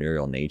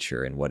entrepreneurial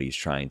nature and what he's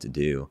trying to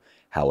do.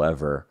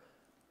 However,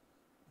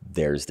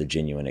 there's the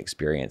genuine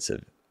experience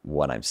of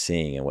what I'm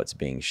seeing and what's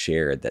being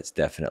shared that's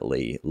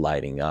definitely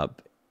lighting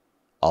up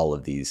all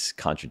of these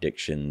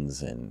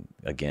contradictions and,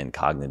 again,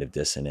 cognitive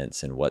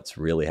dissonance and what's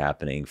really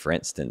happening. For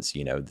instance,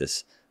 you know,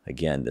 this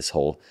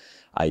whole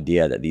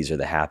idea that these are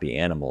the happy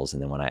animals.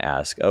 And then when I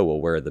ask, oh, well,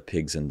 where are the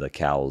pigs and the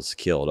cows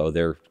killed? Oh,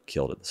 they're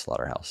killed at the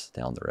slaughterhouse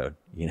down the road,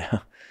 you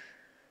know?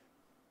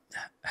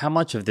 How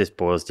much of this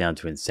boils down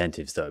to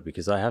incentives, though?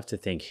 Because I have to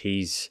think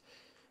he's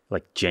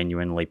like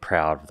genuinely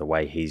proud of the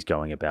way he's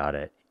going about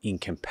it in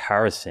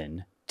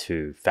comparison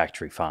to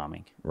factory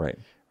farming. Right.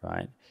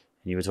 Right. And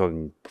you were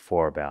talking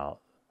before about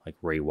like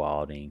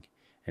rewilding.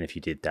 And if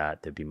you did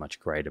that, there'd be much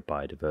greater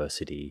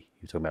biodiversity.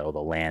 You're talking about all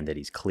the land that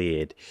he's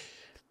cleared.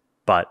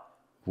 But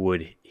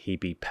would he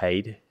be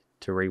paid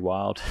to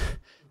rewild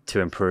to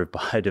improve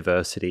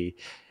biodiversity?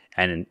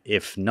 And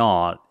if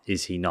not,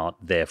 is he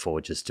not therefore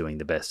just doing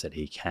the best that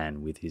he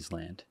can with his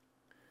land?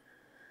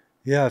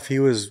 Yeah, if he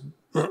was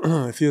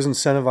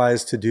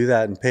incentivized to do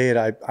that and pay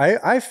it,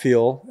 I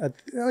feel,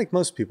 like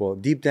most people,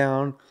 deep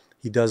down,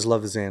 he does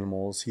love his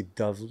animals. He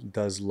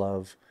does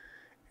love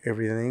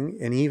everything.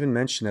 And he even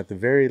mentioned at the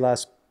very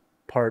last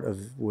part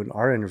of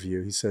our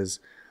interview, he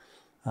says,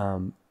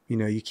 you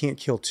know, you can't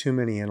kill too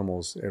many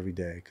animals every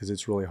day because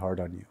it's really hard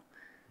on you.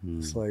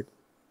 It's like,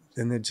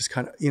 and then just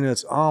kind of, you know,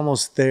 it's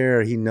almost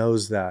there. He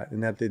knows that.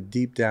 And at the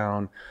deep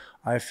down,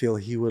 I feel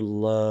he would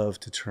love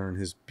to turn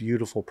his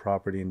beautiful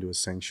property into a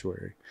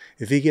sanctuary.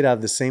 If he could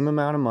have the same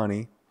amount of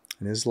money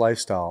and his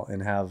lifestyle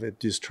and have it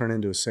just turn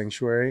into a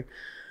sanctuary,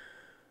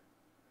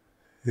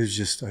 it's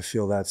just, I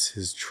feel that's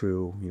his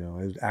true, you know,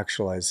 it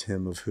actualize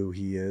him of who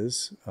he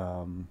is.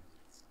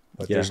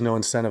 But there's no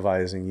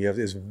incentivizing.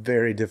 It's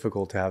very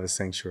difficult to have a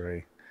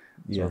sanctuary,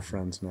 as our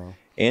friends know.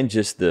 And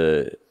just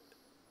the,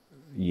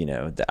 you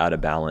know, the out of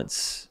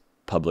balance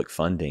public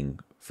funding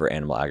for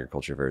animal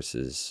agriculture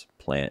versus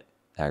plant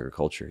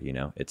agriculture. You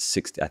know, it's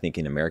 60, I think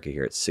in America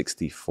here, it's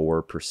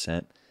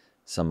 64%,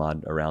 some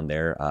odd around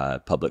there,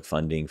 public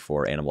funding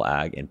for animal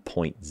ag and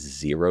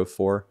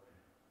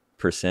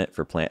 0.04%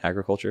 for plant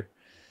agriculture.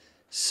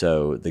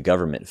 So the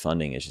government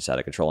funding is just out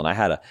of control. And I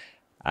had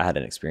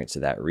an experience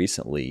of that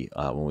recently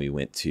when we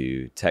went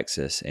to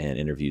Texas and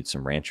interviewed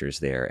some ranchers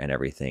there and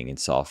everything, and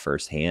saw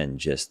firsthand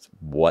just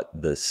what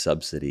the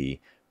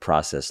subsidy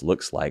process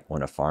looks like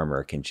when a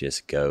farmer can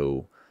just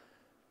go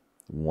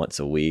once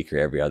a week or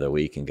every other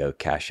week and go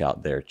cash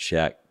out their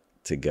check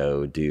to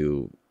go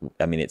do.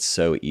 I mean, it's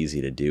so easy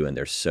to do, and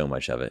there's so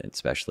much of it,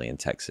 especially in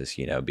Texas,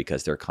 you know,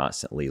 because they're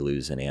constantly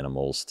losing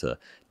animals to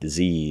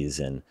disease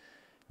and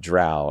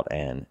drought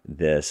and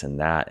this and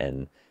that,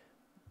 and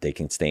they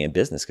can stay in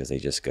business because they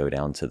just go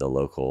down to the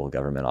local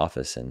government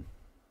office and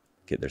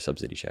get their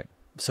subsidy check.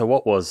 So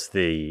what was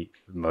the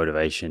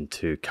motivation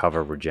to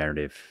cover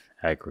regenerative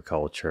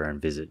agriculture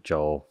and visit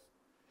Joel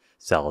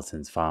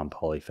Salatin's farm,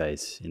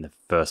 Polyface, in the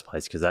first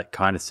place? Because that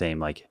kind of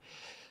seemed like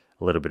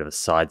a little bit of a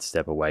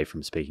sidestep away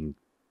from speaking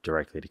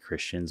directly to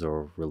Christians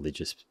or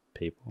religious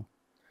people.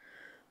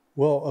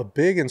 Well, a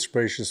big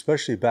inspiration,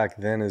 especially back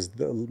then, is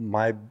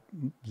the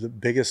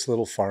biggest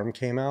little farm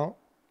came out.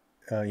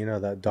 You know,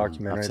 that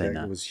documentary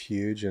that was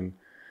huge, and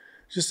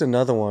just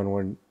another one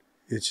when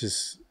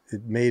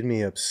it made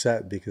me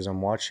upset because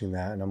I'm watching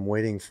that and I'm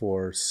waiting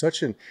for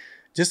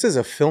just as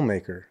a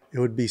filmmaker, it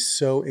would be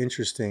so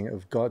interesting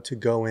to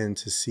go in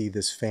to see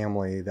this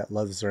family that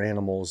loves their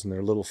animals and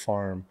their little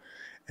farm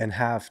and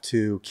have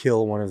to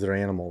kill one of their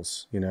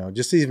animals,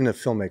 just even a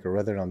filmmaker,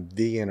 whether I'm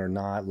vegan or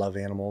not, love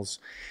animals.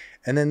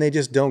 And then they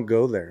just don't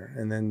go there.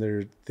 And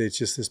then it's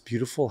just this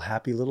beautiful,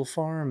 happy little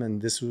farm.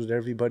 And this is what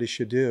everybody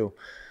should do,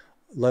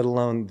 let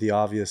alone the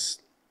obvious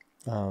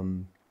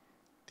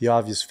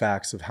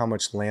facts of how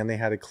much land they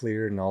had to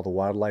clear and all the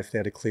wildlife they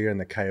had to clear and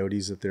the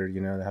coyotes that they're,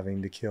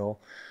 having to kill.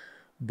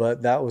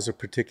 But that was a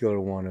particular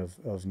one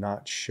of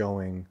not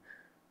showing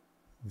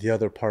the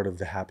other part of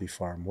the happy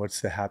farm.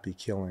 What's the happy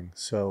killing?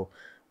 So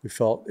we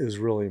felt it was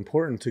really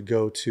important to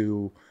go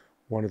to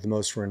one of the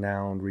most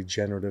renowned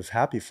regenerative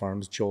happy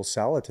farms, Joel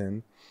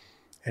Salatin,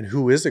 and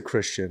who is a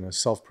Christian, a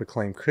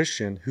self-proclaimed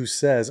Christian, who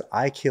says,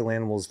 I kill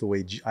animals the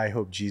way I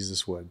hope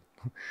Jesus would.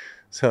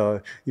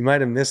 So you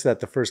might have missed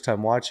that the first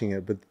time watching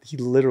it, but he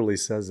literally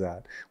says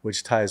that,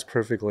 which ties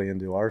perfectly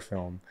into our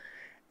film.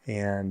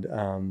 And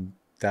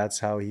that's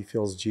how he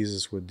feels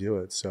Jesus would do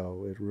it.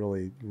 So it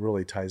really,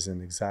 really ties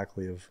in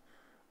exactly of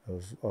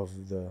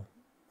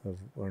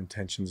our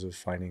intentions of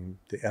finding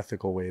the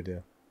ethical way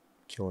to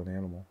kill an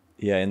animal.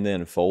 Yeah, and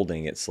then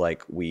folding, it's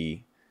like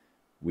we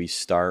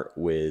start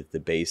with the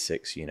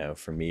basics,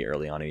 for me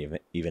early on,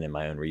 even in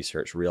my own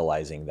research,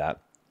 realizing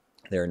that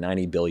there are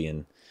 90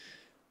 billion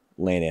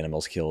land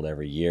animals killed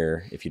every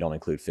year. If you don't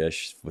include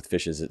fish, with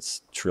fishes,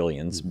 it's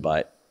trillions,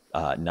 but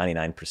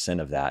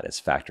 99% of that is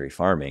factory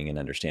farming, and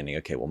understanding,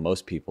 okay, well,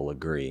 most people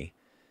agree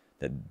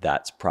that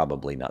that's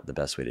probably not the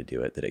best way to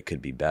do it, that it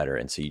could be better.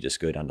 And so you just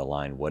go down the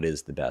line, what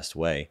is the best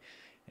way?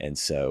 And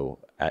so,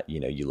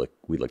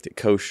 we looked at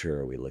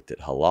kosher, we looked at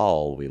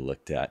halal, we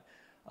looked at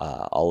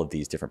all of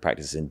these different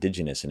practices,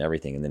 indigenous and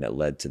everything. And then it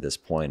led to this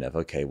point of,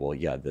 okay, well,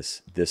 yeah,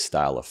 this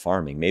style of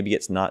farming, maybe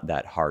it's not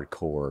that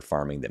hardcore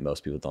farming that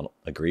most people don't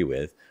agree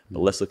with,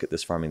 but let's look at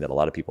this farming that a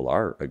lot of people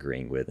are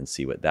agreeing with and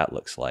see what that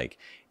looks like.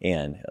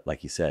 And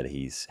like you said,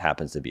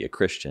 happens to be a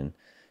Christian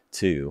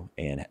too,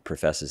 and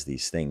professes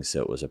these things.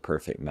 So it was a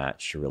perfect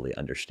match to really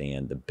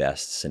understand the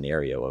best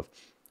scenario of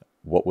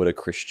what would a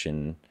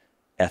Christian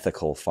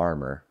ethical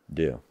farmer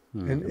do.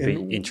 It'd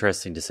be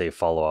interesting to see a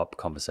follow-up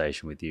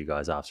conversation with you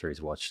guys after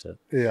he's watched it.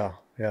 Yeah.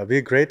 It'd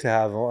be great to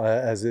have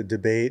as a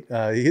debate.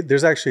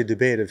 There's actually a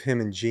debate of him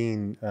and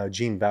Gene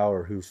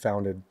Bauer, who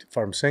founded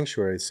Farm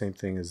Sanctuary, same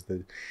thing as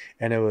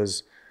and it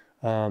was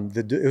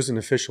it was an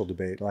official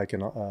debate, like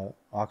in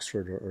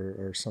Oxford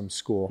or some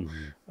school.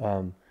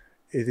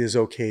 It is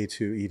okay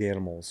to eat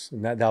animals,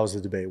 and that was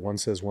the debate. One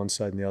says one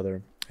side and the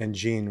other, and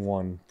Gene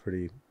won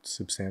pretty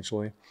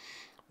substantially.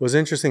 What was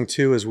interesting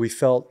too is we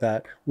felt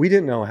that we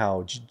didn't know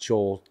how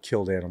Joel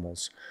killed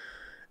animals.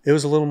 It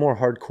was a little more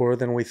hardcore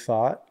than we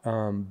thought.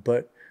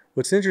 But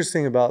what's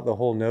interesting about the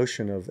whole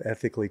notion of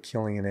ethically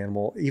killing an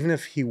animal, even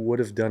if he would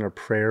have done a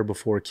prayer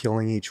before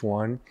killing each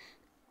one,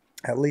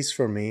 at least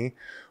for me,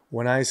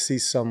 when I see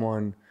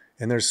someone,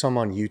 and there's some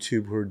on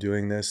YouTube who are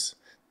doing this,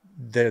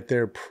 that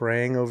they're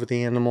praying over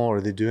the animal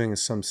or they're doing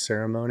some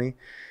ceremony,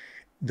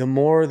 the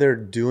more they're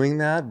doing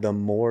that, the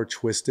more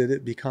twisted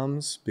it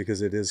becomes,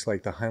 because it is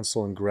like the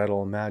Hansel and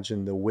Gretel.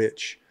 Imagine the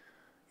witch,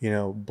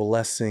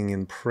 blessing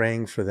and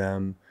praying for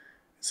them.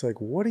 It's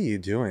like, what are you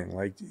doing?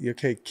 Like,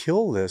 okay,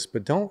 kill this,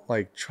 but don't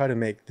try to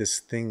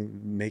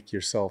make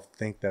yourself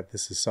think that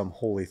this is some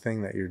holy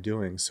thing that you're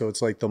doing. So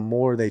it's like the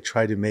more they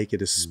try to make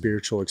it a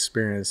spiritual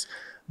experience,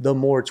 the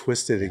more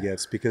twisted it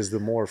gets, because the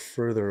more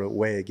further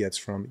away it gets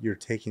from you're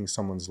taking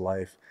someone's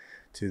life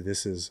to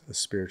this is a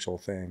spiritual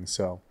thing.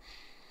 So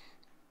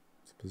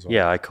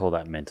yeah, I call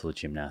that mental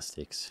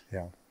gymnastics.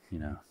 Yeah.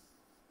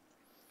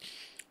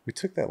 We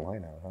took that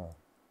line out,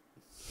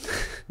 huh?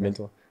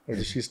 Mental. Or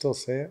does she still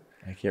say it?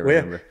 I can't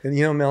remember. And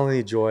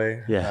Melanie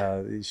Joy,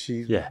 Yeah.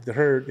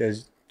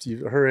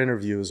 Her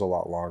interview is a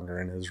lot longer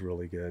and is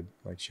really good,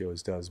 like she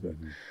always does. But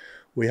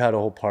we had a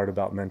whole part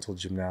about mental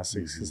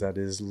gymnastics, because that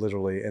is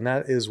literally, and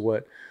that is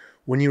what,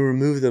 when you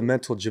remove the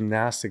mental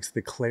gymnastics,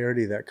 the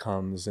clarity that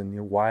comes,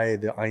 and why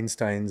the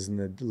Einsteins and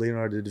the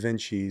Leonardo da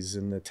Vinci's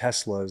and the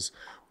Teslas,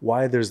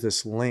 why there's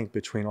this link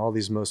between all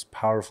these most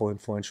powerful,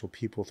 influential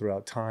people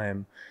throughout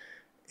time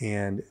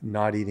and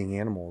not eating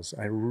animals.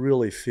 I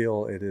really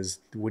feel it is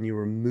when you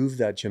remove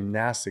that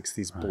gymnastics,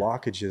 these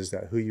blockages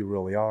that who you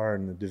really are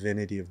and the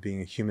divinity of being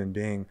a human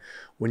being,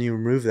 when you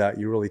remove that,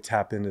 you really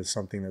tap into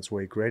something that's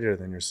way greater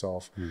than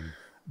yourself.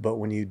 But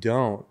when you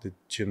don't, the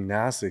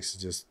gymnastics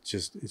is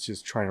it's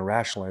just trying to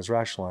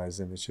rationalize,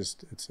 and it's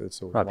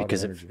a right,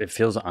 because it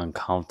feels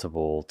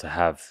uncomfortable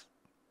to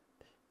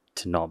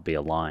not be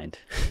aligned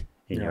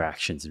in your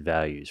actions and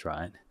values,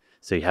 right?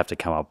 So you have to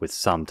come up with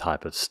some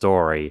type of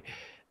story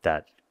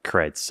that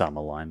creates some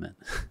alignment.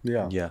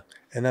 Yeah.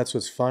 And that's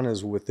what's fun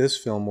is with this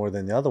film more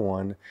than the other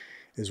one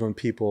is when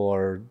people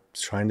are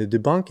trying to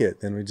debunk it,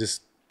 then we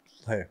just,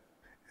 hey,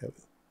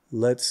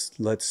 let's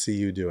see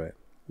you do it.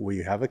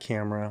 We have a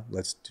camera,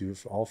 let's do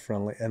all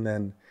friendly, and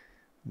then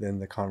than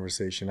the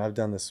conversation. I've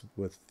done this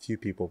with a few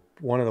people.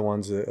 One of the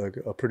ones,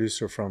 a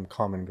producer from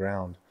Common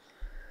Ground,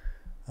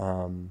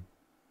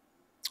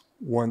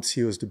 once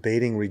he was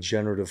debating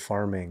regenerative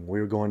farming. We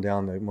were going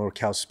down the more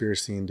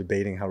Cowspiracy and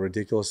debating how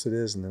ridiculous it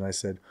is. And then I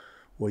said,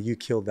 well, you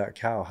killed that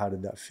cow. How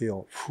did that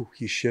feel? Whew,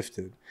 he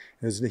shifted.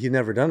 He'd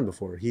never done it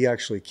before. He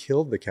actually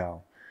killed the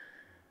cow.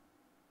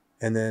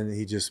 And then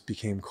he just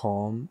became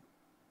calm.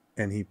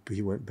 And he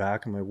went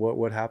back. I'm like,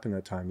 what happened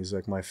that time? He's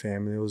like, my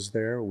family was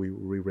there. We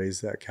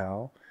raised that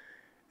cow.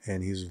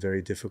 And he was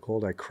very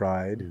difficult. I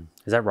cried.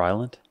 Is that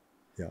Ryland?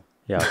 Yeah.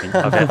 Yeah,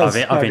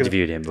 I've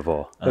interviewed him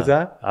before. What's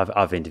that?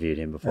 I've interviewed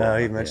him before.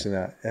 He mentioned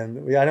that.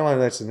 And I don't want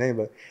to mention the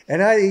name,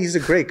 he's a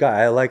great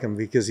guy. I like him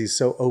because he's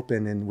so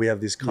open and we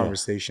have these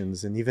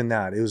conversations. And even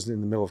that, it was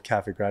in the middle of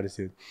Cafe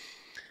Gratitude.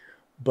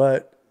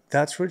 But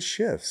that's where it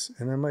shifts.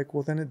 And I'm like,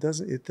 well, then it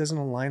doesn't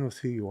align with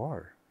who you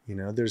are.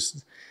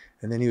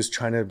 And then he was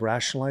trying to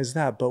rationalize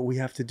that, but we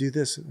have to do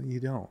this. You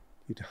don't.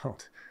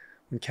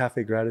 In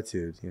Cafe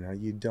Gratitude,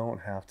 you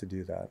don't have to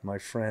do that. My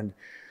friend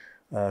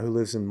who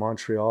lives in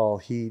Montreal,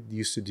 he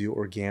used to do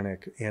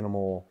organic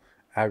animal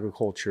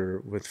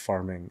agriculture with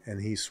farming,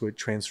 and he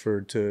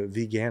transferred to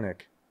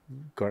veganic.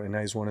 And now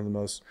he's one of the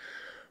most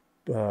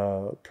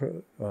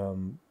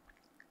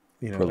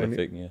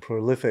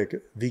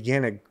prolific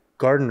veganic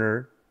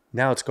gardener.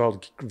 Now it's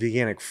called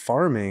veganic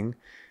farming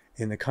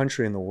in the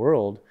country and the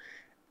world.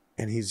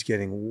 And he's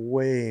getting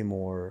way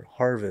more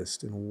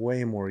harvest and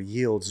way more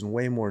yields and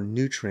way more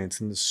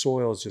nutrients, and the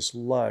soil is just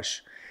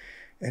lush.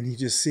 And you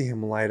just see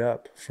him light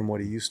up from what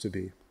he used to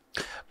be.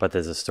 But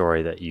there's a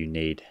story that you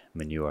need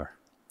manure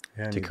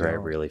to create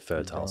really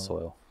fertile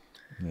soil.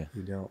 Yeah.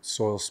 You don't.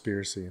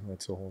 Soilspiracy,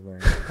 that's the whole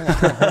thing.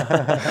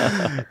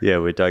 Yeah,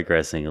 we're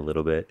digressing a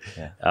little bit.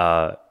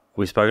 Yeah.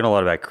 We've spoken a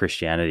lot about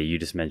Christianity. You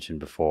just mentioned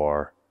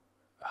before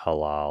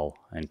halal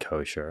and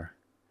kosher.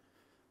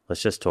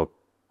 Let's just talk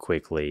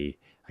quickly,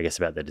 I guess,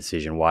 about the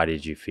decision. Why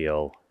did you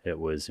feel it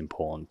was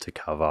important to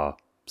cover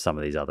some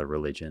of these other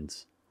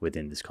religions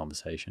within this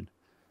conversation?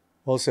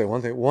 Well, I'll say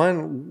one thing.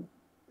 One,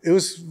 it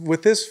was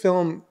with this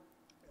film,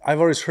 I've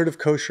always heard of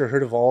kosher,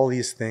 heard of all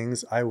these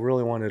things. I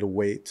really wanted to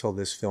wait till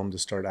this film to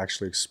start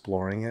actually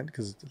exploring it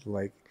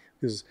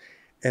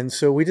and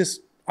so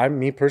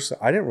me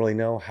personally, I didn't really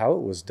know how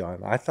it was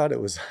done. I thought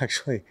it was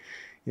actually,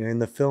 in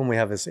the film we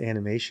have this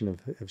animation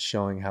of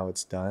showing how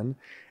it's done,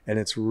 and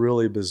it's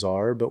really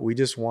bizarre, but we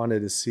just wanted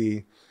to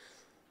see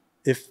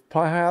if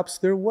perhaps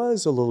there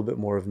was a little bit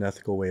more of an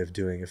ethical way of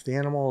doing it, if the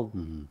animal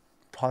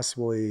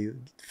possibly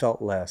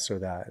felt less or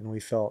that.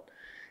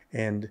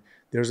 And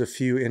there's a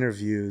few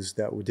interviews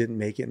that didn't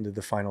make it into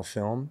the final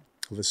film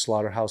of a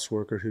slaughterhouse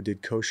worker who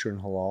did kosher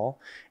and halal,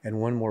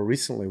 and one more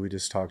recently we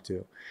just talked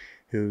to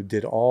who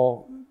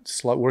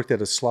worked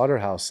at a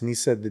slaughterhouse, and he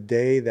said the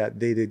day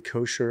that they did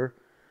kosher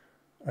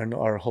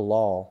or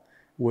halal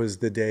was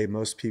the day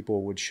most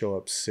people would show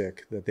up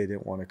sick, that they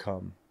didn't want to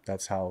come.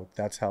 That's how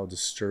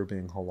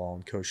disturbing halal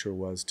and kosher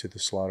was to the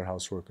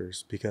slaughterhouse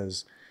workers,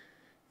 because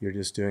you're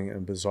just doing it in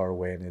a bizarre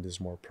way and it is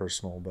more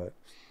personal. But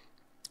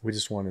we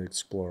just want to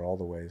explore all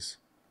the ways.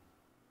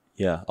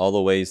 Yeah, all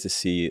the ways to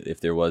see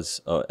if there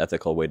was an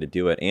ethical way to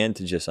do it, and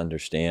to just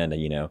understand,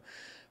 though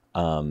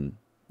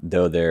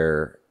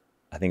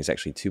I think it's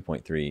actually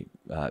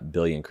 2.3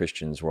 billion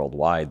Christians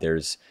worldwide,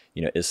 there's,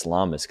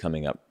 Islam is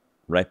coming up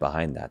right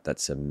behind that.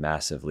 That's a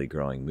massively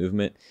growing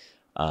movement.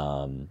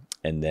 And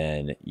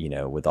then,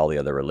 with all the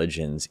other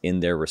religions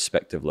in their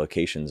respective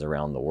locations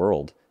around the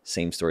world,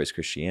 same story as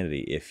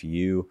Christianity. If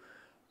you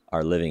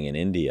are living in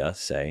India,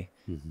 say,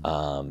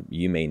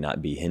 you may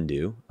not be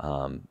Hindu,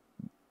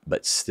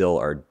 but still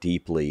are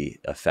deeply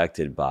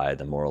affected by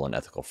the moral and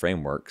ethical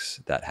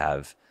frameworks that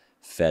have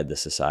fed the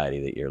society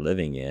that you're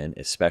living in,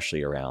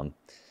 especially around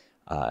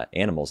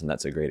animals. And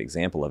that's a great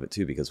example of it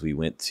too, because we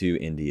went to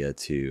India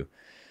to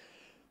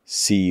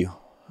see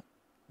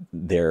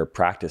their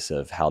practice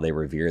of how they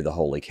revere the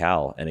holy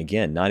cow. And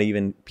again, not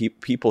even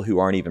people who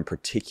aren't even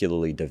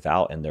particularly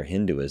devout in their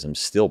Hinduism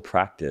still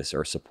practice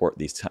or support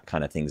these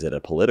kind of things at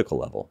a political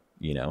level.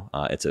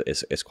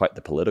 It's quite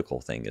the political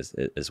thing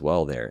as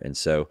well there. And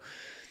so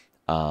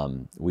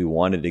we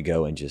wanted to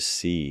go and just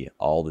see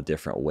all the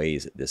different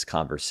ways that this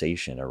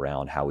conversation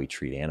around how we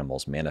treat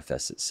animals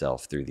manifests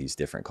itself through these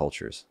different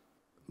cultures.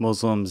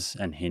 Muslims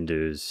and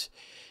Hindus,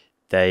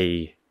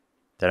 they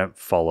don't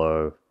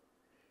follow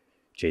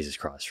Jesus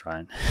Christ,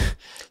 right?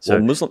 So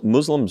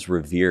Muslims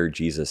revere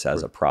Jesus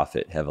as a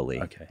prophet heavily.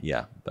 Okay.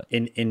 Yeah. But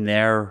in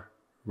their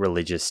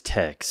religious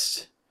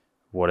text,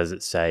 what does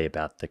it say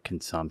about the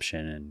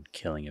consumption and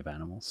killing of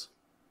animals?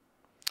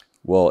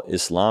 Well,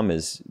 Islam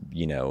is,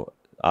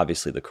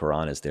 obviously the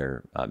Quran is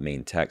their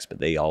main text, but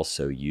they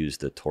also use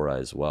the Torah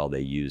as well.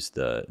 They use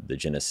the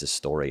Genesis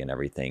story and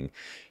everything.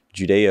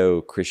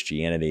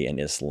 Judeo-Christianity and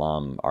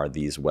Islam are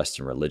these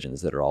Western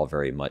religions that are all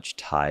very much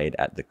tied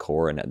at the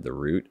core and at the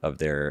root of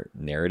their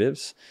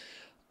narratives.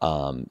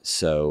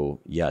 So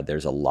yeah,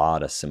 there's a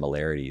lot of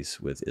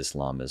similarities with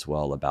Islam as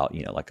well about,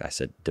 like I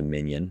said,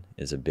 dominion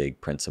is a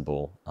big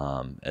principle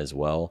as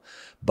well.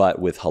 But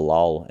with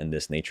halal and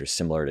this nature,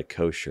 similar to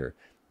kosher,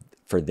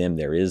 for them,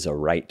 there is a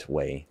right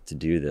way to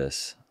do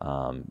this,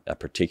 a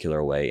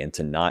particular way, and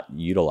to not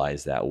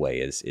utilize that way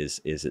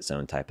is its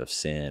own type of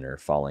sin or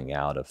falling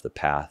out of the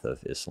path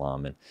of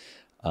Islam.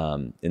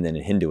 And then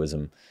in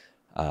Hinduism,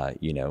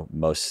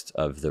 most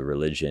of the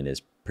religion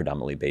is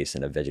predominantly based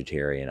in a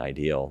vegetarian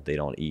ideal. They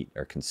don't eat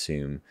or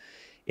consume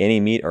any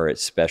meat, or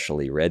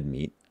especially red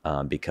meat,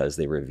 because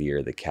they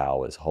revere the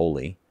cow as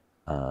holy.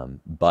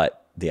 But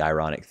the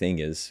ironic thing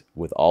is,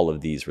 with all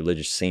of these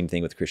religious, same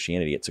thing with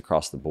Christianity, it's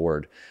across the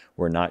board.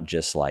 We're not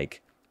just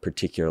like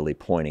particularly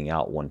pointing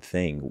out one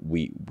thing.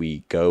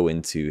 We go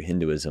into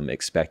Hinduism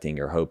expecting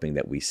or hoping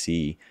that we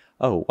see,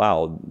 oh,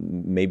 wow,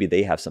 maybe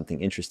they have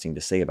something interesting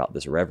to say about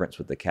this reverence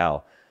with the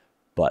cow.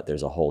 But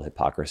there's a whole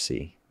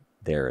hypocrisy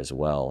there as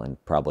well.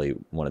 And probably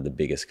one of the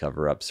biggest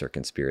cover-ups or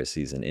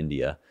conspiracies in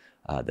India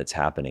that's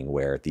happening,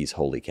 where these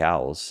holy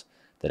cows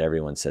that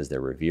everyone says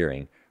they're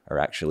revering are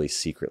actually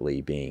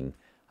secretly being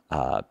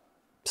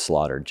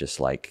slaughtered just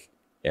like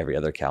every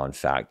other cow. In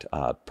fact,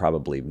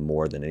 probably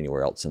more than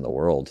anywhere else in the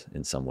world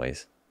in some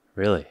ways.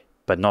 Really?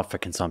 But not for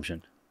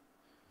consumption?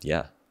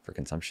 Yeah, for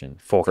consumption.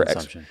 For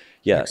consumption?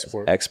 Yeah,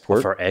 export.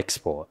 Or for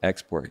export?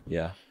 Export,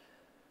 yeah.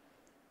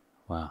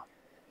 Wow.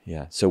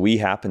 Yeah. So we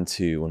happened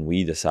to, when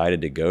we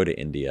decided to go to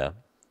India,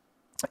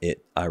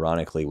 it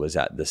ironically was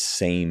at the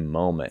same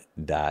moment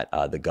that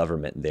the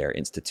government there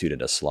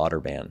instituted a slaughter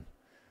ban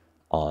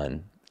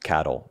on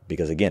cattle,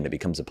 because again, it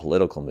becomes a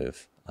political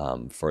move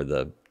for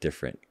the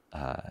different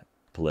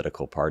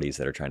political parties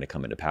that are trying to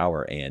come into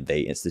power, and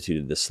they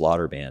instituted this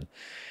slaughter ban.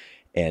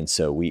 And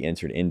so we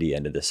entered India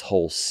into this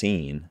whole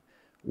scene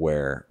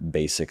where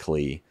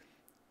basically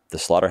the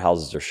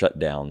slaughterhouses are shut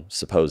down,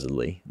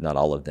 supposedly, not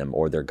all of them,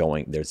 or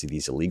there's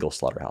these illegal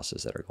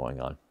slaughterhouses that are going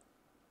on.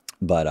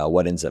 But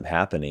what ends up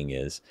happening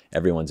is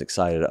everyone's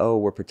excited. Oh,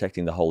 we're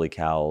protecting the holy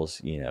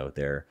cows.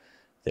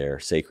 They're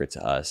sacred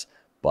to us.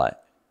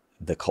 But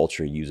the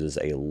culture uses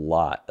a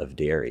lot of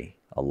dairy,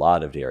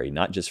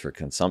 not just for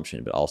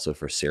consumption, but also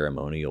for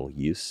ceremonial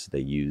use. They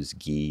use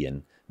ghee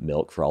and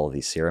milk for all of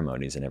these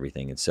ceremonies and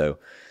everything. And so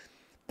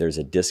there's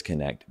a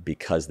disconnect,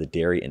 because the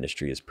dairy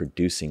industry is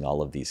producing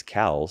all of these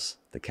cows.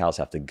 The cows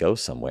have to go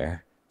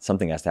somewhere.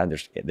 Something has to happen.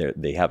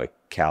 They have a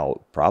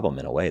cow problem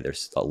in a way.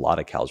 There's a lot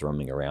of cows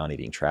roaming around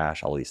eating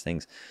trash, all these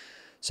things.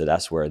 So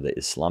that's where the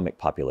Islamic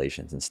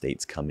populations and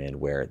states come in,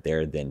 where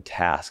they're then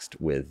tasked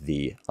with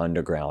the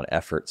underground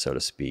effort, so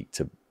to speak,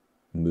 to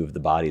move the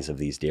bodies of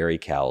these dairy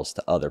cows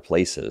to other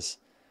places,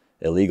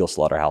 illegal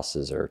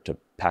slaughterhouses, or to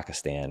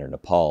Pakistan or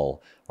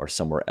Nepal or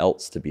somewhere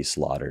else to be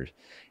slaughtered.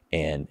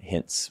 And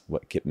hence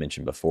what Kip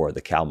mentioned before,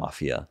 the cow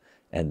mafia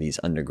and these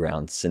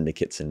underground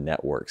syndicates and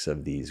networks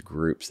of these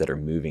groups that are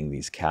moving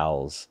these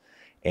cows,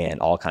 and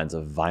all kinds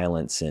of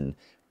violence and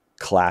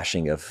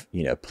clashing of,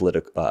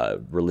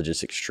 political,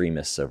 religious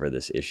extremists over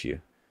this issue.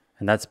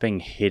 And that's being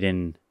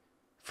hidden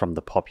from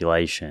the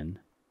population,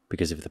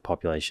 because if the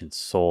population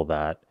saw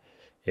that,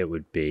 it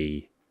would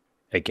be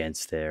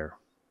against their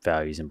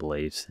values and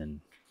beliefs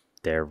and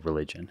their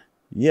religion.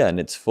 Yeah, and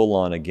it's full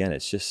on, again,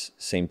 it's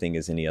just same thing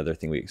as any other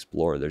thing we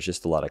explore. There's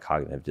just a lot of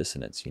cognitive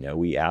dissonance.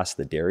 We asked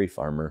the dairy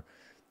farmer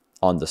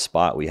on the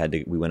spot. We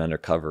went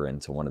undercover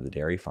into one of the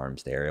dairy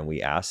farms there, and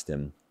we asked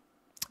him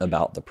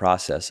about the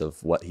process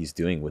of what he's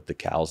doing with the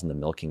cows and the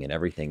milking and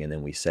everything. And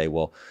then we say,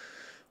 well,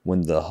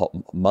 when the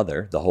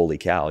mother, the holy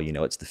cow,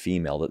 it's the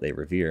female that they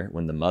revere,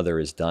 when the mother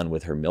is done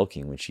with her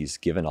milking, when she's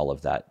given all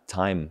of that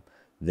time,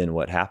 then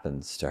what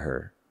happens to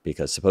her?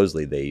 Because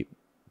supposedly they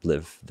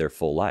live their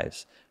full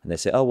lives. And they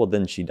say, oh, well,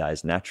 then she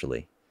dies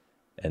naturally.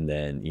 And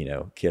then,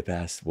 Kip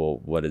asks, well,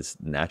 what is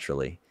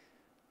naturally?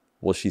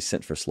 Well, she's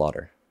sent for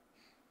slaughter.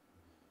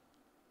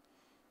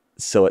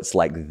 So it's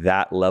like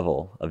that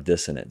level of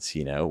dissonance,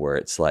 where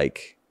it's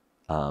like,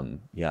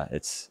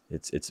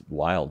 it's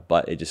wild,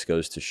 but it just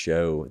goes to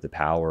show the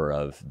power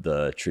of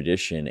the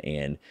tradition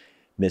and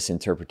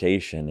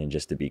misinterpretation. And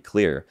just to be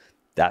clear,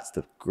 that's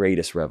the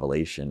greatest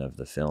revelation of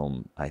the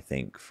film, I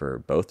think, for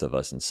both of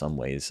us in some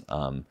ways,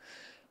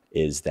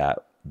 is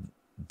that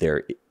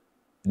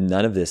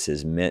none of this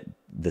is meant,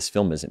 this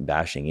film isn't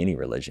bashing any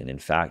religion. In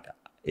fact,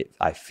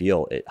 I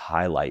feel it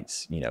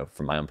highlights,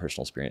 from my own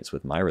personal experience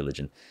with my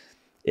religion,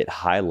 it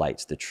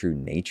highlights the true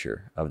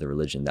nature of the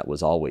religion that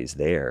was always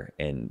there,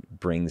 and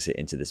brings it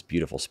into this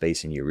beautiful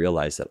space. And you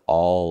realize that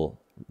all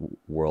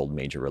world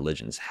major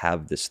religions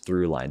have this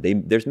through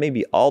line. There's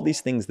maybe all these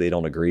things they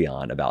don't agree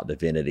on about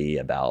divinity,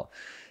 about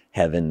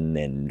heaven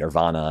and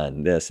nirvana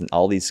and this, and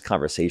all these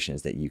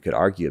conversations that you could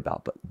argue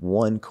about. But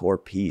one core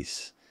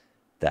piece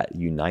that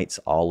unites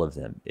all of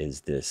them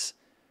is this: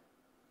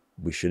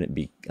 we shouldn't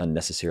be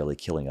unnecessarily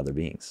killing other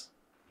beings.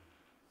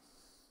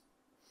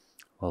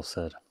 Well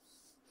said.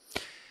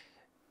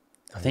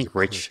 I think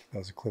Rich... That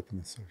was a clip in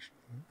the social.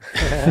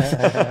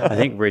 I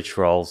think Rich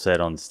Roll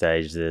said on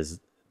stage, there's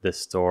the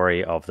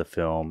story of the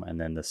film and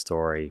then the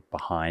story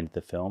behind the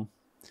film.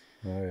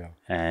 Oh, yeah.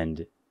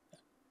 And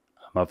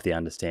I'm of the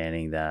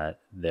understanding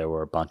that there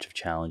were a bunch of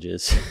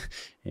challenges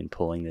in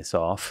pulling this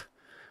off.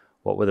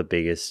 What were the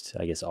biggest,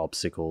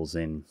 obstacles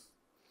in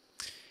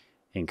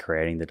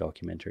creating the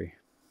documentary?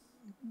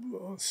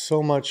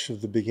 so much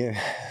of the beginning.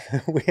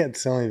 We had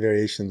so many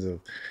variations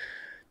of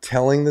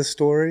telling the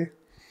story,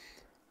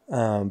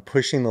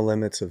 pushing the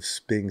limits of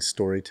being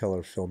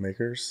storyteller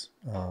filmmakers,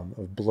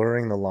 of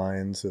blurring the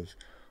lines of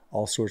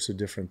all sorts of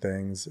different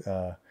things.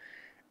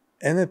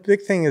 And the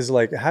big thing is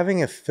like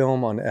having a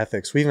film on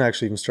ethics. We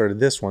even started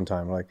this one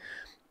time. Like,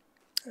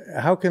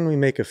 how can we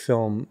make a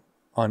film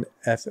on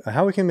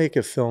how we can make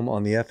a film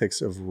on the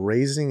ethics of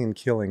raising and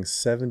killing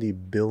 70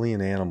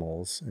 billion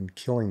animals and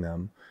killing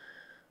them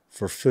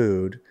for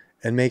food,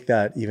 and make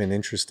that even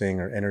interesting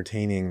or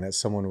entertaining that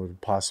someone would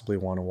possibly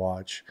want to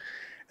watch.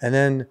 And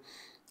then,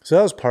 so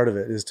that was part of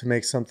it, is to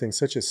make something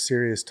such a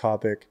serious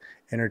topic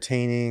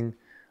entertaining,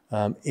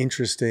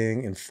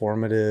 interesting,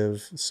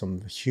 informative,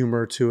 some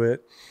humor to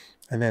it.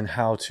 And then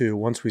how to,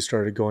 once we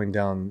started going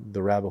down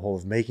the rabbit hole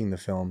of making the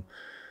film,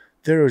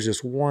 there was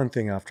just one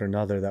thing after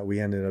another that we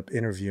ended up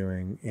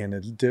interviewing, and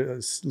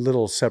a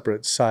little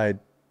separate side,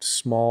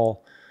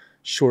 small,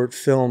 short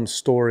film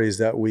stories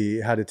that we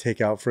had to take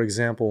out. For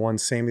example, one,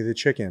 Sammy the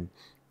chicken.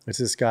 It's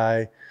this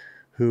guy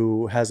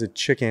who has a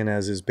chicken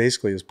as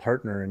basically his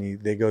partner, and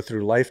they go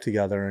through life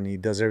together, and he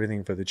does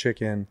everything for the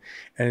chicken.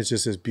 And it's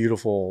just this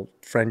beautiful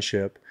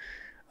friendship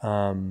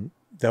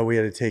that we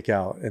had to take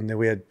out. And then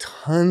we had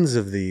tons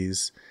of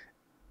these.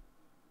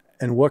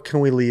 And what can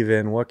we leave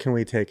in? What can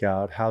we take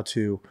out? How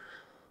to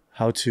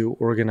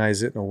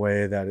organize it in a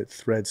way that it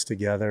threads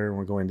together. And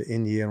we're going to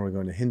India, and we're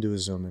going to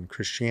Hinduism and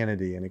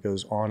Christianity, and it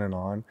goes on and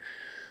on.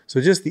 So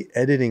just the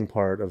editing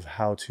part of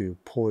how to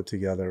pull it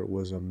together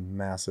was a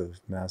massive,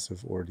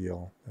 massive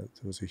ordeal. It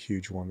was a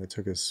huge one that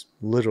took us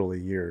literally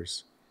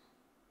years.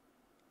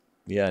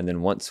 Yeah, and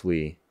then once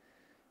we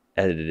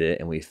edited it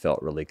and we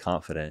felt really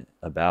confident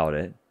about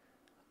it,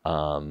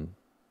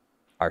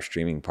 our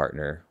streaming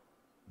partner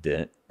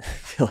didn't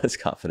feel as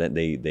confident.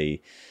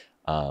 They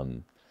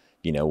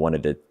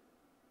wanted to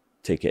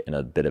take it in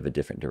a bit of a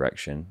different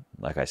direction.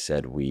 Like I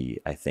said,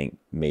 I think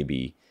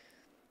maybe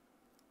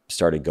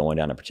started going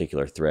down a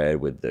particular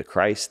thread with the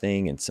Christ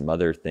thing and some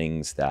other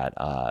things that,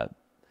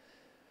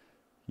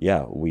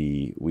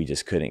 we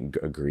just couldn't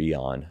agree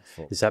on.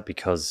 Is that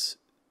because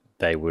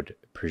they would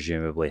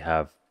presumably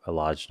have a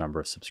large number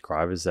of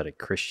subscribers that are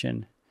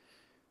Christian,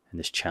 and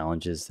this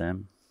challenges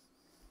them?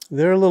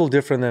 They're a little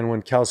different than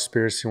when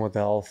Cowspiracy and What the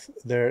Health.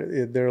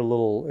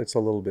 It's a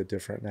little bit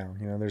different now.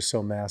 They're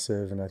so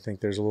massive, and I think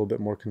there's a little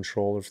bit more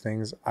control of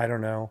things. I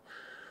don't know.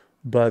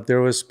 But there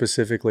was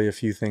specifically a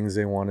few things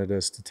they wanted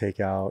us to take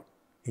out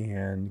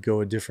and go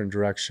a different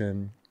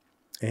direction.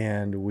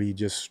 And we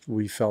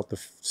felt the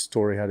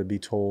story had to be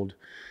told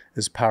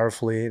as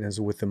powerfully and as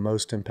with the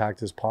most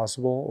impact as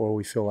possible, or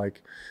we feel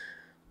like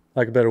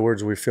better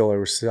words, we feel like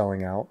we're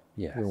selling out.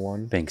 Yeah,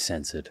 one. Being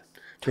censored.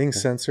 Being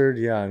censored,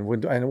 yeah. And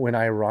when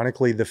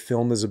ironically the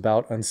film is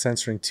about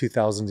uncensoring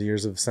 2,000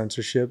 years of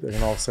censorship, and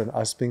then all of a sudden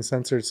us being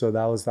censored. So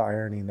that was the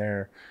irony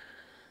there.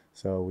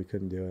 So we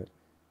couldn't do it.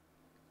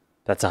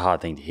 That's a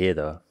hard thing to hear,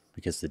 though,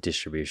 because the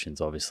distribution is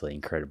obviously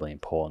incredibly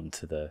important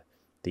to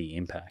the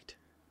impact.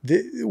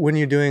 When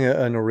you're doing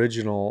an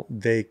original,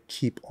 they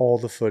keep all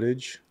the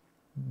footage.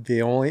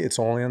 It's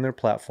only on their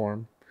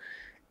platform.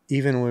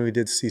 Even when we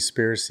did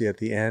Seaspiracy at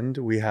the end,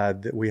 we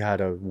had a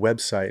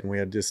website, and we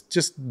had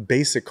just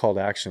basic call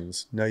to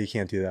actions. No, you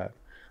can't do that.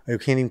 You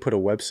can't even put a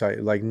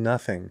website, like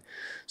nothing.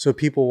 So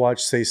people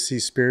watch, say,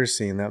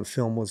 Seaspiracy, and that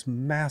film was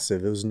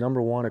massive. It was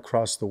 #1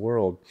 across the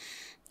world.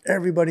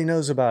 Everybody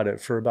knows about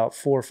it for about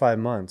 4 or 5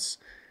 months,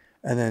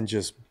 and then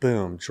just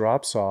boom,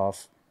 drops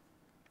off.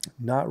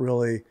 Not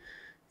really,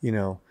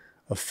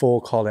 a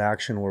full call to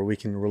action where we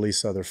can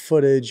release other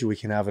footage. We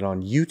can have it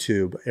on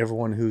YouTube.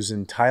 Everyone who's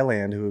in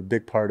Thailand, who a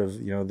big part of,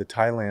 the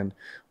Thailand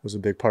was a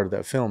big part of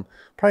that film.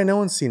 Probably no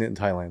one's seen it in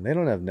Thailand. They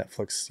don't have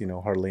Netflix,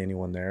 hardly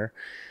anyone there.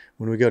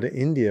 When we go to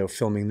India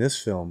filming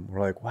this film, we're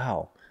like,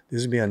 wow,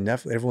 this would be on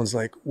Netflix. Everyone's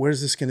like,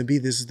 where's this going to be?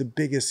 This is the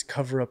biggest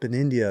cover up in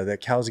India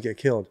that cows get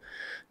killed.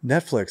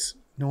 Netflix.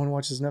 No one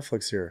watches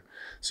Netflix here.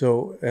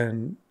 So,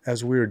 and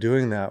as we were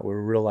doing that, we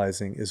were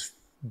realizing as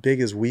big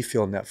as we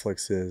feel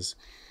Netflix is,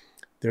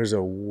 there's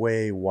a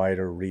way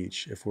wider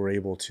reach if we're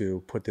able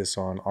to put this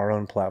on our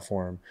own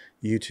platform,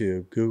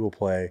 YouTube, Google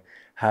Play,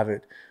 have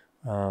it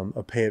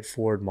a pay it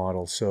forward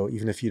model. So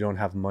even if you don't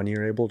have money,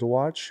 you're able to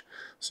watch.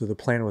 So the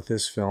plan with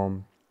this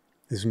film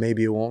is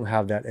maybe it won't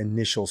have that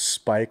initial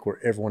spike where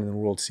everyone in the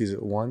world sees it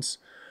at once,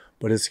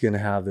 but it's going to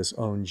have this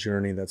own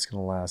journey that's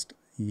going to last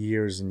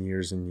years and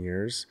years and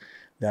years,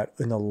 that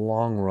in the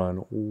long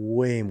run,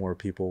 way more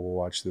people will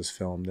watch this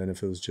film than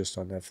if it was just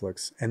on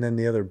Netflix. And then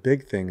the other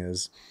big thing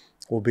is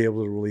we'll be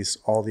able to release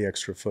all the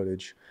extra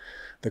footage.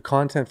 The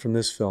content from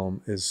this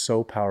film is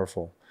so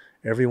powerful.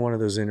 Every one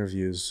of those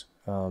interviews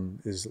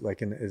is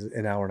like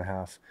an hour and a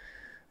half.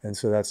 And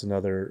so that's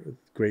another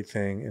great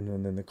thing.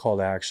 And then the call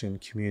to action,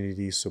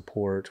 community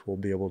support, we'll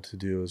be able to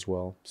do as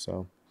well.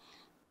 So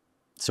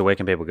where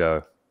can people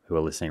go who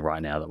are listening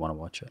right now that want to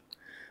watch it?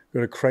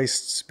 Go to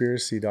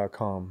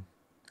Christspiracy.com,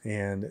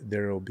 and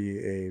there will be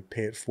a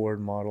pay it forward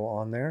model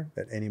on there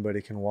that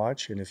anybody can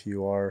watch. And if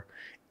you are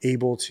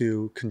able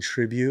to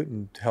contribute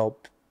and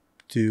help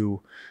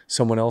to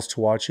someone else to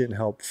watch it and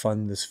help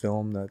fund this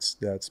film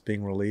that's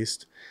being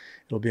released.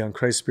 It'll be on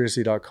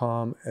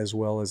Christspiracy.com, as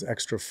well as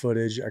extra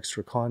footage,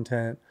 extra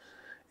content,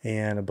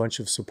 and a bunch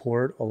of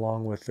support,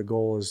 along with the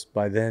goal is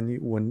by then,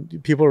 when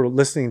people are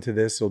listening to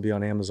this, it'll be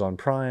on Amazon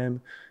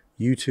Prime,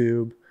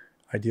 YouTube,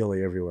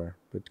 ideally everywhere,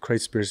 but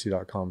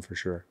Christspiracy.com for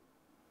sure.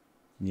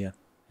 Yeah.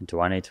 And do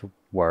I need to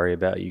worry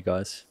about you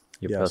guys,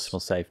 your Yes. personal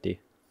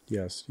safety?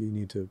 Yes, you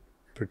need to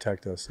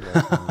protect us at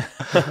all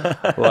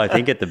times. Well, I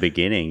think at the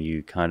beginning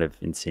you kind of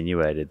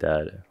insinuated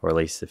that, or at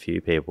least a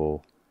few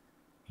people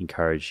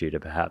encouraged you to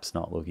perhaps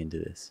not look into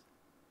this.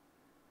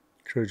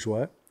 Encourage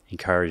what?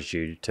 Encouraged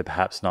you to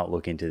perhaps not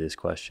look into this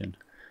question.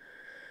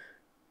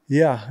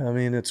 Yeah, I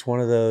mean, it's one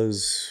of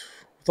those,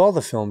 with all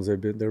the films,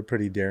 they're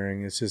pretty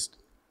daring. It's just,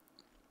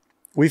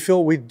 we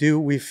feel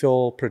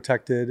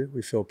protected.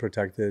 We feel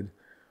protected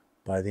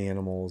by the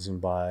animals and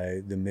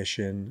by the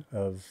mission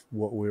of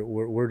what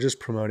we're just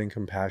promoting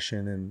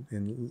compassion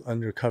and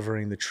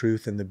uncovering the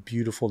truth and the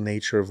beautiful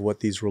nature of what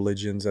these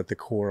religions at the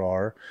core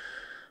are.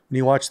 When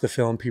you watch the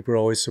film, people are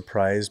always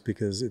surprised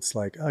because it's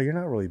like, oh, you're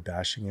not really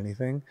bashing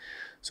anything.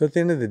 So at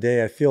the end of the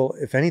day, I feel,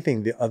 if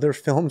anything, the other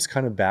films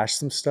kind of bash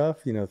some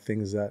stuff, you know,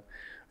 things that,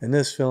 and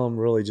this film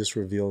really just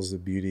reveals the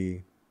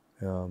beauty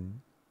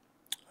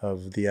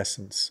of the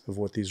essence of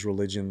what these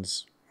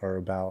religions are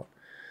about.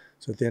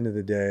 So at the end of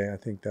the day, I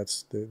think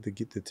that's the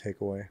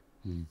takeaway.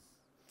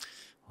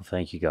 Well,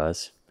 thank you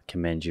guys. I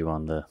commend you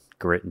on the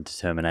grit and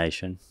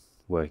determination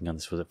working on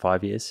this. Was it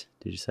 5 years,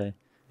 did you say?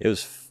 It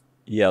was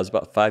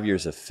about 5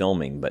 years of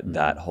filming, but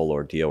that whole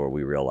ordeal where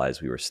we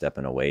realized we were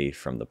stepping away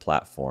from the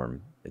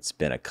platform, it's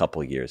been a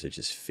couple of years of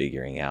just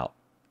figuring out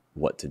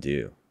what to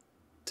do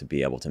to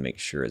be able to make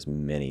sure as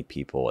many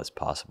people as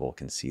possible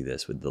can see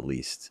this with the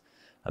least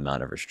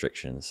amount of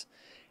restrictions.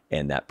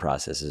 And that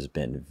process has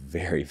been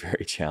very,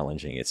 very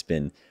challenging. It's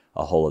been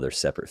a whole other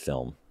separate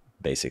film,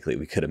 basically,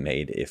 we could have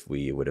made if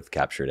we would have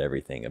captured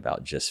everything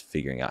about just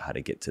figuring out how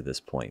to get to this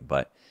point.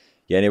 But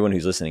yeah, anyone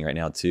who's listening right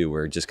now too,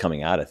 we're just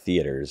coming out of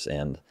theaters,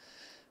 and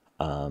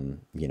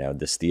you know,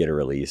 this theater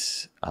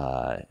release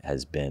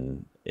has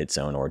been its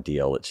own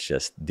ordeal. It's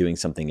just doing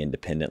something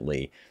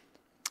independently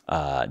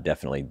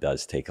definitely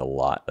does take a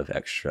lot of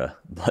extra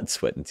blood,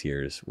 sweat, and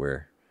tears.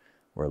 We're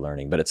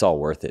learning, but it's all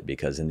worth it,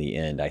 because in the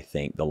end, I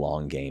think the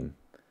long game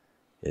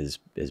is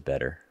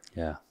better.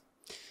 Yeah.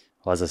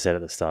 Well, as I said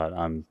at the start,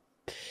 I'm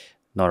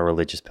not a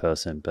religious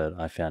person, but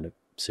I found it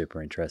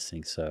super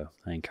interesting. So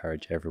I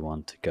encourage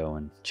everyone to go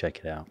and check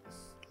it out.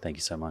 Thank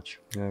you so much.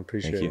 I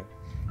appreciate Thank you.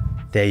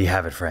 it. There you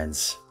have it,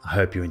 friends. I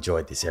hope you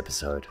enjoyed this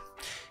episode.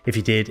 If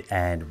you did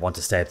and want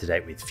to stay up to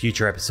date with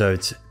future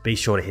episodes, be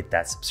sure to hit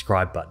that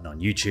subscribe button on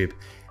YouTube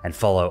and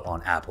follow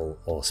on Apple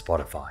or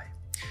Spotify.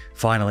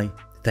 Finally,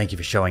 thank you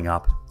for showing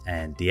up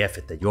and the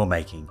effort that you're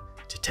making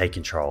to take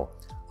control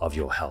of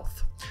your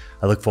health.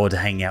 I look forward to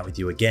hanging out with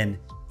you again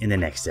in the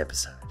next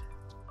episode.